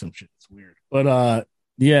bug or some shit. It's weird. But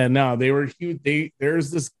yeah, no, they were huge.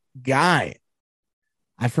 There's this guy.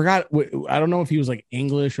 I forgot. I don't know if he was like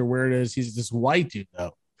English or where it is. He's this white dude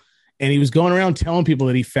though, and he was going around telling people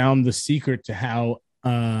that he found the secret to how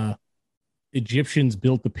Egyptians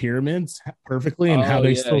built the pyramids perfectly and how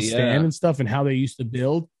they still stand and stuff and how they used to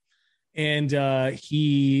build. And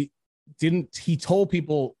he told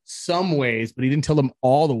people some ways, but he didn't tell them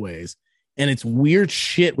all the ways. And it's weird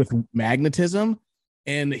shit with magnetism.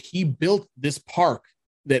 And he built this park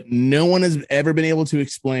that no one has ever been able to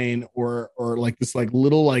explain, or like this like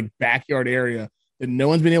little like backyard area that no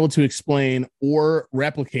one's been able to explain or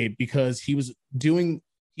replicate because he was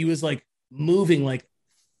like moving like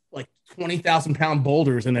 20,000 pound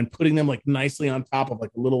boulders and then putting them like nicely on top of like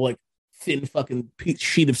a little like thin fucking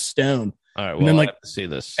sheet of stone. All right, well, and then, I have to see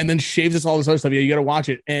this. And then shaves us all this other stuff. Yeah, you got to watch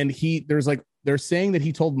it. And they're saying that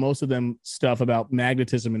he told most of them stuff about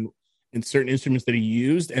magnetism and certain instruments that he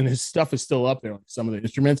used, and his stuff is still up there, like some of the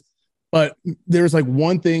instruments. But there's like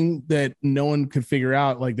one thing that no one could figure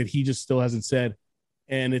out, like that he just still hasn't said,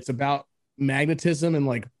 and it's about magnetism and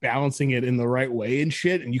like balancing it in the right way and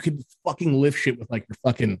shit. And you could fucking lift shit with like your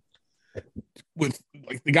fucking with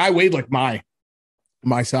like the guy weighed like my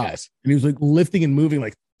size, and he was like lifting and moving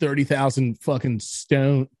like 30,000 fucking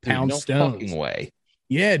pound stones. Fucking way.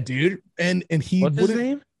 Yeah, dude. And he what's his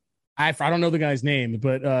name? I don't know the guy's name,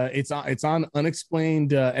 but it's on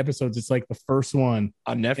unexplained episodes. It's like the first one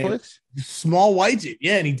on Netflix. Small white dude.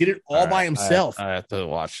 Yeah, and he did it all by himself. I have to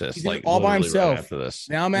watch this. He did it all by himself. Right after this.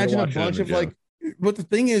 Now imagine a bunch of like. But the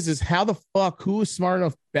thing is how the fuck who was smart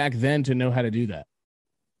enough back then to know how to do that?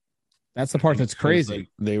 That's the part that's crazy. Like,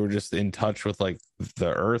 they were just in touch with like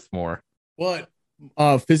the earth more. But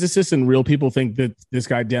physicists and real people think that this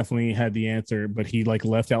guy definitely had the answer, but he like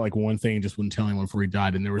left out like one thing and just wouldn't tell anyone before he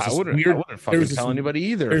died. And there was this wouldn't tell anybody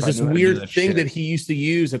either. There's this weird thing that he used to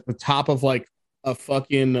use at the top of like a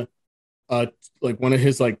fucking like one of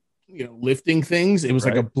his like lifting things. It was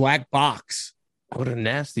like a black box. What a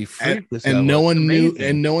nasty freak! And no one knew,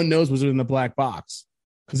 and no one knows was it in the black box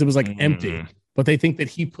because it was like empty. But they think that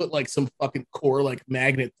he put like some fucking core like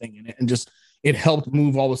magnet thing in it and just it helped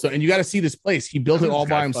move all the stuff. And you got to see this place. He built it all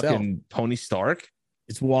by himself. Tony Stark.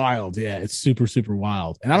 It's wild. Yeah, it's super, super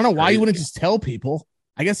wild. And I don't know why he wouldn't just tell people.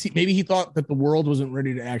 I guess maybe he thought that the world wasn't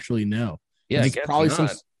ready to actually know. Yeah, it's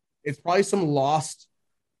probably some lost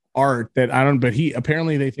art that I don't. But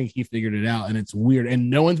apparently they think he figured it out, and it's weird. And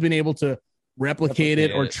no one's been able to replicate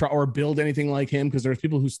it or try or build anything like him because there's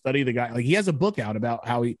people who study the guy. Like he has a book out about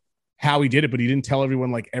how he did it, but he didn't tell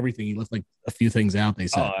everyone like everything. He left like a few things out. They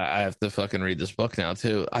said, I have to fucking read this book now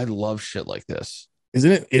too. I love shit like this.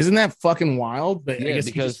 Isn't that fucking wild? But I guess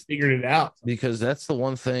he just figured it out. Because that's the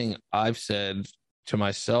one thing I've said to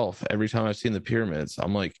myself every time I've seen the pyramids.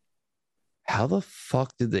 I'm like, how the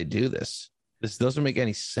fuck did they do this? This doesn't make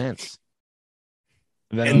any sense.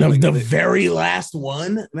 And the very last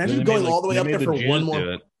one, imagine going all the way up there for one more.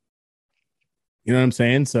 You know what I'm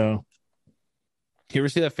saying? So, you ever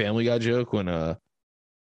see that Family Guy joke when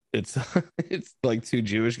it's like two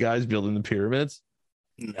Jewish guys building the pyramids?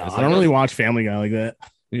 No, I don't really watch Family Guy like that.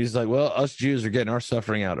 He's like, well, us Jews are getting our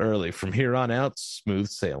suffering out early. From here on out, smooth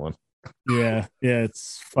sailing. Yeah,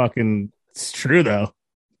 it's true though.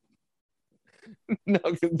 No,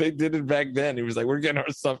 because they did it back then. He was like, we're getting our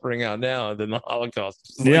suffering out now. And then the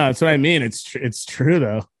Holocaust. Yeah, that's what I mean. It's true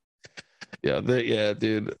though. Yeah,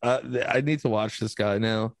 dude. I need to watch this guy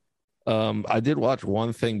now. I did watch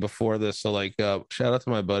one thing before this. So like, shout out to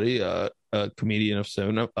my buddy, a comedian of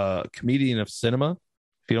cinema.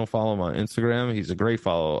 If you don't follow him on Instagram, he's a great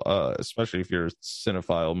follow, especially if you're a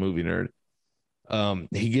cinephile movie nerd.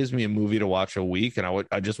 He gives me a movie to watch a week, and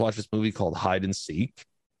I just watched this movie called Hide and Seek.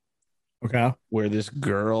 Okay. Where this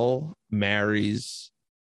girl marries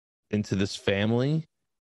into this family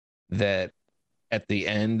that at the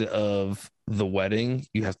end of the wedding,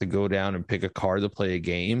 you have to go down and pick a card to play a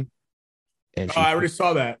game. And I already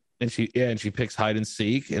saw that. And she picks hide and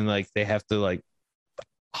seek, and like they have to like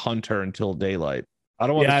hunt her until daylight. I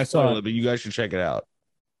don't want to spoil it, but you guys should check it out.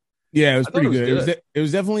 Yeah, it was pretty good. It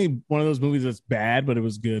was definitely one of those movies that's bad, but it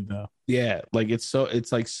was good though. Yeah, like it's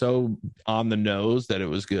like so on the nose that it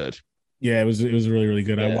was good. Yeah, it was really, really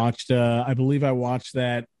good. Yeah. I believe I watched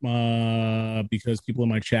that because people in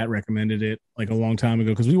my chat recommended it like a long time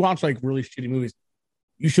ago. Because we watched like really shitty movies.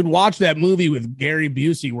 You should watch that movie with Gary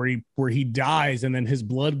Busey where he dies and then his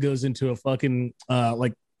blood goes into a fucking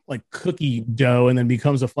like cookie dough and then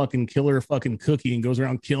becomes a fucking killer fucking cookie and goes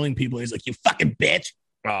around killing people. He's like, you fucking bitch.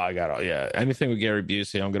 Oh, I got it. Yeah, anything with Gary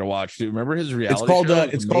Busey, I'm gonna watch. Dude, remember his reality show?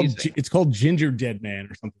 It's called Ginger Dead Man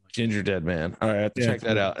or something. Ginger Dead Man. All right, I have to check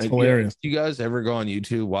that out. It's hilarious. You guys ever go on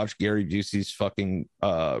YouTube, watch Gary Busey's fucking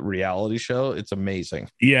reality show? It's amazing.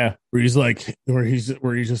 Yeah, where he's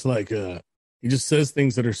just like he just says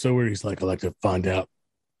things that are so weird. He's like, I like to find out.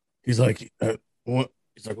 He's like, went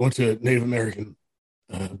to a Native American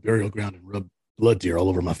burial ground and rubbed blood deer all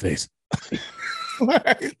over my face.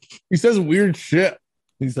 He says weird shit.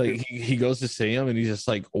 He's like, he goes to see him and he's just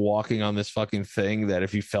like walking on this fucking thing that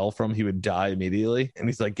if he fell from, he would die immediately. And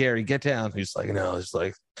he's like, Gary, get down. He's like, no, it's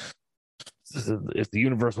like, if the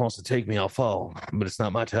universe wants to take me, I'll fall, but it's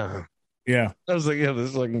not my time. Yeah. I was like, yeah,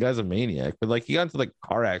 this fucking guy's a maniac. But like, he got into like a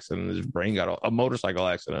car accident and his brain got a motorcycle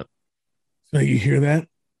accident. So you hear that?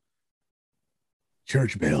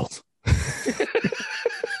 Church bells.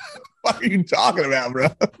 What are you talking about, bro?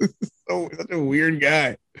 Such a weird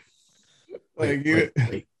guy. Like,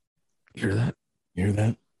 wait. Hear that? Hear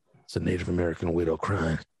that? It's a Native American widow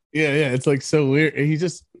crying. Yeah. It's like so weird. And he's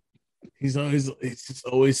just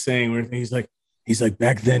always saying weird things. He's like,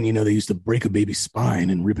 back then, they used to break a baby's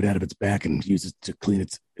spine and rip it out of its back and use it to clean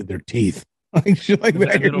their teeth. Like shit like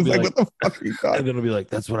that. He's like, what the fuck are you talking? And then it'll be like,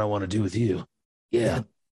 that's what I want to do with you. Yeah.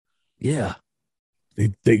 They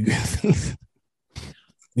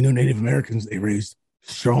Native Americans, they raised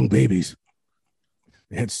strong babies.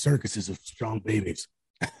 They had circuses of strong babies.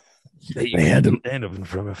 They had them stand up in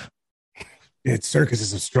front of. They had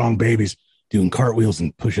circuses of strong babies doing cartwheels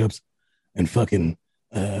and push-ups and fucking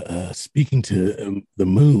speaking to the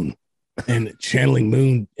moon and channeling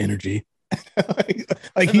moon energy.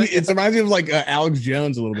 It reminds me of like Alex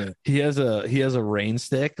Jones a little bit. He has a rain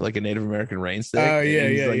stick, like a Native American rain stick. Oh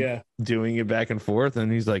yeah. Doing it back and forth,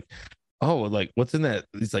 and he's like, "Oh, like what's in that?"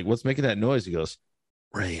 He's like, "What's making that noise?" He goes,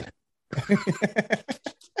 "Rain."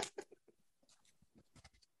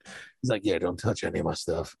 He's like, yeah, don't touch any of my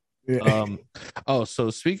stuff. Yeah. So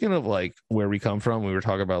speaking of like where we come from, we were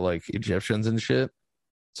talking about like Egyptians and shit.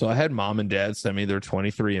 So I had mom and dad send me their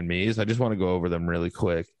 23andMe's. I just want to go over them really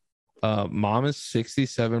quick. Mom is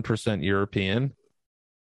 67% European,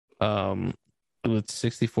 with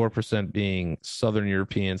 64% being Southern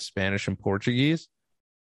European, Spanish, and Portuguese.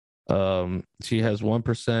 She has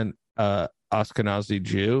 1% Ashkenazi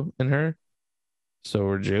Jew in her, so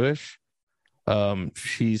we're Jewish.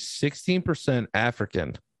 She's 16%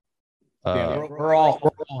 African. We're all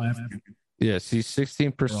African. Yeah, she's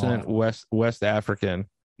 16% West African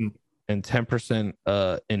and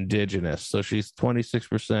 10% indigenous. So she's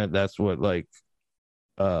 26%. That's what like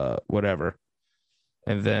whatever.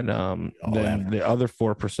 And then the other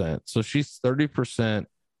 4%. So she's 30%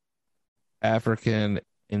 African,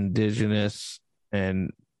 indigenous,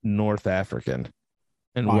 and North African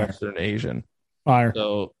and Western Asian. Fire.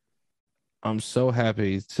 So I'm so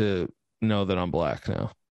happy to know that I'm black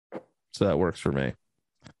now. So that works for me.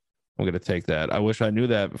 I'm going to take that. I wish I knew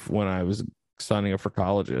that when I was signing up for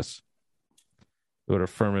colleges. It would have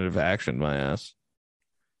affirmative action my ass.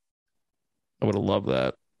 I would have loved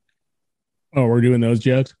that. Oh, we're doing those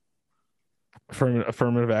jokes?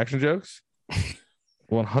 Affirmative action jokes?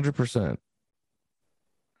 100%.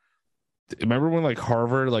 Remember when like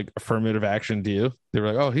Harvard like affirmative action you? They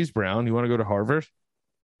were like, oh, he's brown. You want to go to Harvard?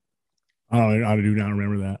 I do not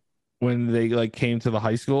remember that. when they like came to the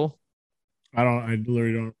high school. I don't. I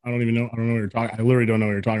literally don't. I don't even know. I don't know what you're talking. I literally don't know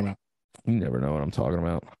what you're talking about. You never know what I'm talking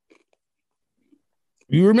about.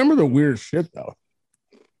 You remember the weird shit though.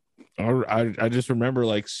 I just remember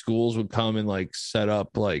like schools would come and like set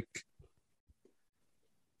up like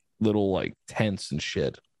little like tents and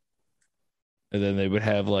shit, and then they would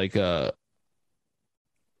have like like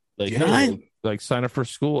Did hey, I? like sign up for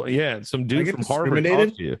school. Yeah, and some dude get from Harvard discriminated?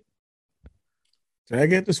 talked to you. Did I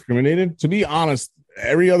get discriminated? To be honest,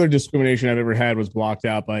 every other discrimination I've ever had was blocked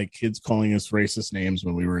out by kids calling us racist names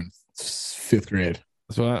when we were in 5th grade.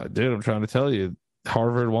 That's what, dude. I'm trying to tell you,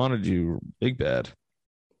 Harvard wanted you big bad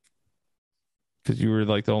because you were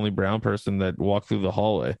like the only brown person that walked through the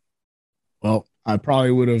hallway. Well, I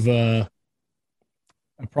probably would have.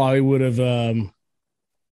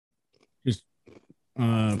 Just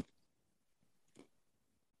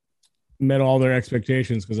met all their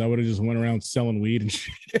expectations because I would have just went around selling weed and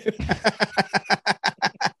shit.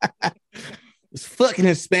 This fucking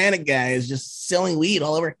Hispanic guy is just selling weed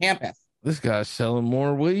all over campus. This guy's selling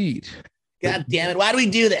more weed. God damn it! Why do we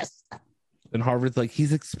do this? And Harvard's like,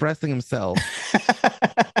 he's expressing himself.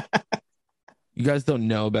 You guys don't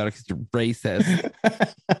know about it because you're racist.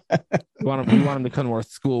 we want him to come to our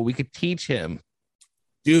school. We could teach him.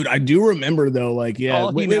 Dude, I do remember though. Like, yeah. All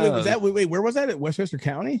he Wait, knows. where was that? At Westchester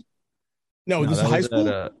County? No, this is that high was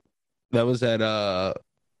school. that was at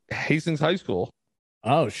Hastings High School.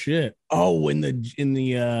 Oh shit! Oh, in the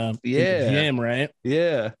gym, right?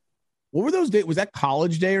 Yeah. What were those days? Was that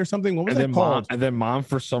college day or something? What was And that then called? mom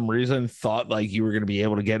for some reason thought like you were going to be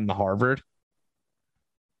able to get into Harvard.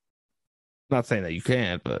 Not saying that you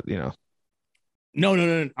can't, but you know.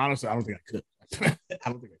 No. Honestly, I don't think I could. I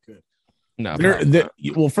don't think I could. No.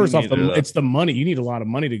 Well, first off, You need it's the money. You need a lot of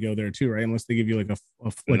money to go there too, right? Unless they give you like a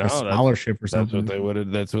No, scholarship or That's something.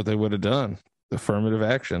 That's what they would have done. Affirmative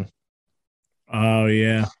action. Oh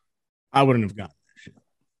yeah, I wouldn't have gotten that shit.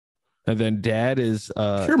 And then dad is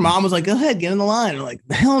Your mom was like, "Go ahead, get in the line." I'm like,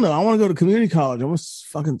 hell no, I want to go to community college. I want to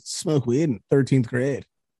fucking smoke weed in 13th grade.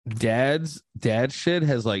 dad's shit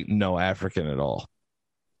has like no African at all.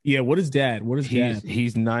 Yeah, what is dad? What is dad?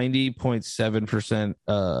 He's 90.7%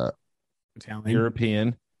 Italian,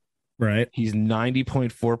 European. right? He's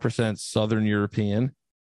 90.4% Southern European.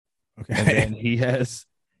 Okay. And then he has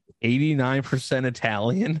 89%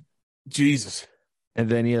 Italian. Jesus, And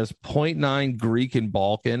then he has 0.9 Greek and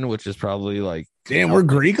Balkan, which is probably like damn, we're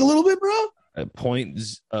Greek a little bit, bro.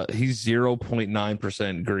 he's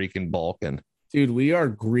 0.9% Greek and Balkan. Dude, we are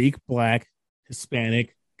Greek, Black,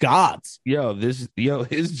 Hispanic gods.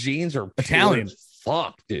 His genes are Italian.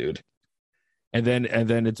 Fuck, dude. And then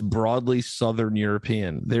it's broadly Southern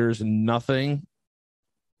European. There's nothing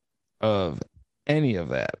of any of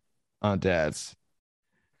that on dad's.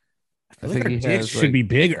 I think our dicks should be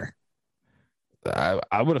bigger.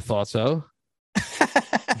 I would have thought so.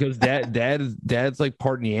 Because dad's like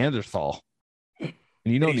part Neanderthal. And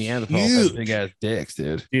you know He's Neanderthals have huge. big ass dicks,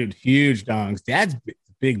 dude. Dude, huge dongs. Dad's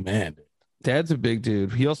big man. Dad's a big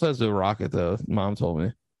dude. He also has a rocket though. Mom told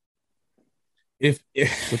me. If Which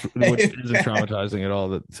isn't traumatizing at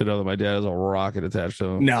all to know that my dad has a rocket attached to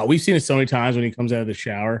him. No, we've seen it so many times when he comes out of the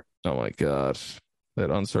shower. Oh my god. That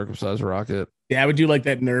uncircumcised rocket. Dad would do like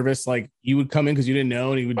that nervous, like you would come in because you didn't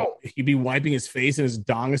know, and he'd be wiping his face and his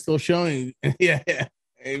dong is still showing. Yeah.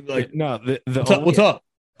 He'd be like, No, what's up?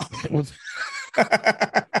 What's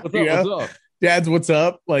You know? up? Dad's what's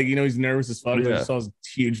up? Like, he's nervous as fuck. Yeah. He saw his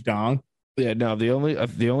huge dong. Yeah, no, the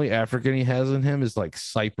only African he has in him is like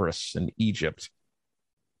Cyprus and Egypt.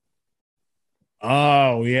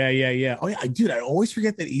 Oh, yeah. Oh, yeah, dude, I always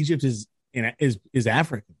forget that Egypt is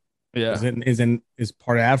African. Yeah, Is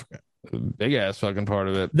part of Africa. big ass fucking part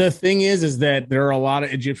of it. The thing is that there are a lot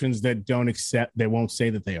of Egyptians that don't accept. They won't say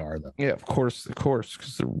that they are though. Yeah, of course,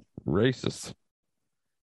 because they're racist.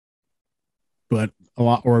 But a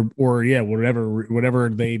lot, or yeah, whatever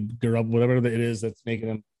they grew up, whatever it is that's making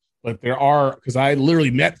them. But there are, because I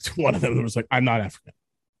literally met one of them that was like, "I'm not African."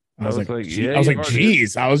 I was like, yeah, I was like, you are,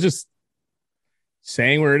 geez, I was just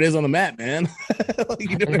saying where it is on the map, man. Like,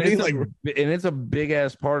 you know what I mean? Like, and it's a big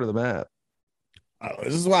ass part of the map.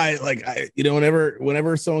 this is why, like,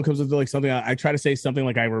 whenever someone comes with like something, I try to say something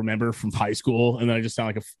like I remember from high school, and then I just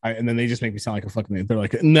sound like and then they just make me sound like a fucking. They're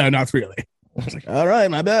like, no, not really. I was like, all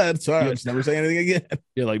right, my bad. Sorry, I'll just never say anything again.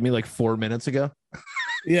 Yeah, like me, like 4 minutes ago.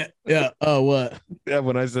 Yeah. Oh, what? Yeah,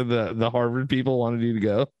 when I said the Harvard people wanted you to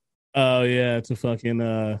go. Oh, yeah. It's a fucking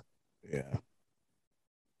yeah.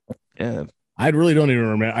 Yeah, I really don't even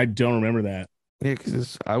remember. I don't remember that. yeah,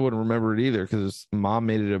 because I wouldn't remember it either. Because mom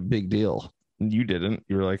made it a big deal. You didn't.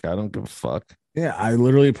 You were like, I don't give a fuck. Yeah, I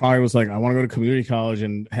literally probably was like, I want to go to community college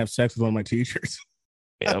and have sex with one of my teachers.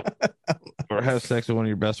 Yep. Or have sex with one of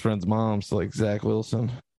your best friend's moms, like Zach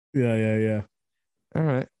Wilson. Yeah. All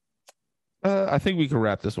right. I think we can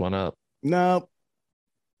wrap this one up. Nope,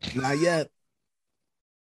 not yet.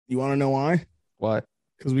 You want to know why? Why?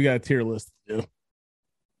 Because we got a tier list to do.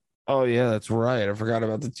 Oh yeah, that's right. I forgot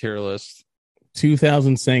about the tier list.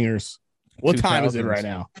 2,000 singers. What time is it 2000s. right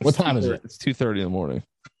now? What time is it? It's 2:30 in the morning.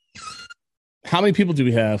 How many people do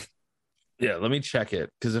we have? Yeah, let me check it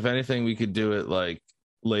because if anything, we could do it like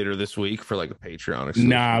later this week for like a Patreon.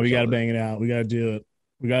 Nah, we got to bang it out. We got to do it.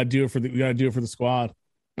 We got to do it for the squad.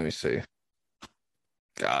 Let me see.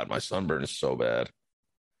 God, my sunburn is so bad.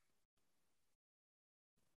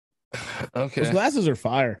 Okay. Those glasses are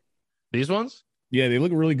fire. These ones? Yeah, they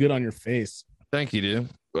look really good on your face. Thank you, dude.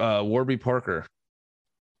 Warby Parker.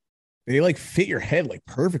 They like fit your head like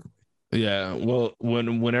perfectly. Yeah. Well,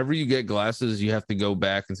 whenever you get glasses, you have to go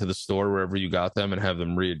back into the store wherever you got them and have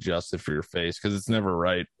them readjusted for your face because it's never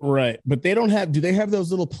right. Right. But they don't have, do they have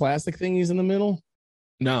those little plastic thingies in the middle?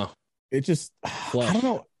 No. It just, Flush. I don't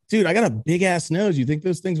know. Dude, I got a big ass nose. You think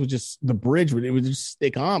those things would just, the bridge would, it would just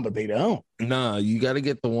stick on, but they don't. Nah, you got to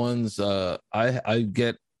get the ones. I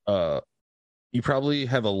get. You probably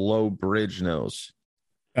have a low bridge nose.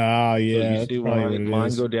 Oh, So yeah. you see when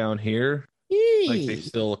mine go down here, like they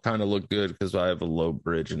still kind of look good because I have a low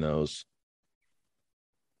bridge nose.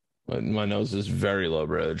 But my nose is very low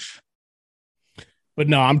bridge. But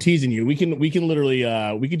no, I'm teasing you. We can literally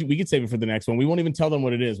we could save it for the next one. We won't even tell them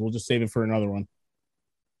what it is. We'll just save it for another one.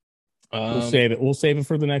 We'll save it. We'll save it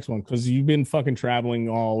for the next one because you've been fucking traveling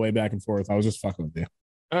all the way back and forth. I was just fucking with you.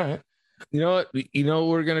 All right. You know what? You know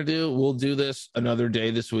what we're gonna do? We'll do this another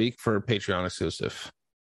day this week for Patreon exclusive.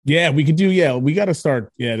 Yeah, we could do. Yeah, we got to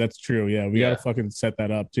start. Yeah, that's true. Yeah, we got to fucking set that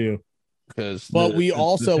up too. Because, but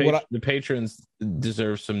the patrons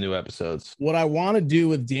deserve some new episodes. What I want to do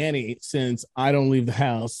with Danny, since I don't leave the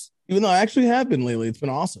house, even though I actually have been lately, it's been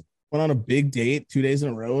awesome. Went on a big date 2 days in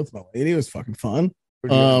a row with my lady. It was fucking fun.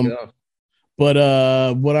 But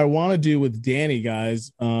what I want to do with Danny,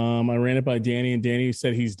 guys, I ran it by Danny, and Danny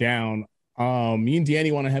said he's down. Me and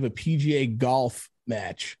Danny want to have a PGA golf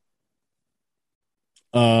match.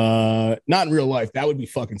 Not in real life. That would be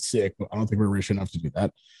fucking sick, but I don't think we're rich enough to do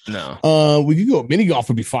that. No. We could go. Mini golf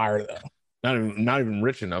would be fire though. Not even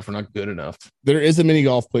rich enough. We're not good enough. There is a mini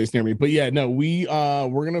golf place near me, but yeah, no,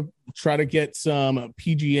 we're gonna try to get some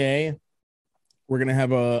PGA. We're gonna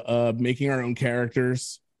have a making our own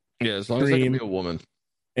characters. Yeah, as long as I can be a woman.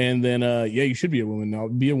 And then yeah, you should be a woman. I'll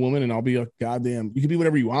be a woman, and I'll be a goddamn. You can be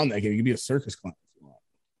whatever you want in that game. You can be a circus clown if you want.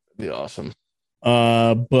 That'd be awesome.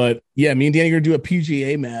 But yeah, me and Danny are gonna do a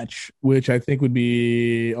PGA match, which I think would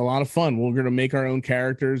be a lot of fun. We're gonna make our own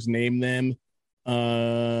characters, name them,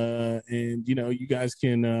 and you know, you guys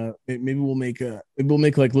can maybe we'll make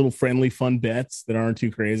like little friendly, fun bets that aren't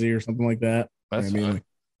too crazy or something like that. That's fine. Like,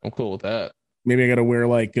 I'm cool with that. Maybe I gotta wear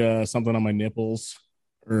like something on my nipples.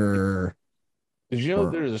 Or did you know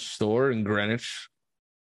there's a store in Greenwich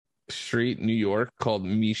Street, New York, called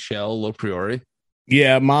Michelle Lopriori?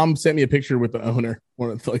 Yeah, Mom sent me a picture with the owner,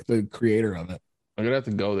 one of like the creator of it. I'm gonna have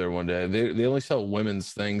to go there one day. They only sell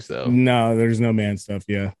women's things though. No, there's no man stuff.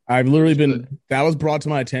 Yeah, I've literally been. That was brought to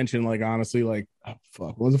my attention. Like honestly, like oh,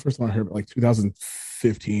 fuck. What was the first time I heard? Like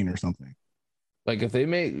 2015 or something. Like if they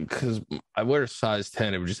make, because I wear a size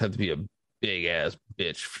 10, it would just have to be a big ass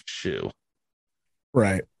bitch shoe.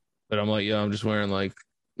 Right. But I'm like, I'm just wearing like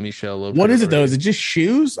Michelle Lopez. What is it though? Is it just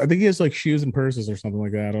shoes? I think he has like shoes and purses or something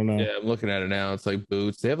like that. I don't know. Yeah, I'm looking at it now. It's like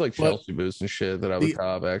boots. They have like Chelsea boots and shit that I would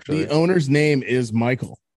cop actually. The owner's name is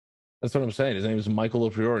Michael. That's what I'm saying. His name is Michael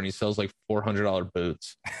Loprior and he sells like $400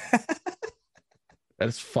 boots.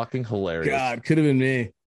 That's fucking hilarious. God, could have been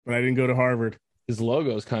me, but I didn't go to Harvard. His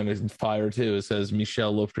logo is kind of fire too. It says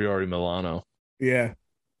Michelle Lopriori Milano. Yeah.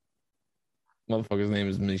 Motherfucker's name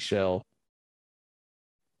is Michelle.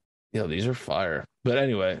 Yeah, these are fire. But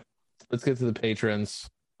anyway, let's get to the patrons.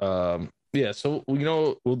 Yeah, so you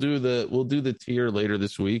know, we'll do the tier later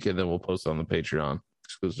this week, and then we'll post on the Patreon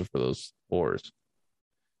exclusive for those fours.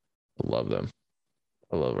 I love them.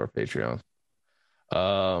 I love our Patreon.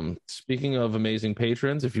 Speaking of amazing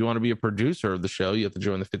patrons, if you want to be a producer of the show, you have to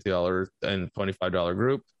join the $50 and $25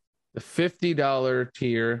 group. The $50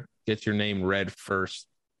 tier gets your name read first.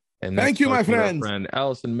 And thank you, my friends. Friend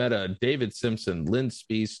Allison Meta, David Simpson, Lynn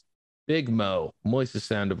Spees, Big Mo, Moises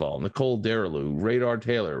Sandoval, Nicole Derelou, Radar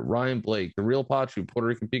Taylor, Ryan Blake, The Real Pachu, Puerto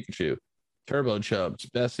Rican Pikachu, Turbo Chubbs,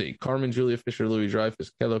 Bessie, Carmen Julia Fisher, Louis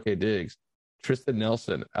Dreyfus, Kello K. Diggs, Tristan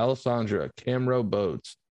Nelson, Alessandra, Camro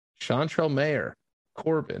Boats, Chantrell Mayer,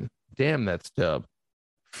 Corbin, damn that's dub,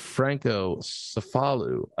 Franco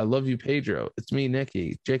Cefalu. I love you, Pedro. It's me,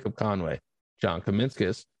 Nikki, Jacob Conway, John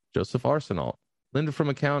Kaminskis, Joseph Arsenal, Linda from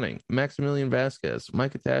Accounting, Maximilian Vasquez,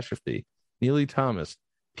 Mike Catastrophe, Neely Thomas,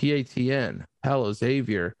 PATN, Paolo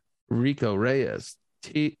Xavier, Rico Reyes,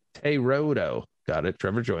 Tay Rodo, got it,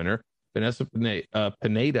 Trevor Joyner, Vanessa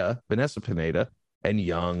Pineda, and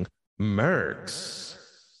Young Merckx.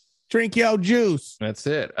 Drink your juice. That's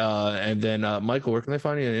it. And then Michael, where can they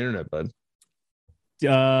find you on the internet, bud?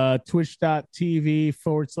 Twitch.tv/Danny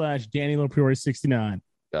Lopriori 69.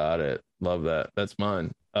 Got it. Love that. That's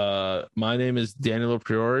mine. My name is Daniel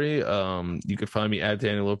Priori. You can find me at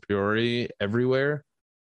Daniel Priori everywhere.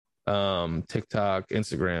 TikTok,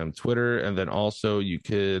 Instagram, Twitter, and then also you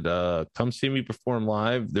could come see me perform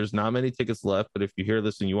live. There's not many tickets left, but if you hear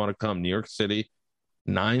this and you want to come, New York City,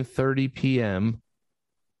 9:30 p.m.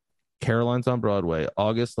 Caroline's on Broadway,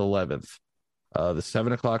 August 11th. The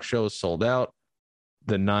 7:00 show is sold out.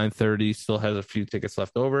 The 9:30 still has a few tickets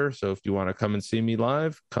left over. So if you want to come and see me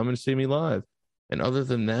live, come and see me live. And other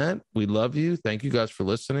than that, we love you. Thank you guys for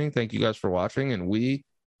listening. Thank you guys for watching. And we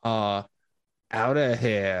are out of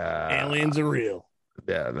here. Aliens are real.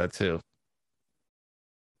 Yeah, that too.